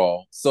then,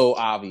 girl, so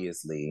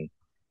obviously,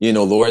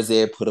 Lord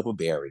Zed put up a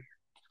barrier.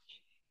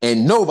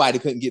 And nobody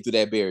couldn't get through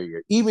that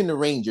barrier. Even the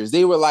Rangers,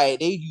 they were like,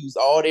 they used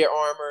all their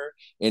armor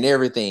and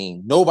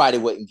everything. Nobody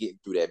wasn't getting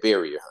through that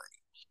barrier, honey.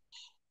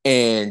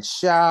 And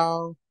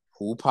Shao,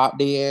 who popped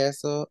their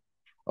ass up?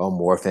 A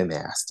Morphin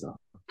Master.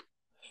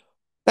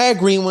 That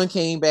green one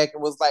came back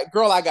and was like,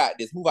 girl, I got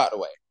this. Move out the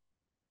way.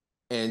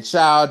 And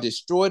Shao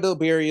destroyed the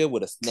barrier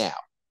with a snap.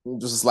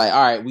 Just like,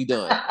 all right, we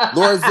done.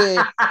 Lord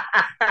Zed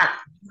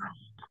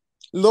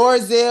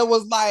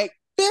was like,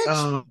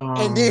 bitch.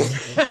 And then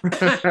Oh.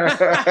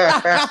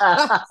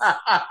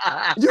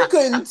 you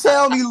couldn't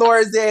tell me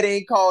Lord Zed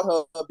ain't called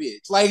her a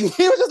bitch. Like, he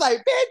was just like,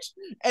 bitch.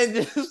 And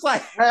just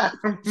like,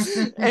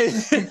 and,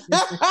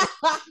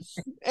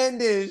 and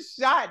then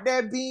shot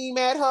that beam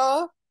at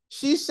her.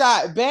 She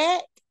shot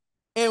back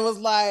and was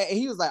like, and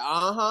he was like,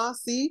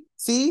 see,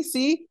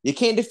 you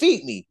can't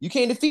defeat me. You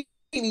can't defeat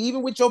me.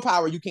 Even with your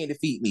power, you can't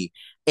defeat me.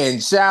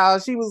 And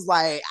child, she was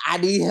like, I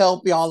need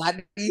help, y'all.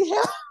 I need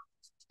help.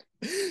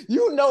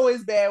 You know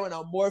it's bad when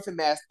a Morphin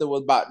Master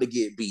was about to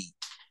get beat.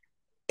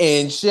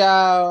 And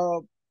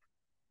child,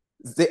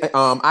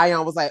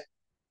 Ion was like,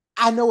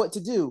 I know what to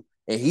do.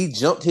 And he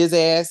jumped his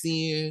ass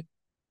in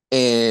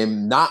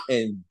and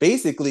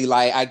basically,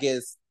 like, I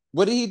guess,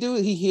 what did he do?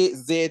 He hit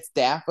Zed's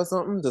staff or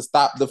something to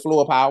stop the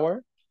flow of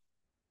power,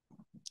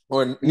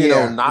 or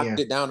Yeah, knocked yeah.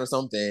 it down or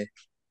something.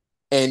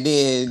 And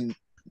then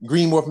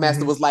Green Morph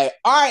Master Hmm. was like,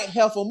 "All right,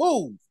 Heifer,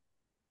 move."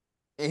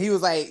 And he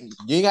was like,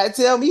 "You ain't got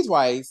to tell me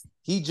twice."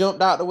 He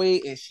jumped out the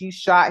way and she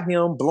shot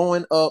him,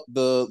 blowing up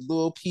the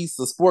little piece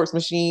of sports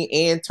machine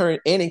and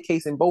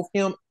encasing both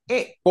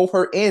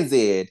her and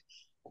Zed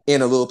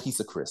in a little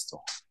piece of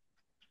crystal,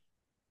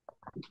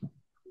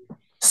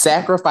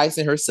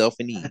 sacrificing herself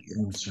in the end.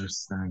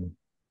 Interesting.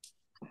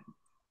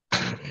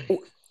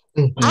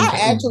 I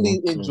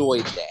actually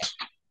enjoyed that.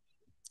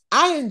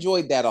 I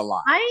enjoyed that a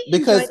lot I enjoy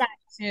because, that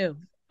too.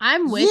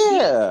 I'm with you.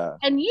 yeah,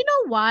 And you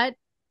know what?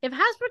 If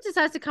Hasbro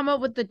decides to come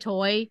up with the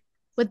toy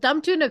with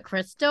them to a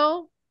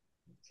crystal,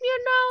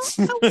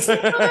 I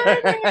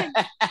wouldn't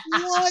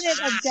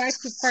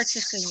object to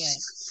purchasing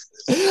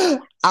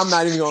it. I'm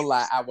not even gonna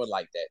lie, I would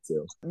like that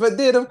too. But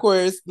then, of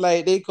course,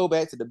 like, they go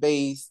back to the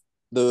base,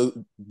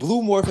 the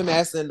blue Morphin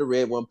Master and the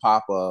red one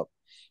pop up,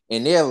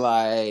 and they're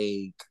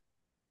like,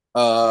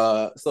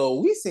 so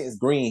we sense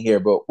Green here,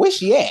 but where's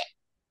she at?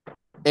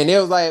 And they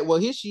was like, well,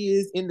 here she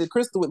is in the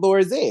crystal with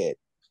Laura Zed.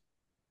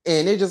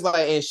 And they're just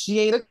like, and she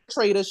ain't a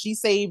traitor, she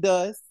saved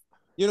us.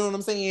 You know what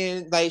I'm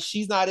saying? Like,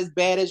 she's not as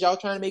bad as y'all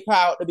trying to make her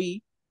out to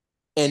be.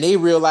 And they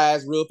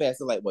realized real fast,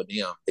 they're like, well,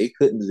 damn, they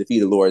couldn't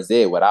defeat Lord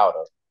Zed without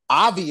her.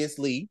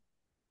 Obviously,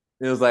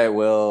 it was like,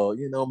 well,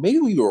 maybe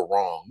we were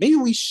wrong. Maybe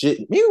we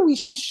should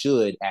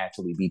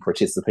actually be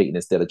participating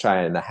instead of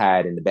trying to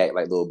hide in the back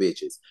like little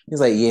bitches.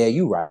 He's like, yeah,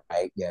 you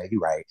right. Yeah,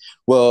 you right.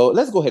 Well,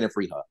 let's go ahead and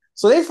free her.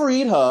 So they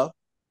freed her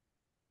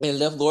and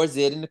left Lord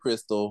Zed in the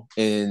crystal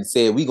and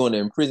said, we're going to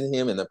imprison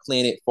him in a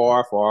planet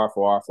far, far,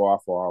 far, far,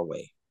 far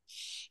away.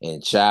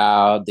 And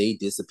child, they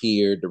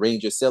disappeared. The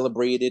Rangers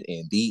celebrated,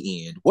 and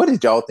the end. What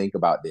did y'all think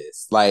about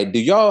this? Like,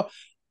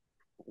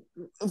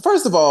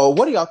 first of all,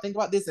 what do y'all think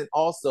about this? And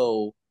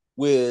also,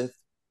 with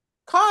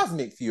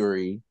Cosmic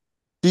Fury,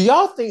 do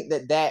y'all think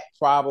that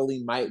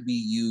probably might be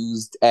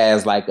used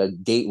as like a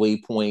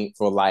gateway point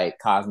for like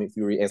Cosmic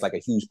Fury as like a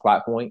huge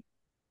plot point?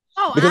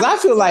 Oh, Because I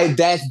feel like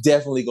that's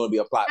definitely going to be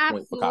a plot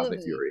point for Cosmic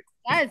absolutely. Fury.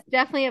 That is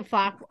definitely a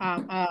flop.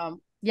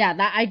 Yeah,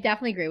 that I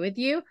definitely agree with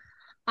you.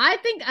 I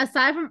think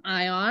aside from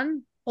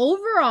Ion,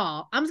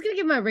 overall, I'm just gonna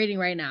give my rating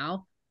right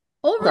now.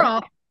 Okay.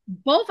 Overall,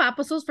 both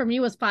episodes for me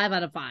was 5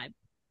 out of 5.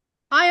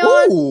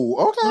 Ion, Ooh,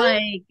 okay.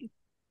 like,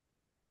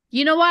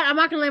 you know what? I'm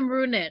not gonna let them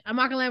ruin it. I'm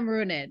not gonna let them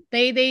ruin it.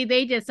 They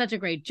did such a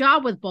great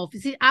job with both. You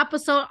see,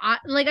 episode,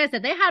 like I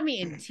said, they had me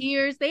in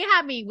tears. They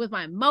had me with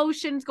my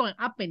emotions going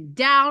up and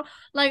down.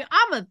 Like,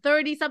 I'm a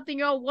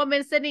 30-something-year-old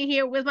woman sitting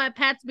here with my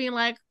pets, being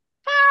like,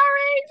 Power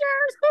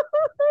Rangers,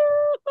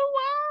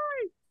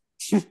 why?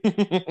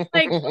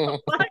 Like, what the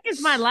fuck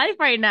is my life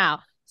right now?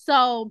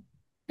 So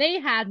they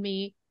had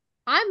me.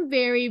 I'm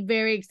very,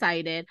 very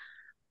excited.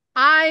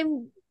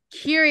 I'm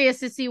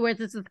curious to see where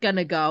this is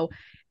gonna go.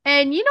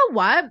 And you know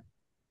what?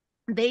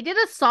 They did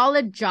a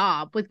solid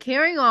job with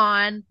carrying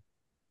on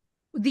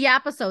the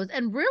episodes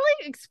and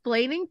really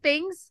explaining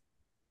things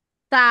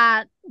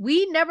that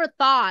we never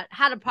thought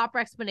had a proper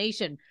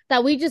explanation.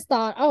 That we just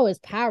thought, oh, it's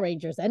Power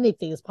Rangers,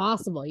 anything is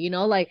possible.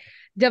 Like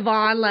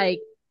Devon,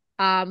 like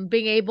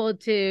being able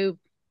to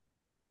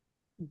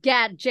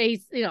get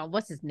Jason,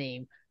 what's his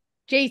name?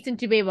 Jason,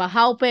 to be able to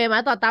help him.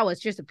 I thought that was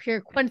just a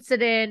pure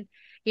coincidence.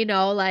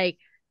 Like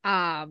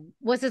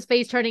what's his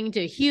face turning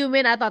into a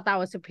human? I thought that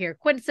was a pure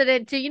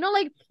coincidence too.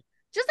 Like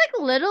just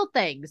like little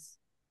things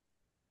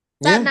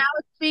that Yeah. now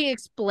it's being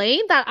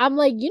explained that I'm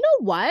like, you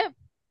know what?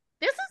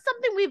 This is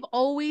something we've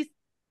always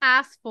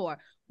asked for.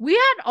 We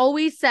had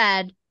always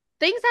said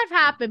things have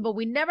happened, but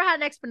we never had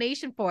an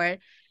explanation for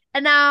it.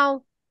 And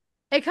now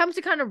it comes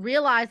to kind of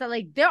realize that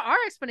like there are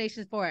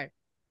explanations for it.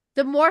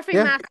 The morphing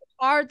Yeah. masks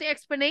are the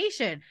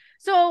explanation.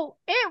 So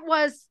it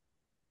was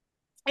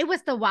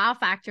the wow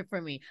factor for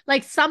me.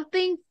 Like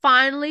something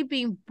finally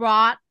being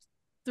brought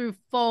through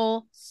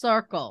full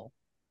circle.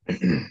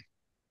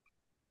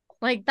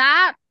 Like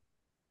that.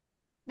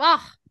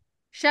 Oh,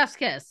 chef's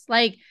kiss.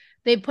 Like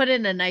they put it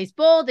in a nice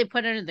bowl, they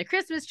put it in the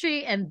Christmas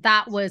tree, and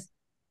that was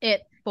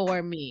it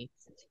for me.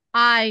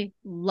 I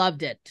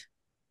loved it.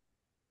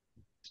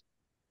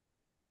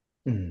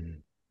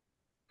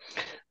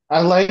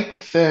 I like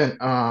that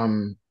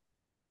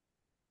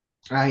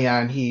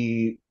Ayan,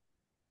 he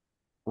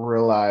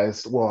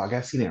realized, well, I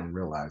guess he didn't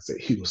realize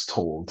it. He was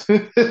told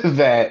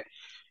that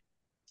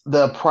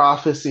the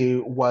prophecy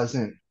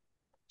wasn't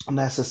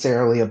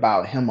necessarily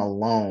about him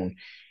alone.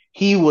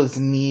 He was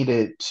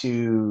needed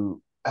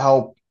to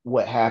help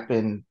what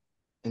happened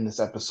in this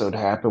episode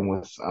happen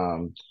with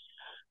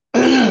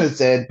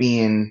Zed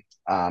being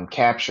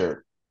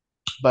captured,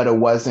 but it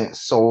wasn't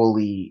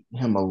solely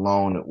him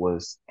alone. It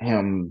was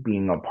him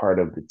being a part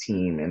of the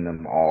team and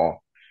them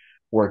all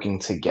working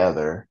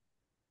together.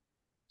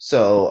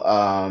 So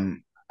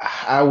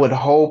I would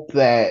hope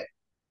that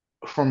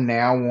from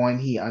now on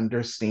he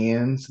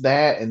understands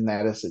that and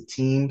that it's a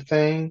team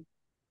thing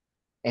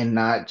and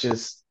not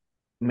just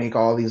make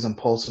all these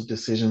impulsive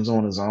decisions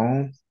on his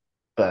own,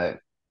 but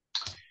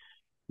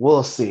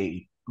we'll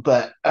see.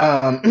 But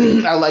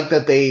I like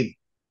that they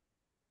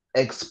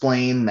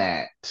explain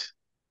that.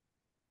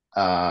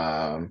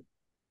 Um,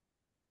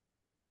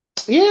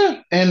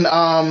 yeah, and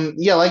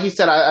yeah, like you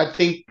said, I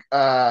think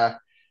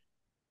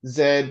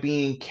Zed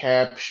being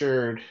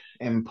captured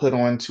and put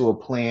onto a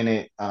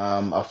planet,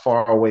 a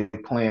faraway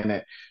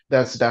planet,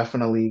 that's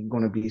definitely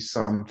going to be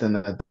something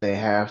that they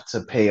have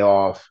to pay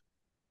off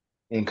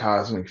in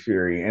Cosmic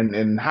Fury.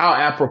 And how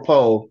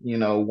apropos,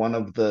 one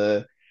of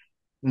the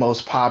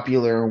most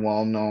popular and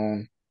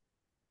well-known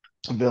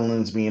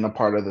villains being a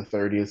part of the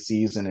 30th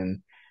season,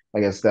 and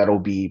I guess that'll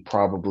be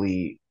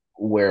probably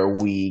where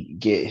we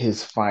get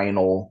his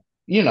final,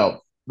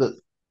 the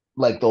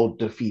like they'll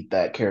defeat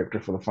that character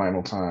for the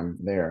final time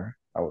there,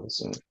 I would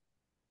assume.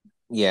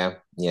 Yeah,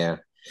 yeah.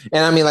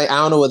 And I mean, like, I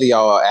don't know whether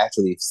y'all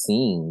actually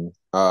seen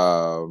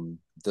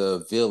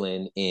the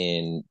villain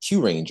in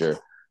Q Ranger,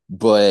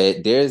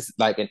 but there's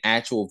like an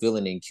actual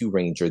villain in Q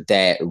Ranger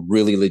that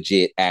really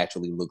legit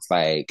actually looks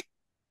like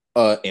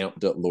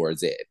amped up Lord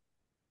Zed.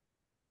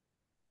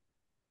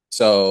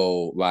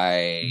 So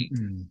like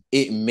Mm-mm.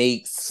 it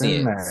makes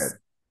Send that. sense.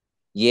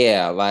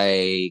 Yeah,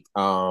 like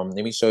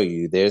let me show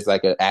you. There's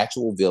like an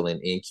actual villain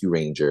in Q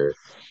Ranger.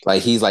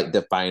 Like he's like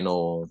the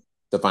final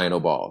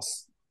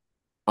boss.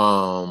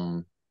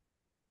 Um,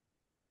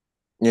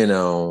 you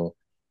know,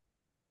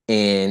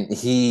 and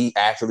he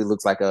actually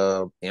looks like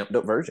a amped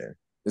up version.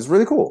 It's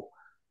really cool.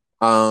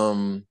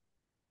 Um,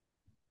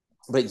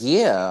 but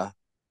yeah,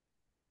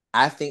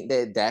 I think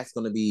that that's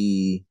going to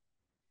be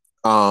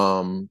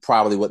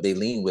probably what they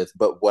lean with.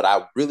 But what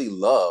I really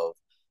love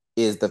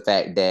is the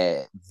fact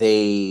that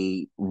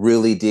they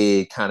really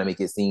did kind of make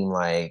it seem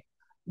like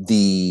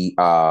the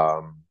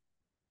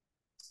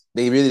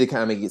they really did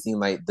kind of make it seem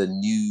like the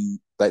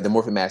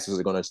Morphin Masters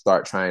are going to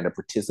start trying to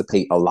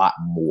participate a lot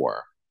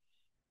more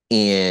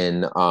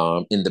in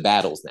the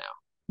battles now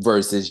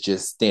versus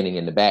just standing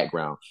in the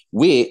background,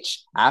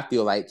 which I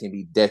feel like can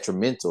be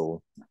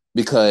detrimental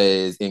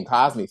because in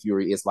Cosmic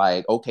Fury, it's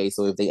like, okay,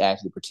 so if they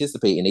actually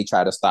participate and they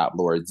try to stop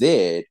Lord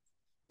Zed,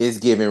 it's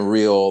giving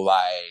real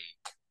like,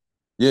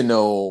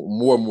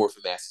 more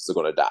Morphin Masters are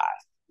gonna die.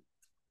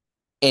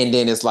 And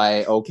then it's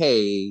like,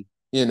 okay,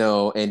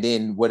 and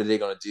then what are they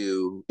gonna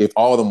do if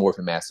all the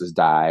Morphin Masters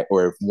die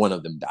or if one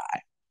of them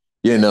die?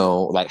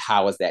 Like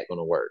how is that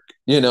gonna work?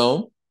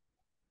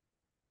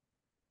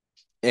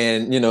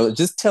 And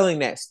just telling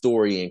that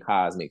story in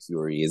Cosmic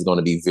Fury is going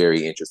to be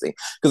very interesting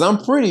because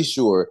I'm pretty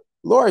sure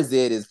Lord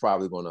Zed is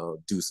probably going to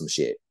do some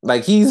shit.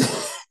 Like he's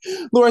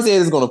Lord Zed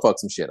is going to fuck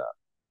some shit up,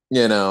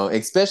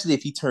 especially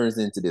if he turns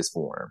into this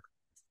form.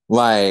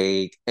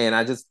 Like, and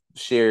I just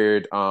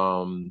shared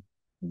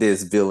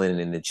this villain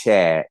in the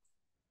chat,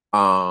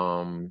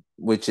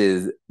 which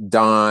is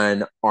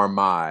Don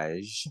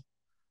Armage.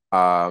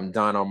 Don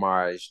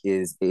Armage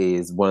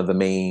is one of the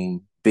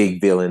main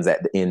big villains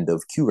at the end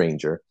of Q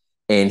Ranger,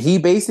 and he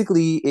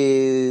basically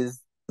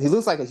he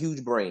looks like a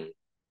huge brain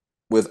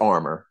with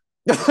armor.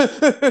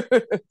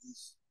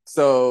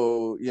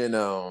 So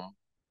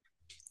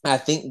I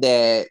think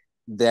that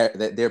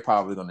they're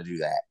probably going to do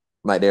that.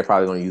 Like they're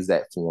probably going to use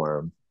that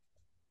form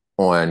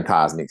on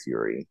Cosmic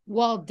Fury,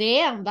 Well,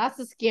 damn, that's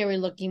a scary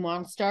looking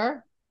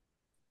monster.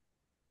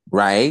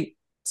 right?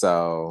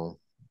 So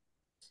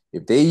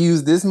if they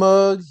use this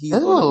mug, he's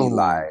going to be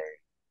like, Oh,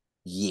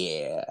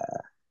 yeah.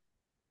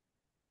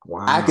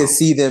 I could wow.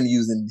 see them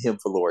using him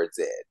for Lord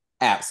Zed.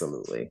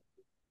 Absolutely.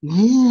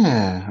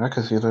 Yeah, I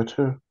can see that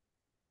too.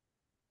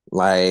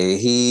 Like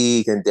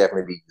he can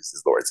definitely be used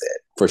as Lord Zed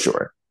for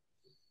sure.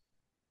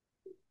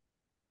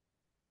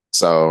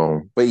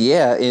 So, but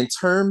yeah, in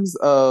terms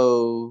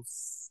of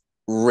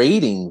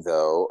rating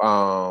though,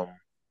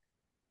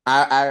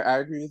 I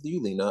agree with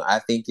you, Lena. I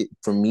think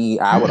for me,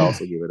 I would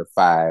also give it a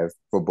 5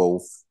 for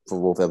both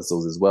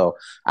episodes as well.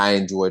 I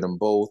enjoyed them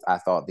both. I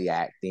thought the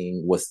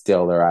acting was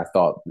stellar. I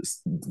thought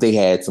they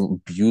had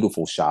some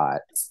beautiful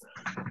shots.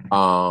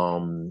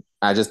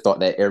 I just thought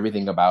that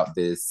everything about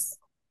these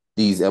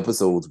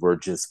episodes were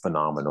just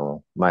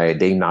phenomenal. Like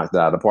they knocked it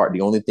out of the park.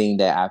 The only thing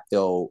that I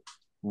felt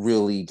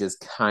really just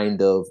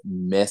kind of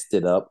messed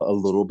it up a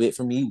little bit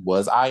for me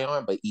was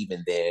Ion, but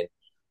even then,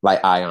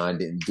 like Ion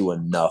didn't do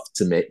enough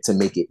to make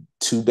it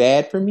too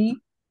bad for me.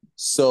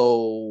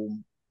 So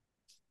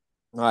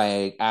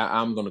like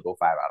I'm gonna go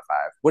 5 out of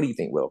 5. What do you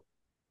think, Will?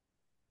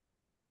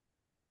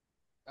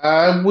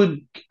 I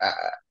would I,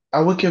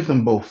 I would give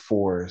them both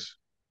fours.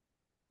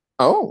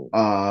 Oh,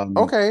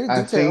 okay,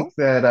 I do think tell.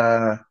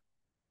 that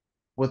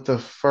with the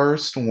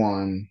first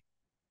one,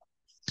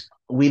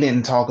 we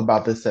didn't talk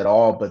about this at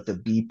all, but the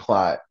B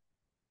plot,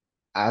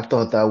 I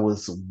thought that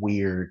was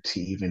weird to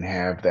even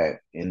have that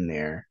in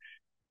there.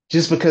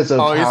 Just because of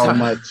Oh, you're how talking.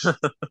 much.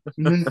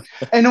 Mhm.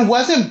 And it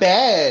wasn't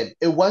bad.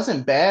 It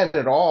wasn't bad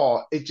at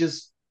all. It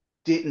just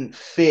didn't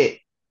fit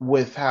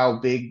with how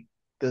big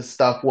the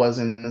stuff was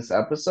in this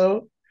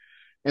episode.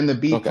 And the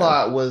B Okay.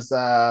 plot was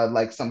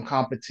like some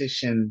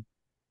competition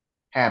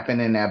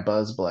happening at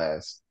Buzz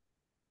Blast.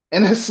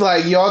 And it's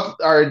like y'all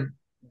are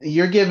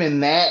you're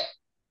giving that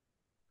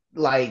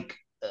like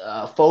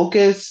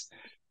focus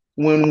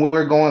when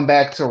we're going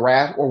back to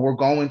Raf or we're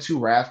going to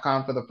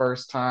Rafcon for the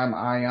first time.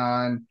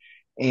 Ion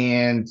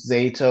and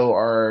Zato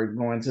are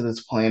going to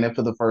this planet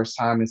for the first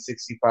time in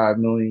 65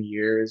 million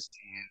years,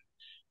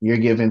 and you're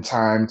giving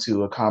time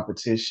to a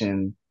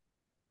competition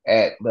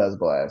at Buzz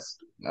Blast.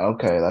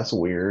 Okay, that's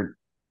weird.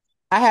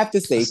 I have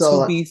to say,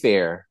 So, to be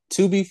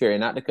fair,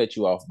 not to cut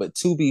you off, but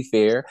to be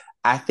fair,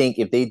 I think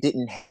if they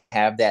didn't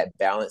have that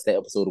balance, that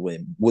episode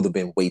would have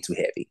been way too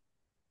heavy.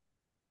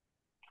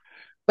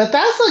 but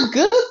that's a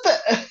good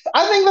thing.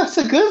 I think that's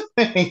a good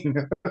thing.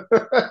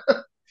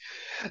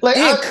 Like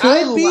It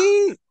could I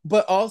be,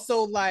 but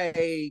also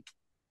like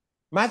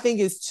my thing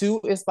is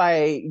too, it's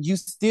like you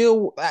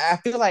still I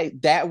feel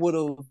like that would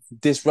have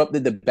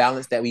disrupted the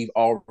balance that we've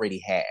already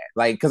had.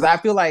 Like, because I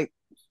feel like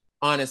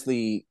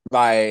honestly,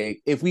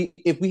 like if we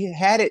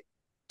had it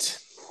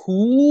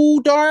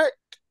too dark,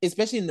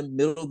 especially in the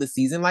middle of the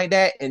season like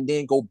that, and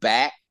then go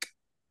back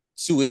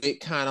to it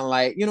kind of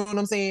like, you know what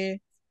I'm saying?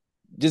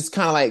 Just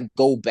kind of like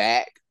go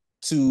back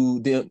to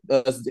the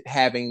us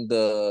having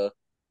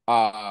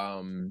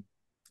um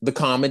the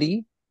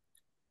comedy.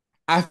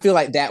 I feel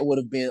like that would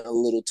have been a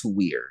little too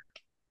weird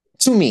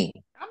to me.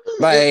 mean,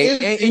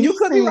 Like, if and you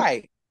could be anything,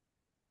 right.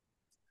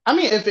 I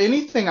mean, if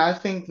anything, I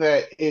think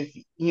that if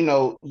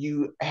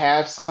you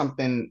have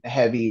something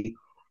heavy,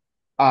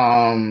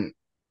 um,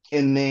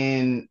 and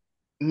then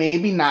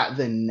maybe not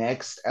the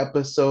next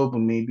episode, but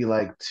maybe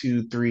like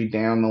two, three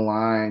down the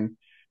line,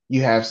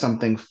 you have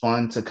something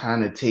fun to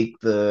kind of take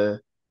the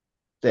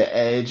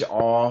edge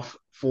off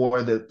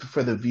for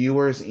the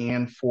viewers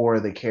and for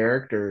the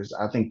characters.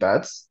 I think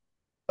that's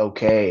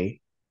okay.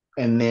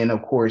 And then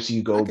of course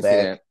you I go can see back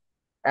that.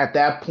 at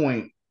that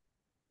point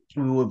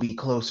we will be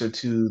closer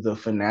to the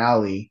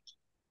finale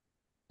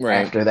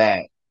Right. after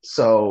that.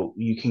 So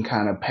you can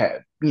kind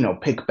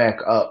of pick back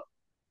up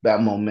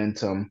that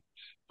momentum.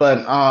 But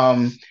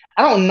I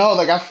don't know,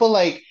 like I feel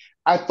like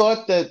I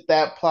thought that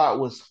that plot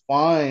was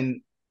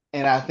fun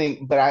and I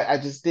think but I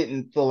just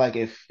didn't feel like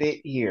it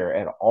fit here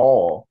at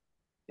all.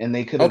 And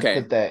they could have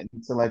Okay. put that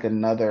into like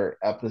another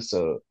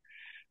episode.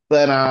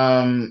 But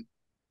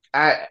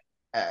I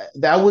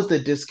that was the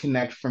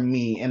disconnect for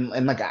me, and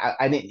like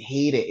I didn't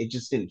hate it; it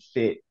just didn't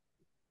fit.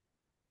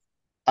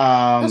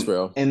 That's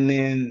real. And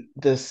then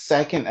the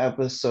second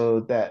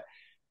episode that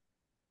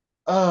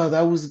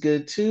was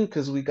good too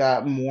because we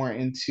got more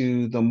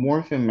into the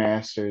Morphin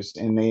Masters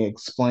and they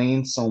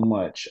explained so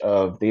much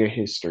of their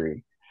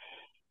history.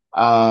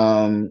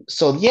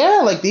 So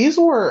yeah, like these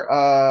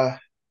are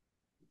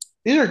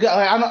good.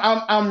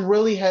 Like, I'm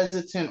really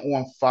hesitant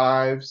on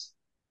fives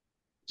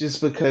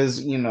just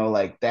because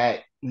like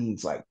that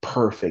means like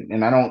perfect,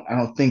 and I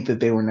don't think that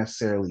they were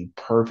necessarily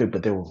perfect,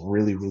 but they were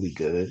really really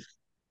good.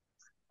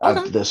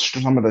 Okay. The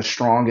Some of the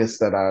strongest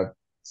that I've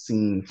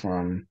seen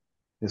from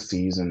the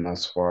season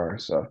thus far.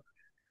 So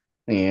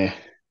yeah.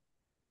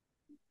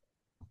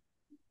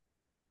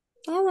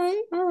 All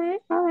right. All right.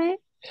 All right.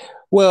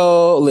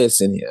 Well,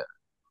 listen here.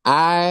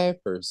 I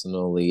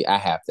personally, I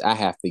have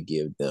to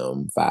give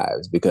them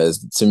fives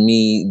because to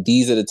me,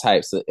 these are the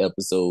types of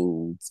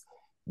episodes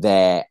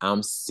that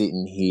I'm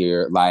sitting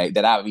here like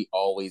that I'll be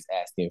always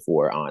asking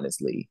for,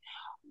 honestly.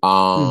 Mhm.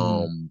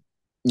 Um,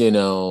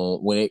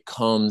 when it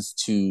comes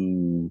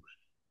to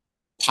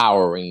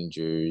Power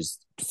Rangers,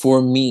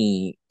 for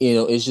me,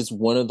 it's just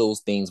one of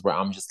those things where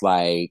I'm just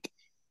like,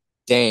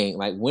 dang,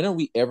 like when are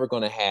we ever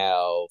gonna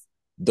have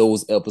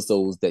those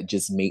episodes that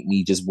just make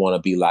me just want to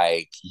be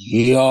like,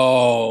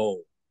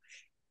 yo,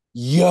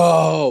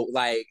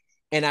 like,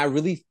 and I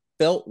really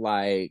felt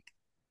like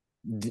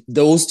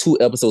those two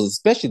episodes,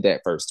 especially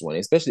that first one,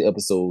 especially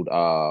episode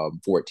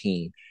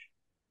 14,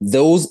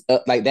 those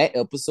like that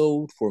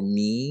episode for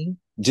me,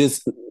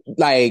 just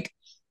like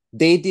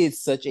they did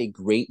such a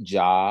great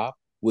job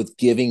with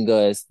giving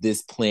us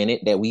this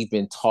planet that we've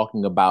been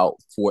talking about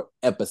for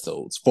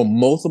episodes, for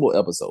multiple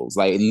episodes.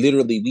 Like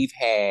literally, we've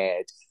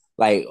had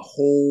like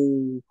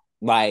whole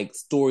like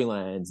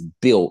storylines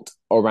built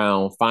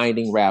around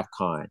finding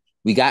Ravcon.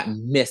 We got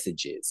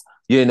messages,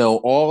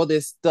 all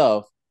this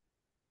stuff.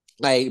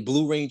 Like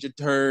Blue Ranger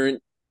turn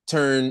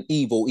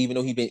evil, even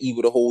though he been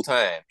evil the whole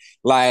time.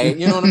 Like,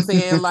 you know what I'm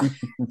saying? Like,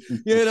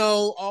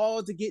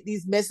 all to get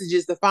these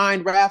messages to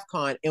find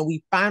Ravcon, and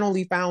we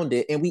finally found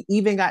it, and we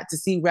even got to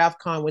see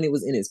Ravcon when it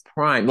was in its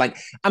prime. Like,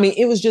 I mean,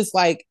 it was just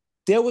like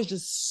there was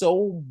just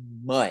so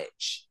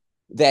much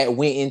that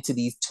went into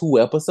these two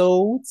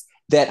episodes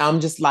that I'm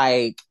just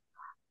like,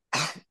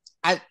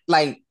 I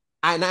like,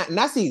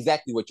 I see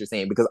exactly what you're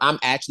saying because I'm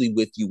actually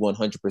with you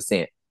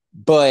 100%.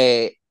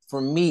 But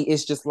for me,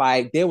 it's just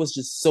like there was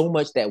just so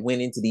much that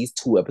went into these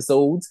two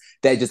episodes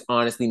that just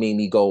honestly made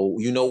me go,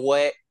 you know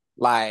what?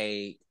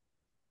 Like,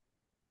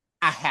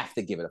 I have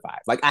to give it a five.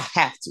 Like, I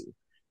have to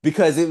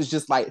because it was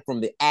just like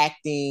from the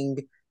acting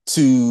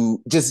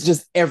to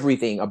just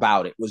everything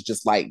about it was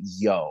just like,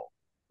 yo,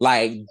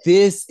 like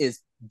this is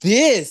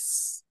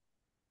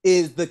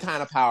the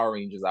kind of Power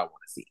Rangers I want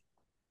to see.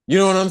 You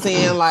know what I'm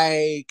saying?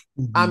 Like,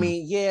 I Mhm.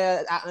 mean,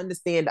 yeah, I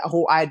understand the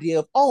whole idea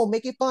of, oh,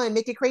 make it fun,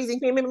 make it crazy.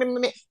 And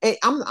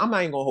I'm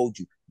not even gonna hold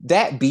you.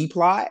 That B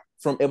plot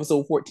from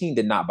episode 14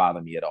 did not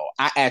bother me at all.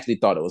 I actually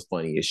thought it was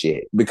funny as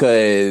shit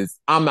because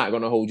I'm not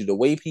gonna hold you. The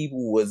way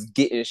people was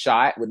getting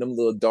shot with them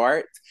little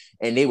darts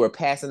and they were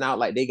passing out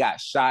like they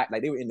got shot,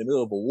 like they were in the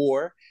middle of a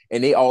war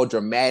and they all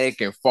dramatic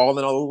and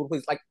falling all over the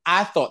place. Like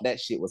I thought that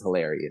shit was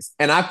hilarious.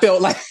 And I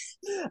felt like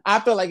I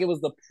felt like it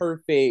was the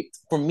perfect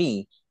for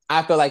me.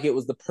 I felt like it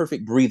was the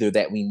perfect breather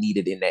that we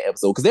needed in that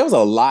episode because there was a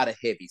lot of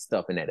heavy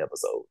stuff in that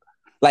episode.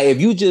 Like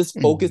if you just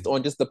focused Mhm.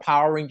 on just the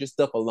Power Ranger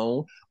stuff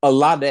alone, a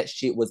lot of that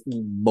shit was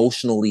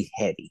emotionally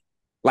heavy.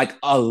 Like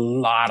a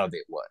lot of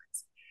it was.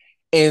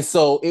 And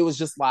so it was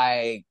just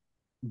like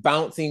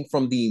bouncing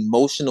from the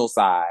emotional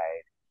side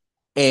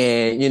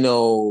and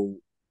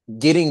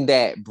getting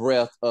that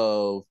breath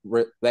of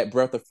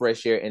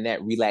fresh air and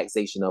that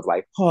relaxation of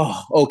like,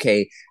 oh,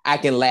 okay, I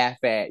can laugh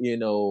at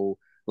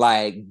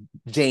like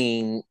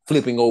Jane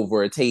flipping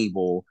over a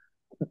table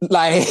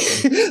like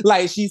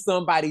like she's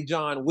somebody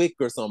John Wick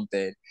or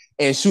something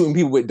and shooting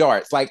people with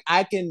darts. Like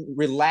I can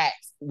relax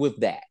with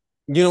that.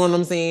 You know what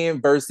I'm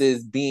saying?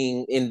 Versus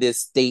being in this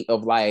state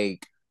of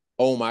like,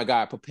 oh my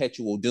God,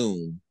 perpetual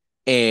doom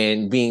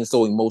and being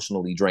so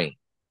emotionally drained.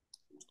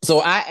 So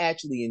I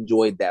actually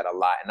enjoyed that a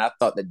lot, and I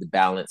thought that the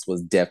balance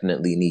was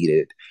definitely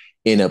needed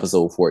in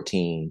episode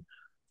 14.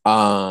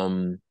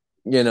 Um,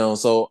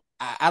 so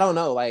I don't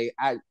know. Like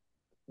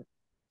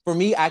for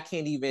me, I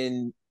can't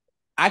even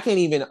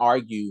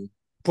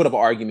put up an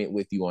argument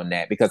with you on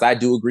that because I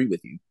do agree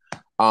with you.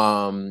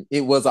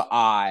 It was an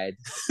odd,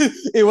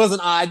 it was an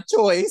odd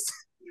choice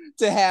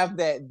to have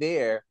that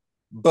there,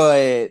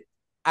 but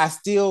I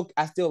still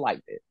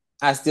liked it.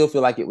 I still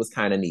feel like it was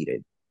kind of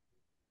needed.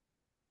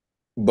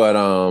 But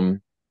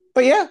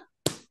but yeah,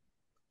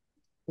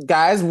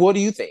 guys, what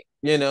do you think?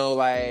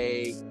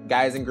 Like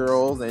guys and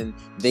girls and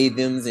they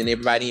thems and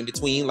everybody in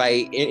between,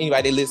 like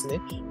anybody listening,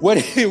 what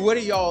what do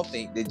y'all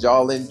think? Did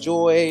y'all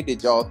enjoy?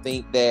 Did y'all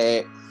think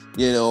that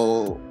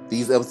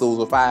these episodes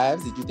were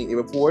fives? Did you think they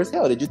were fours?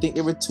 Hell, did you think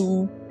they were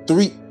two,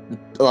 three,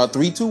 or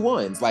 3, 2,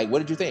 1s? Like, what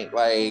did you think?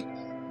 Like,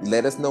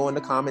 let us know in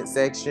the comment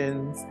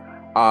sections.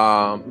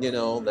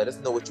 Let us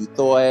know what you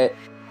thought.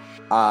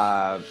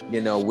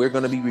 We're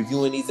gonna be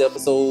reviewing these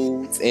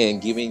episodes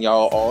and giving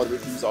y'all all the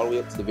reviews all the way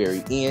up to the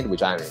very end,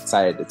 which I'm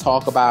excited to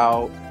talk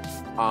about.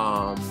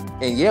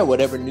 And yeah,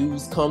 whatever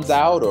news comes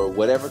out or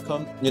whatever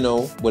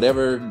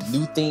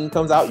new thing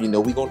comes out, we're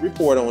gonna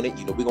report on it.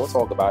 We're gonna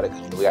talk about it.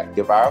 We got to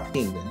give our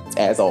opinions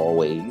as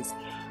always.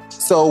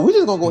 So we're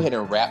just gonna go ahead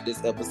and wrap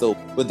this episode.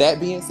 With that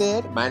being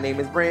said, my name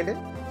is Brandon.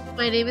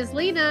 My name is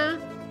Lena.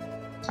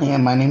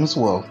 And my name is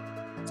Will.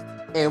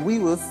 And we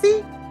will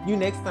see you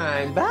next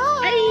time. Bye.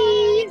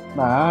 Bye.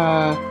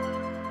 Bye.